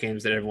garbage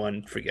games that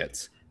everyone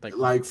forgets.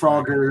 like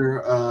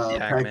Frogger,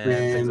 Pac-Man,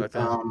 Pac-Man. things like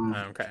that. Oh,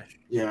 okay.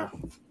 Yeah.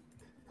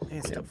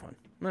 It's still fun.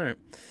 All right.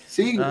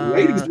 See,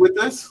 ladies with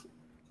us.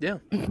 yeah.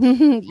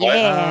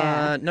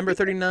 Number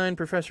 39,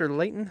 Professor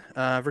Layton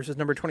versus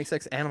number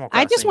 26, Animal I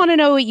Crossing. just want to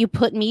know what you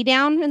put me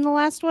down in the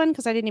last one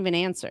because I didn't even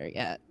answer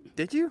yet.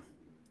 Did you?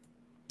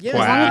 Yeah.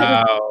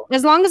 Wow.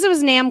 As long as it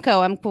was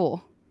Namco, I'm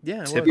cool. Yeah.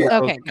 It was. Typical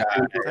Okay.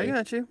 guy. I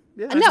got you.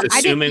 Yeah. No, I didn't.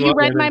 assuming You what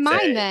read my women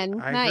say. mind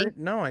then. I Nice. heard,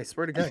 no, I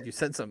swear to God, you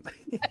said something.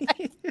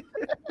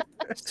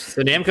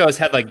 So Namco has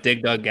had like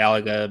Dig Dug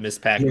Galaga, Miss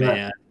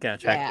Pac-Man,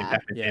 Gotcha. Yeah.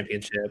 Pac-Man Yeah.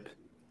 Championship.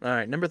 All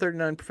right. Number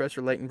 39,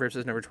 Professor Layton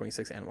versus number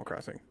 26, Animal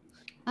Crossing.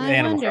 I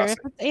Animal wonder if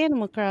Crossing. it's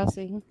Animal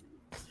Crossing.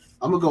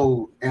 I'm gonna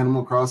go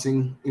Animal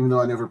Crossing, even though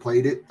I never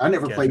played it. I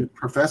never Gotcha. played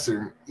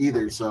Professor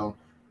either, so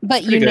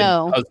But Pretty you good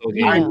know, puzzle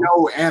you game. I know.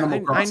 know Animal I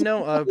Crossing.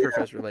 know of Yeah.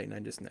 Professor Layton. I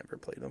just never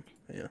played them.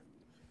 Yeah.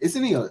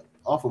 Isn't he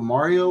off of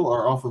Mario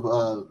or off of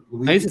No,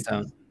 Luigi? He's his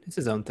own. It's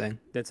his own thing.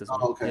 That's his Oh,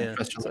 one. okay. Yeah.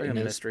 Professor It's like a Layton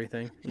is- mystery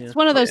thing. Yeah. It's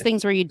one of those Yeah.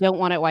 things where you don't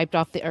want it wiped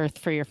off the earth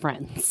for your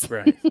friends.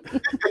 Right.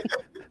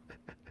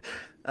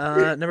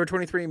 Number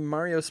 23,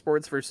 Mario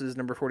Sports versus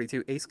number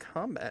 42, Ace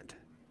Combat.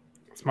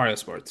 It's Mario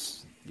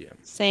Sports.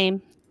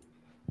 Same.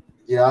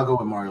 Yeah, I'll go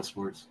with Mario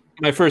Sports.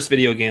 My first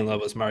video game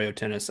love was Mario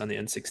Tennis on the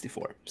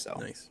N64, so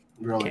Nice.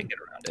 Really. can't get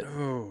around it.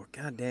 Oh,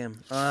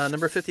 goddamn.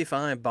 Number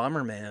 55,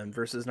 Bomberman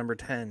versus number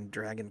 10,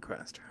 Dragon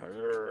Quest.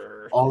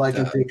 Arrgh. All I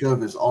can think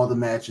of is all the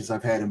matches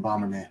I've had in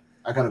Bomberman.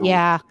 I gotta go.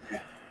 Yeah.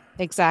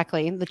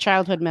 Exactly. The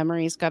childhood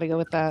memories got to go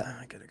with that.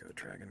 I gotta go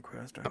Dragon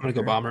Quest. I'm gonna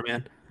go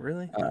Bomberman.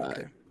 Really? Uh,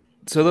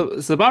 So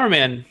the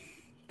Bomberman,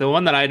 the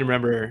one that I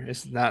remember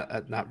is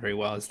not very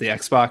well. It's the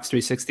Xbox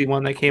 360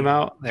 one that came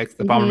out, like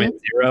the Bomberman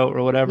Zero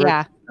or whatever.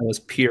 Yeah. That was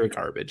pure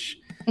garbage.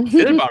 The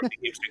other Bomberman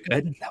games were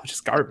good. That was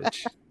just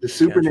garbage. The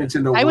Super Gotcha.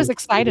 Nintendo. I was one-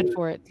 excited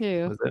for it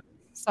too. Was it?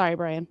 Sorry,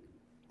 Brian.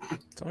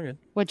 It's all good.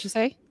 What'd you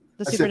say?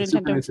 The I Super said the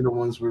Super Nintendo. Nintendo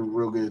ones were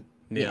real good.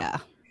 Yeah.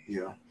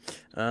 Yeah.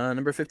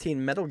 Number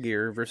 15, Metal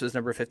Gear versus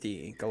number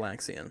 50,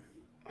 Galaxian.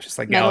 Just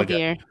like Metal Galaga.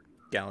 Gear.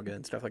 Galaga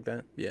and stuff like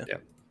that. Yeah.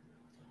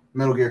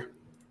 Metal Gear.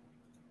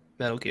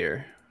 Metal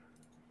Gear.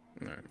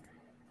 All right.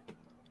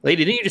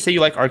 Lady, didn't you just say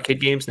you like arcade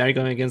games? Now you're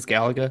going against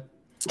Galaga?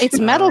 It's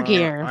Metal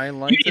Gear. I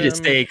like You need to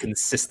them. stay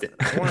consistent.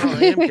 Well,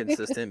 I am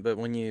consistent, but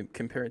when you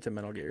compare it to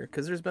Metal Gear,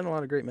 because there's been a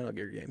lot of great Metal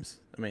Gear games.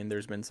 I mean,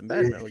 there's been some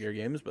bad Metal Gear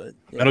games, but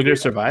yeah. Metal Gear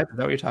Survive? Is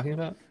that what you're talking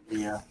about?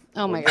 Yeah.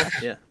 Oh my god.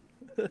 Yeah.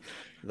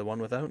 The one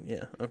without?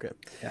 Yeah. Okay.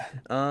 Yeah.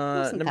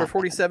 Wasn't Number that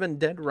 47,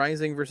 Dead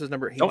Rising versus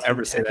number 18. Don't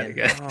ever say that Tekken.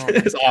 again. Oh,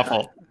 It's my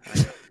awful.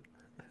 God.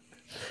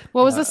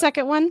 What was the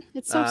second one?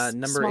 It's so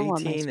Number small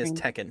on my 18 is screen.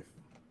 Tekken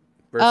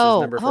versus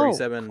Oh, number oh,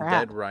 47,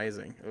 crap. Dead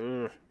Rising.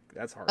 Ugh,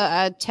 that's hard.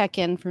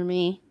 Tekken for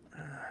me.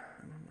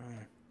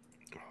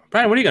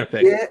 Brian, what are you going to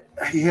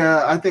pick?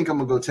 Yeah. I think I'm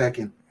gonna go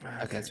Tekken.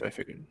 Okay, that's what I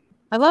figured.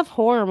 I love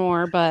horror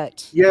more,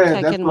 but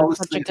Yeah, that's Tekken what I was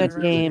was such a thinking.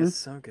 good game. It's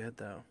so good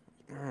though.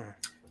 Ugh.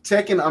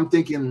 Tekken, I'm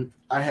thinking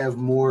I have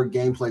more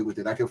gameplay with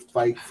it. I can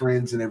fight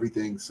friends and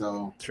everything.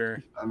 So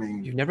Sure. I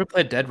mean, You've never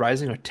played Dead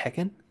Rising or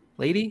Tekken?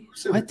 Lady?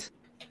 So- What?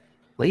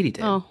 Lady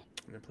did. Oh,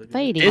 I'm gonna play the-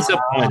 lady.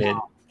 Disappointed.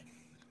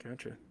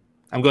 Gotcha.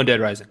 I'm going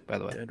Dead Rising, by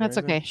the way. Dead That's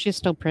Rising? okay. She's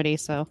still pretty,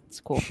 so it's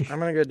cool. I'm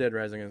gonna go Dead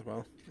Rising as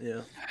well.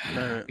 Yeah.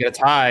 Alright. Get a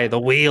tie. The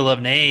Wheel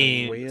of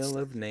Names. Wheel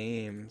of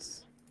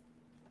Names.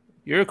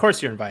 Of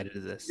course, you're invited to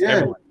this. Yeah.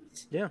 Everyone.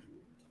 Yeah.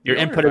 Your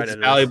You are input invited is to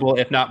this. valuable,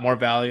 if not more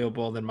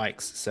valuable than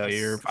Mike's. So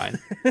you're fine.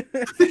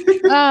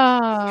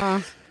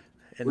 Ah,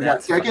 And We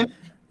got that's fine. Tekken.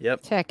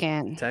 Yep,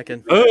 Tekken.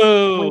 Tekken.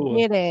 Oh,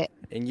 We did it.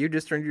 And you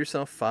just earned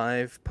yourself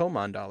 5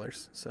 Pomon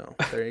dollars. So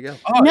there you go.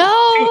 Oh,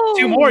 No!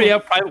 two more. You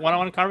have private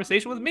one-on-one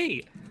conversation with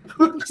me.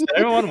 Just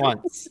everyone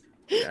wants.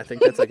 I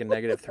think that's like a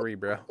 -3,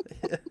 bro.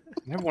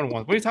 Everyone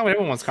wants. What are you talking about?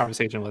 Everyone wants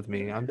conversation with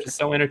me. I'm just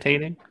so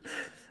entertaining.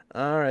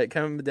 All right,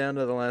 coming down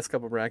to the last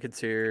couple brackets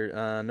here.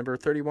 Number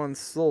 31,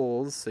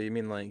 Souls. So you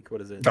mean like,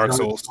 what is it? Dark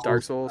Souls.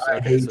 Dark Souls. I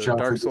Okay, hate so y'all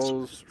Dark for this.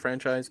 Souls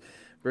franchise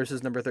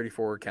versus number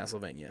 34,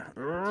 Castlevania.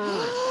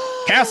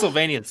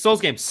 Castlevania. Souls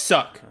games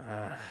suck.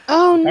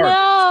 Oh Hard.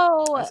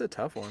 no! That's a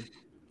tough one.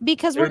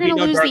 Because There we're would be going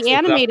to no lose Dark the Souls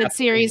without animated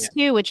series Castlevania.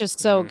 too, which is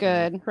so Mhm.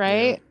 good,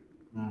 right?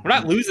 We're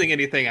not losing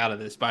anything out of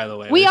this, by the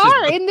way. We This just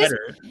are looks in this-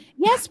 better.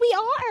 Yes, we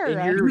are.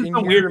 In your, This is in a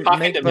your weird pocket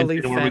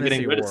make-believe dimension where we're fantasy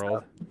getting rid of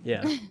world.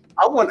 Yeah,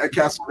 I want a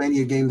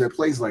Castlevania game that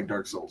plays like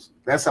Dark Souls.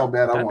 That's how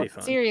bad I that'd be want.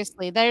 fun.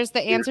 Seriously, there's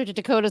the answer to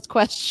Dakota's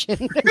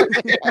question.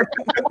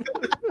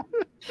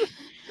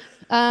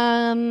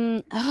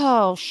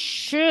 Oh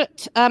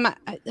shit. I'm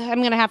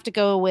gonna have to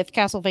go with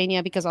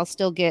Castlevania because I'll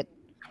still get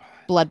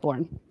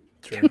Bloodborne.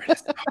 True. Get rid of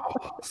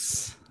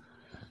Souls.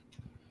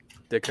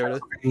 Dakota?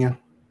 Yeah.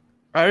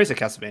 Oh, there is a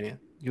Castlevania.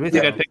 You really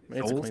think I'd pick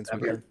It's a Souls? clean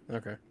sweep. then.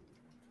 Okay.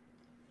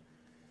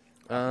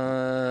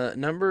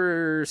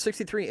 Number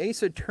 63,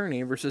 Ace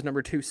Attorney versus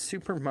number 2,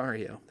 Super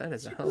Mario. That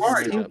is a hell of a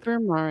Mario. matchup. Super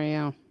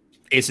Mario.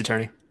 Ace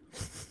Attorney.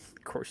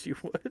 Of course you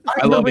would.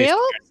 I For love Ace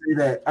real? Say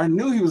that. I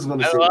knew he was going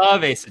to I say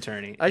love Ace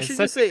Attorney. I It's should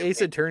such just say a-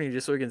 Ace Attorney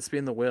just so we can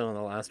spin the wheel in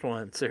the last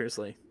one.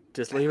 Seriously.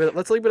 Just leave it.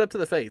 Let's leave it up to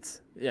the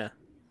fates. Yeah.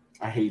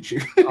 I hate you.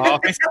 Oh,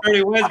 Ace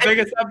Attorney wins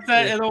biggest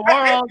upset in the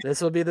world.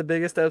 This will be the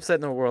biggest upset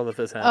in the world if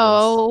this happens.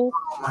 Oh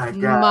Oh my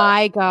god.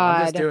 my I'm god.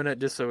 just doing it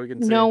just so we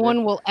can see. No it.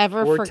 one will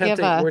ever We're forgive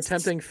tempting, us. We're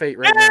tempting fate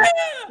right now.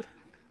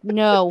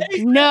 No,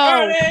 Ace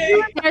no.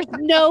 Attorney! There's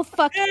no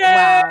fucking wow.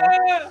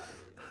 Yeah!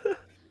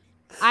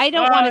 I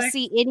don't want to Bye.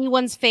 see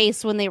anyone's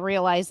face when they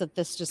realize that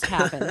this just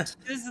happened.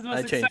 This is the I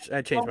most changed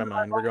exciting my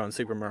mind. We're going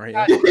Super Mario.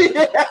 Oh, you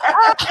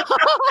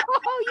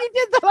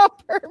did that on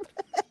purpose.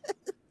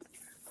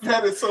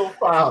 That is so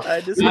foul.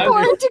 I just I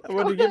wanted, want to I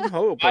wanted to give him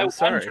hope. My I'm one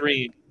sorry.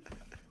 dream.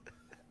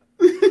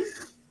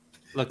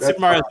 Look, That's Super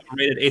Mario is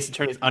overrated. Ace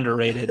Attorney is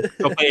underrated.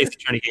 Go play Ace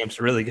Attorney games.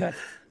 They're really good.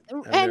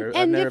 I've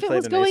And never if it played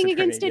was an Ace going Attorney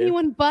against game.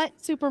 anyone but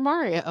Super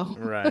Mario.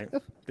 Right.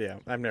 Yeah.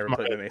 I've never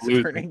played an Ace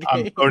Losing. Attorney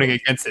I'm game. voting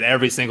against it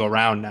every single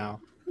round now.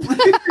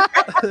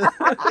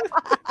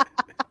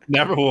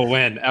 Never will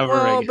win ever.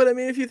 Well, again. but I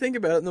mean, if you think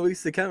about it, in the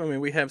weeks to come, I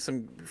mean, we have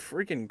some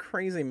freaking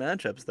crazy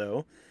matchups,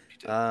 though.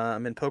 I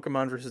mean,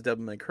 Pokemon versus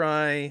Devil May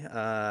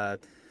Cry,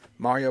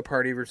 Mario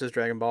Party versus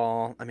Dragon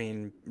Ball. I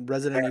mean,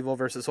 Resident Evil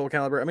versus Soul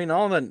Calibur. I mean,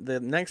 all the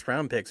next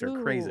round picks are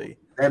Ooh. crazy.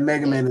 That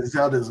Mega Man and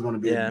Zelda is going to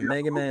be. Yeah,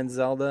 Mega Man,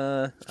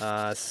 Zelda,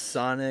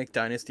 Sonic,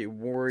 Dynasty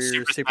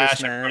Warriors, Super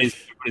Smash.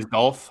 everybody's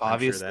golf, I'm sure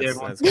obviously. that's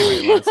everyone's gonna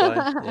be a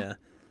landslide.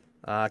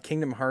 Yeah.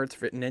 Kingdom Hearts,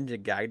 Ninja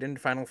Gaiden,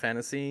 Final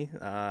Fantasy.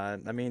 I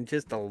mean,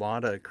 just a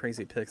lot of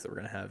crazy picks that we're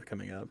gonna have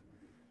coming up.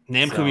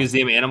 Namco So-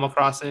 Museum Animal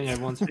Crossing,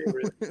 everyone's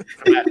favorite.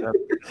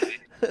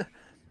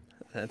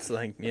 That's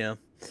like, yeah.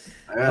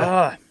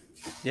 Yeah.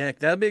 Yeah,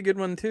 that'd be a good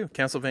one too.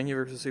 Castlevania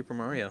versus Super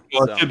Mario.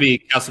 Well, So, it should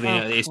be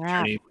Castlevania, Oh, Ace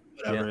crap. Attorney,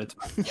 whatever. Yeah.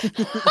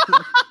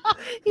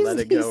 he's, let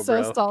it go, he's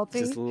so bro. salty.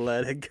 Just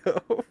let it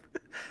go.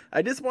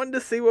 I just wanted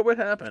to see what would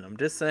happen. I'm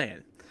just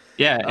saying.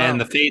 Yeah, and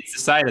Oh. the fates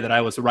decided that I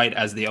was right,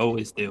 as they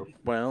always do.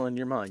 Well, in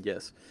your mind,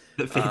 yes.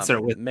 The fates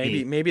are with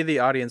me. maybe the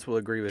audience will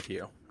agree with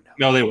you.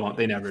 No, they won't.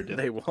 They never do.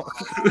 They won't.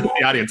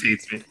 The audience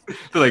hates me.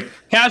 They're like,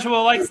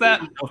 casual likes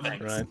that? No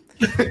thanks. Right.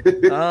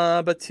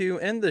 But to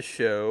end the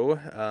show,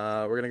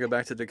 we're going to go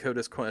back to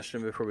Dakota's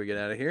question before we get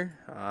out of here.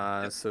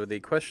 So the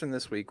question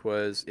this week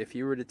was, if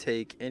you were to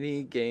take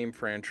any game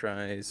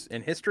franchise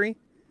in history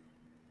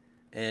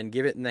and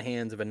give it in the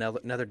hands of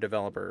another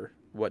developer,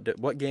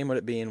 what game would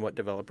it be and what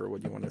developer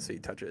would you want to see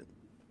touch it?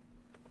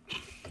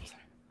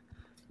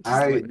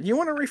 You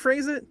want to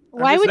rephrase it?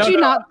 Why would No, you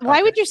no, not? Why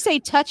okay. would you say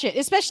touch it?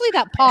 Especially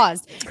that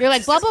pause. You're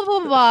like blah blah blah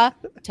blah blah.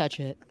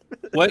 Touch it.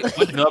 What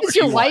developer Is do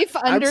your you want? wife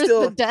under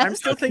the desk? I'm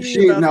still thinking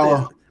She- about no,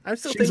 the, I'm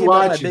still she's thinking about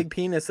my watching. big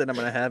penis that I'm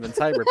going to have in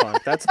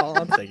Cyberpunk. That's all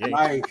I'm thinking.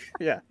 Like,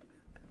 Yeah.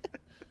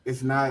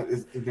 it's not.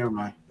 Never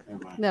mind.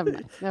 Never mind. Never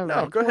mind. Never No,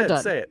 mind. go We're ahead.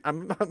 done. Say it.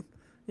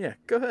 Yeah,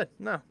 go ahead.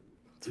 No.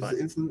 It's fine.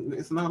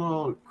 It's not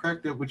all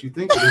cracked up what you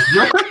think it is.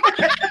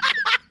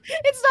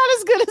 It's not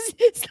as good as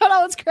it's not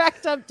all it's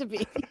cracked up to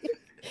be.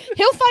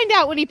 He'll find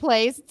out when he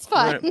plays. It's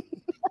fine. Right.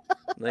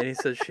 Lady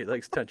says she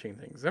likes touching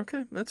things.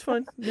 Okay, that's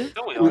fine. Yeah.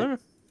 Don't we all?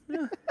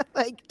 Yeah.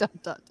 Like dot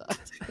dot dot.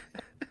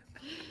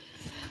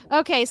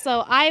 Okay,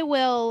 so I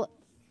will.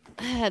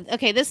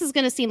 Okay, this is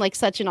going to seem like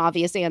such an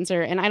obvious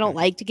answer, and I don't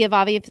like to give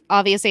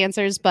obvious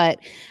answers, but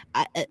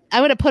I'm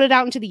going to put it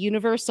out into the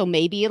universe, so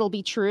maybe it'll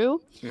be true.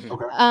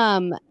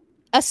 Okay.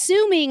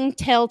 Assuming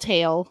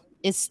Telltale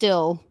is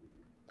still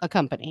a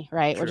company,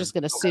 right? Sure. We're just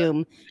going to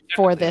assume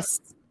for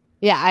this.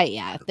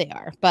 Yeah, they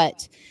are.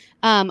 But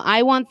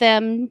I want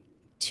them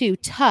to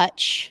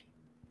touch,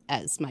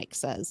 as Mike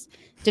says,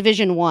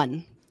 Division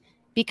 1,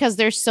 because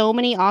there's so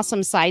many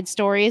awesome side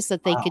stories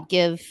that they Wow. could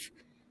give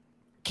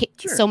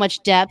Sure. so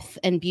much depth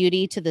and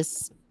beauty to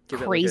this Give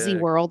it like crazy a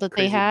world that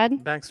they crazy had.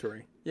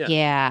 backstory. Yeah,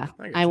 Yeah,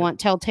 I get I you. want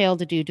Telltale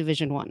to do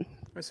Division 1.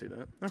 I see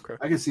that. Okay.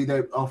 I can see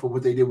that off of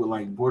what they did with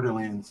like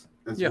Borderlands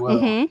as Yeah. well.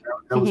 Mhm.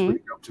 That was Mhm.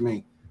 pretty dope to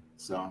me.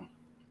 So,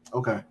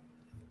 okay,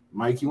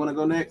 Mike, you want to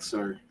go next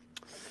or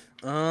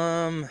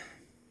No.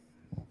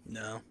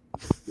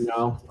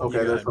 no?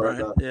 Okay, You that's got what I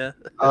it, thought. Brian.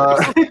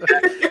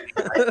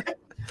 Yeah.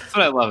 That's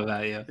what I love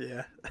about you.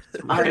 Yeah.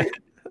 I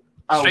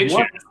Straight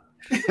want,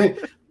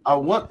 I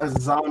want a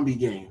zombie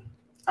game.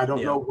 I don't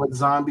Yeah. know what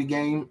zombie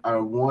game I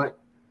want,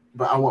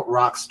 but I want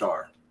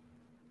Rockstar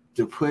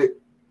to put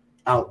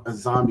out a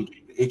zombie game.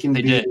 It can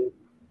They be did.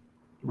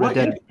 what? Red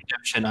Dead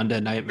Redemption,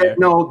 Undead Nightmare.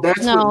 No,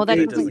 that's No, what that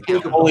made doesn't me think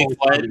of count. Fully zombie.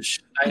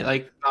 fledged,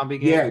 like zombie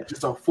game. Yeah,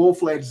 just a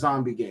full-fledged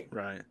zombie game.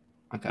 Right.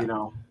 Okay. You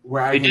know,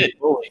 where I They can. did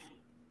fully.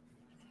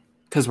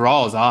 Because we're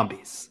all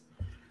zombies.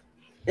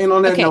 And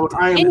on that Okay, note,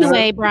 I am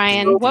anyway, done.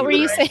 Brian, what were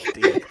you saying?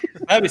 Deep.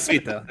 That'd be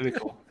sweet though. That'd be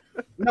cool.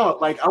 No,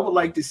 like I would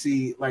like to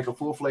see like a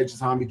full-fledged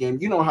zombie game.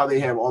 You know how they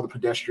have all the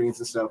pedestrians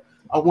and stuff.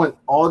 I want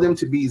all of them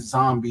to be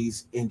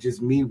zombies and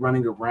just me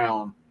running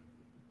around,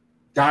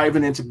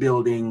 diving into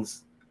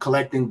buildings,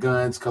 collecting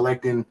guns,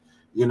 collecting,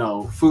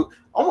 food.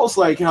 Almost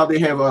like how they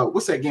have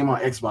what's that game on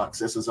Xbox?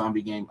 That's a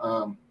zombie game.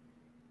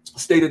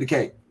 State of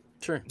Decay.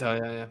 Sure. Oh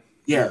yeah.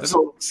 Yeah.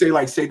 So say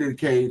like State of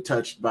Decay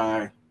touched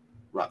by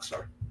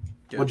Rockstar.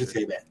 We'll Gotcha. just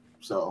say that.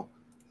 So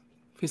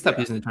If you stop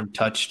using the term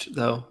touched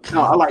though.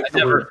 no, I like I the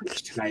never- word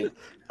touch tonight.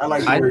 I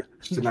like the word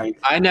touch tonight.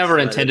 I never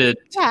intended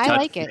Yeah, I touch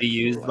like to it. be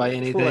used by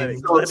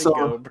anything. Let it So-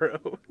 go, bro.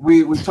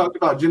 We talked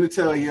about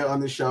genitalia on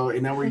the show,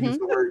 and now we're using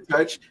the word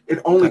touch. It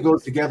only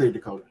goes together,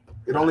 Dakota.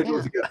 It only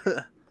goes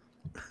together.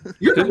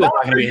 You're the Google's not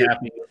doctor gonna be here.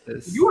 happy with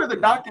this. You are the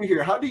doctor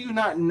here. How do you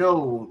not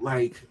know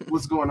like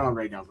what's going on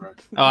right now, bro?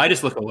 Oh, I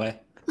just look away.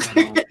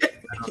 I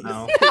don't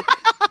know.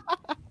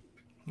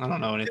 I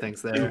don't know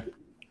anything's there.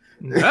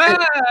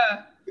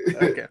 Ah!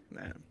 Okay.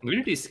 Nah.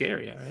 Immunity's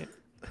scary, all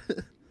right?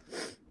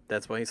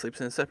 That's why he sleeps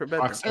in a separate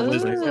bedroom. Fox Ooh,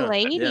 Lizard. Yeah.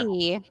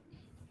 lady.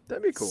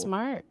 That'd be cool.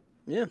 Smart.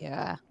 Yeah.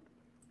 Yeah.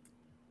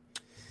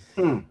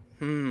 Hmm.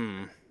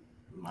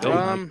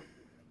 Don't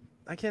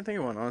I can't think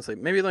of one honestly.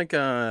 Maybe like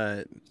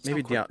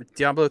maybe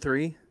Diablo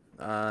 3,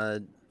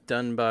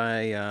 done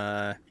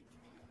by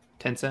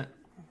 10 cent.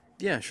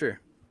 yeah, sure.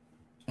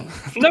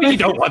 No, you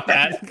don't want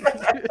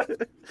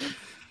that.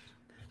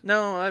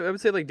 No, I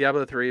would say like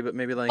Diablo 3, but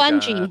maybe like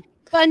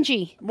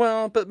Bungie.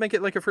 well, but make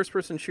it like a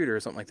first-person shooter or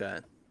something like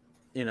that.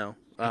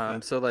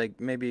 So like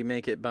maybe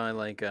make it by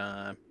like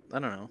I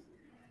don't know.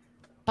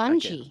 I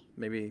can't- Bungie.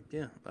 Maybe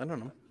yeah, I don't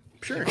know.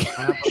 Sure.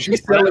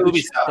 She's selling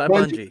movie By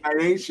Bungie,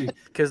 Bungie. ain't she?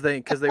 Because they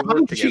work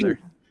Bungie. together.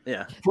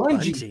 Yeah.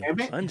 Bungie, damn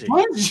it. Bungie.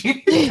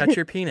 Bungie. Touch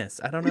your penis.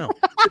 I don't know.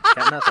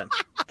 Got nothing.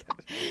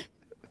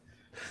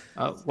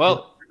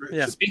 Well,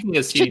 Yeah. speaking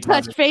of CD Should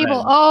touch Projekt Fable.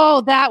 Red,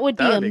 Oh, that would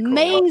be That would be cool.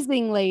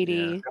 amazing, Yeah,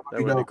 lady.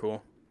 that would be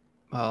cool.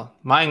 well,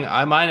 mine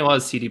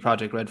was CD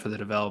Projekt Red for the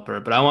developer,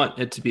 but I want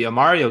it to be a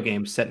Mario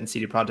game set in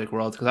CD Projekt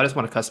World because I just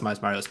want to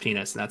customize Mario's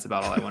penis, and that's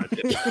about all I want to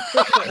do.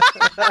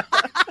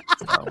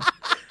 So,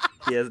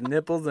 He has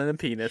nipples and a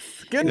penis.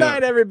 Good Yeah.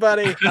 night,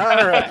 everybody.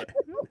 All right.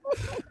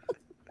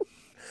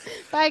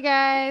 Bye,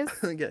 guys.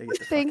 Gotta get the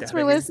fuck Thanks outta for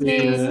here.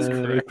 listening. Jesus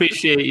we Christ.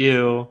 appreciate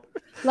you.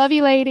 Love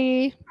you,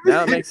 lady.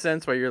 Now it makes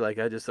sense why you're like,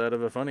 I just thought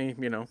of a funny,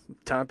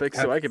 topic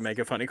so I could make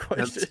a funny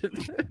question.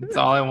 That's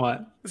all I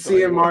want.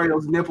 Seeing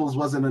Mario's nipples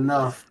wasn't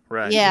enough.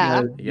 Right.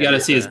 Yeah. You got to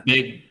see his get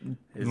big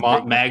his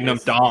big- Magnum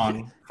his-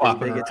 dong his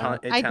flopping big around.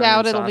 Italian I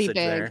doubt it'll be sausage big.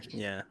 there.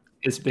 Yeah.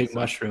 His big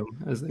mushroom,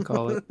 as they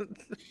call it.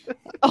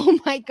 Oh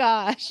my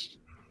gosh.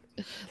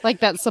 Like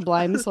that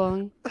Sublime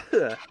song.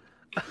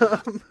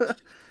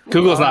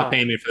 Google's Wow. not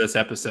paying me for this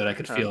episode. I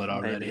could feel it Maybe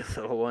already. a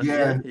little one.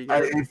 Yeah. you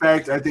got it. In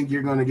fact, I think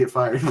you're going to get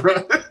fired, bro.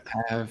 I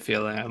have a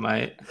feeling I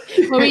might.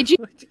 Luigi.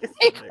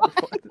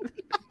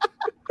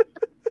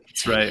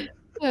 That's right.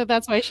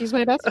 That's why she's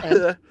my best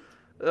friend.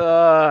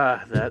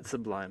 That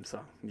Sublime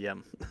song.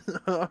 Yum.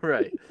 All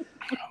right.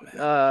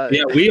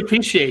 Yeah, we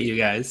appreciate you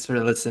guys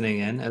for listening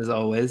in, as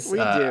always. We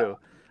do.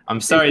 I'm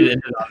sorry to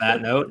end it on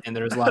that note, and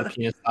there was a lot of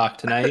penis talk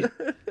tonight.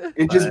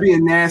 And just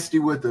being nasty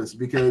with us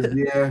because,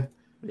 yeah,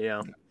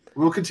 Yeah.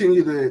 we'll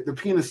continue the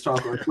penis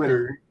talk on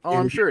Twitter. Oh,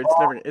 I'm And sure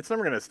it's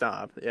never gonna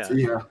stop. Yeah.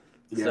 Yeah.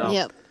 Yeah. So,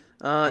 Yep.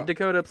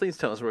 Dakota, please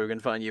tell us where we can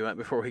find you at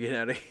before we get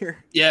out of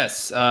here.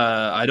 Yes,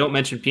 I don't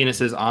mention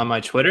penises on my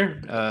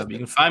Twitter. You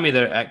can find me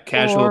there at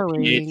Casual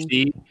Boring.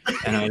 PhD.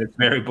 I know it's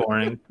very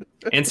boring.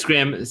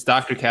 Instagram is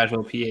Dr.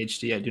 Casual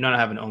PhD. I do not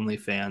have an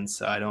OnlyFans,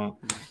 so I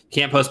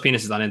can't post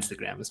penises on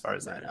Instagram as far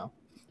as I know.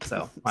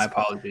 So my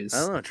apologies. I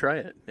don't know. Try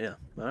it. Yeah.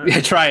 All Yeah,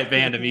 right. try it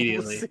banned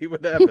immediately. We'll see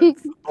what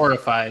happens.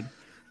 Horrified.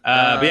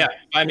 But yeah,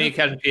 find me at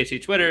Casual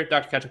PhD Twitter,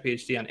 Dr. Casual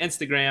PhD on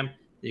Instagram.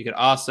 You could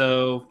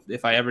also,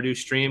 if I ever do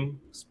stream,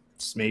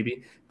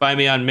 maybe find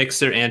me on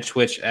Mixer and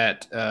Twitch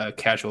at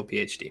Casual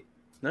PhD.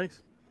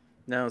 Nice.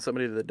 Now,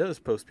 somebody that does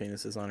post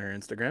penises on her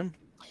Instagram.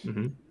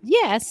 Mm-hmm.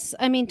 Yes.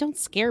 I mean, don't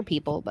scare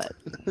people, but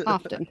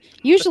often.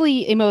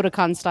 Usually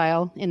emoticon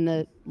style in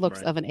the looks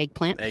Right. of an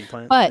eggplant.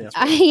 Eggplant. But yeah.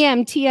 I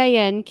am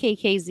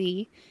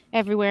TINKKZ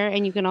everywhere.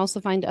 And you can also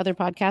find other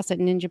podcasts at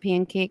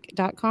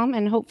ninjapancake.com.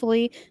 And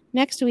hopefully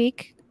next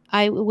week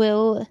I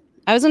was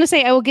going to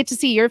say I will get to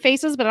see your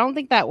faces, but I don't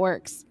think that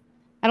works.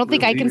 I don't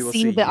think I can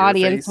see the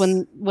audience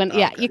when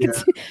you can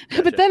see.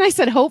 Gotcha. But then I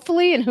said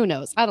hopefully, and who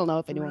knows? I don't know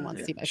if anyone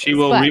wants to see my face. She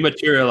will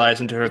rematerialize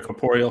into her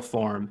corporeal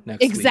form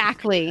next week.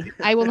 Exactly.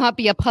 I will not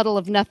be a puddle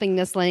of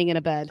nothingness laying in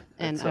a bed,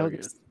 and That's I will so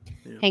just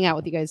hang out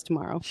with you guys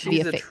tomorrow. She's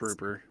via a face.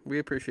 trooper. We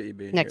appreciate you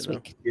being Next here,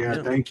 week. Yeah,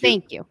 Yeah. thank you.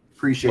 Thank you.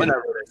 Appreciate it.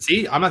 Whatever.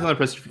 See, I'm not the only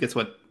person who forgets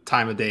what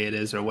time of day it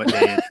is or what day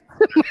it is.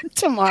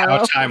 Tomorrow.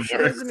 How time She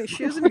works.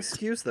 has an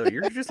excuse though.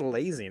 You're just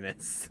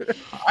laziness.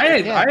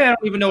 I don't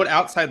even know what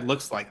outside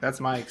looks like. That's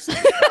my excuse.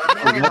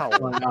 I don't know what's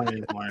going on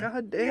anymore.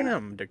 God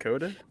damn,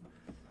 Dakota.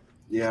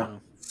 Yeah.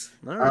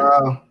 All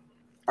right.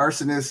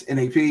 Arsonist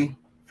NAP,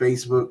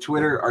 Facebook,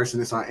 Twitter,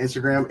 Arsonist on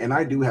Instagram, and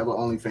I do have an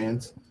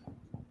OnlyFans.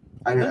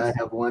 I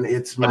have one.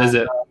 It's What my is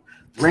it?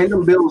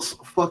 random bills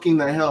fucking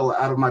the hell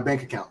out of my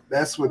bank account.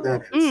 That's what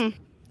that is.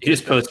 You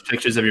just post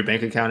pictures of your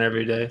bank account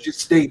every day.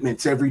 Just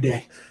statements every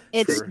day.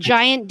 It's Sure.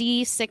 Giant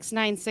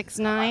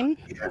D6969.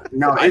 Yeah.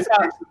 No,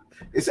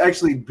 it's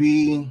actually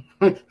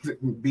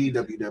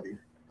BWW.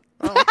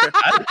 Oh, okay.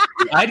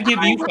 I'd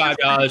give you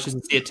 $5 just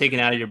to see it taken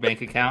out of your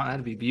bank account.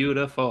 That'd be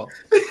beautiful.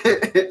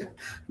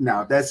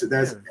 No, that's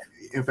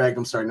in fact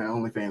I'm starting an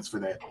OnlyFans for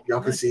that.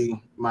 Y'all can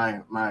see my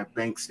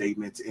bank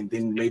statements and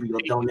then maybe you'll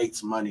donate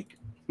some money.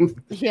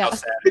 Yeah. How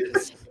sad it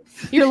is.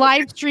 You're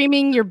live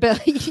streaming your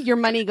your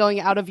money going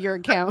out of your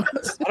account.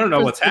 I don't know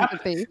for what's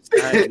happening.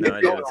 sympathy. I have no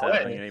idea what's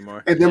happening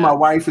anymore. And then my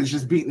wife is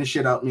just beating the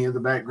shit out of me in the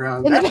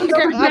background. In the That's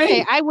background. another Okay,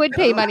 game. I would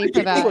pay money for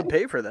People would that.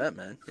 pay for that,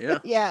 man. Yeah.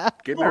 Yeah.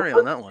 Get Mary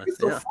on that one. It's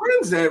the Yeah.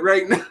 friends at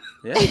right now.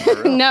 Yeah.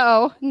 For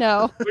real.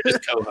 No. We're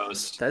just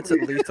co-hosts. That's at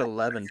least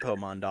 11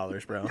 Pomon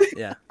dollars, bro.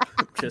 Yeah.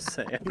 Just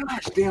saying.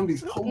 Gosh damn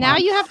these Pokemon. Now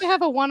you have to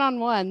have a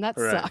one-on-one. That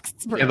Right. sucks.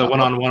 Yeah, the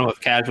one-on-one with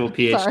casual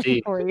Sorry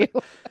PhD. for you.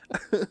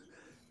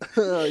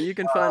 You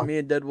can find me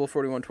at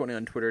Deadwolf4120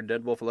 on Twitter,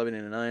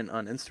 Deadwolf1189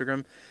 on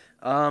Instagram.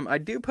 I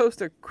do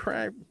post a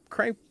crap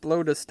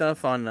load of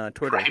stuff on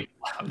Twitter.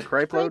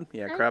 Crap load?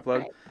 Yeah, crap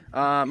load.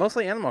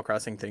 Mostly Animal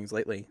Crossing things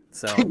lately.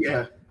 So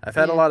Yeah. I've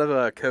had a lot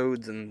of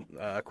codes and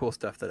cool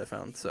stuff that I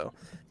found. So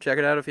check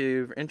it out if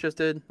you're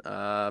interested.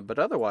 But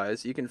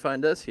otherwise, you can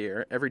find us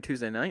here every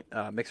Tuesday night,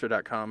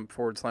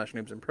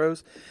 mixer.com/Noobs and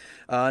Pros.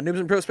 Noobs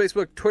and Pros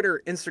Facebook,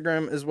 Twitter,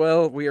 Instagram as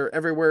well. We are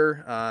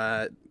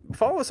everywhere.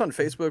 Follow us on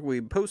Facebook.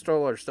 We post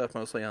all our stuff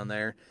mostly on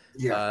there.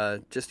 Yeah.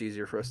 Just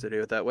easier for us to do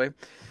it that way.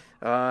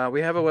 We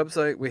have a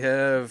website. We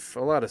have a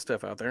lot of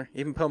stuff out there.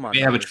 Even Pomon.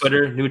 We have a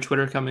new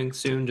Twitter coming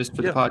soon just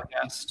for the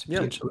podcast. Yeah,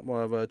 potentially.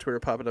 we'll have a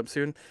Twitter popping up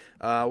soon.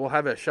 We'll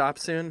have a shop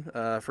soon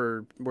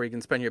for where you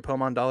can spend your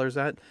Pomon dollars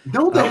at.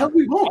 No, the hell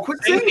we won't.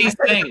 Quit Say saying these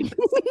that. things.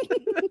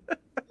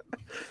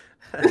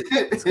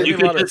 It's gonna You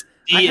be a lot can of- just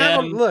I have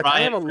a, DM look,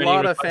 I have a Brian for any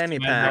lot of requests fanny you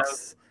might have.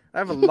 packs. I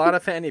have a lot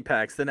of fanny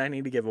packs that I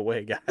need to give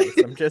away, guys.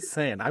 I'm just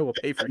saying, I will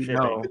pay for shipping.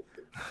 No.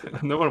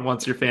 No one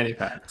wants your fanny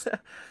packs.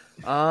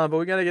 But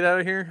we gotta get out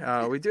of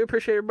here. We do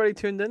appreciate everybody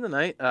tuned in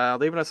tonight.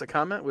 Leaving us a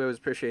comment, we always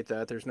appreciate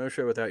that. There's no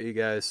show without you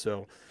guys,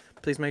 so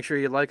please make sure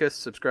you like us,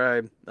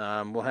 subscribe.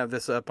 We'll have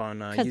this up on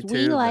Because YouTube.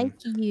 we and- like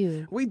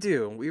you. We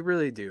do, we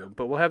really do.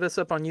 But we'll have this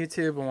up on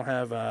YouTube, and we'll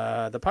have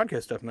the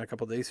podcast up in a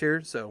couple days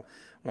here. So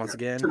once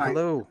again, tonight.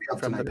 hello Up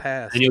from the tonight.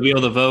 past. And you'll be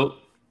able to vote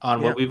on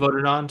Yeah. what we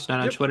voted on tonight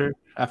on Yep. Twitter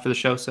after the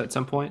show at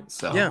some point.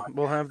 So Yeah,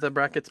 we'll have the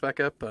brackets back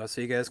up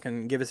so you guys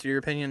can give us your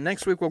opinion.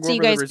 Next week we'll go So you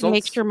over the guys can results.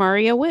 make sure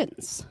Mario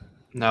wins.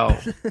 No,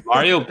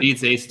 Mario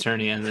beats Ace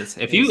Attorney in this.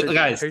 If you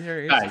guys,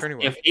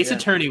 if Ace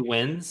Attorney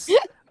wins,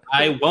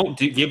 I won't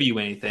give you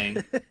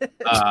anything.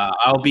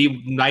 I'll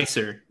be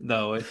nicer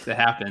though if it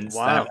happens.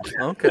 Wow.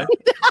 That Okay.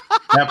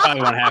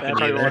 probably won't That happen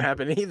probably won't either.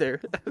 happen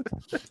either.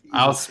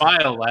 I'll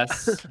smile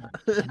less.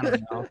 I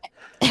don't know.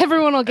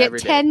 Everyone will get Every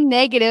day. 10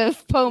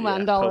 negative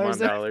Pomon Yeah, dollars.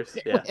 Pomon dollars.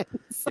 Yeah.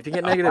 If you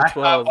get I'll negative black-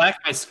 I'll 12, black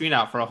my screen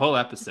out for a whole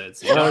episode.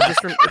 So no, just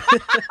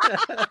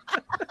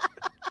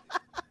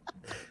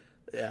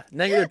yeah,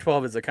 negative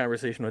 12 is a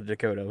conversation with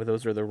Dakota.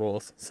 Those are the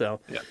rules. So,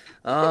 Yeah.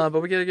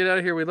 But we gotta get out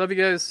of here. We love you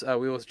guys.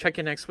 We will check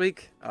you next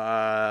week.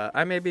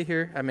 I may be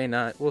here. I may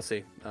not. We'll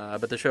see.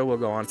 But the show will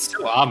go on. it's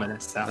so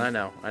ominous. I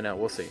know.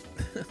 We'll see.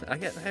 I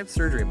have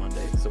surgery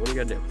Monday, so what are we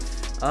gonna do?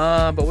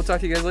 But we'll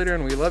talk to you guys later,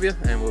 and we love you,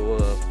 and we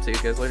will see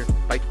you guys later.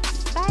 Bye.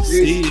 Bye.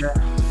 See ya.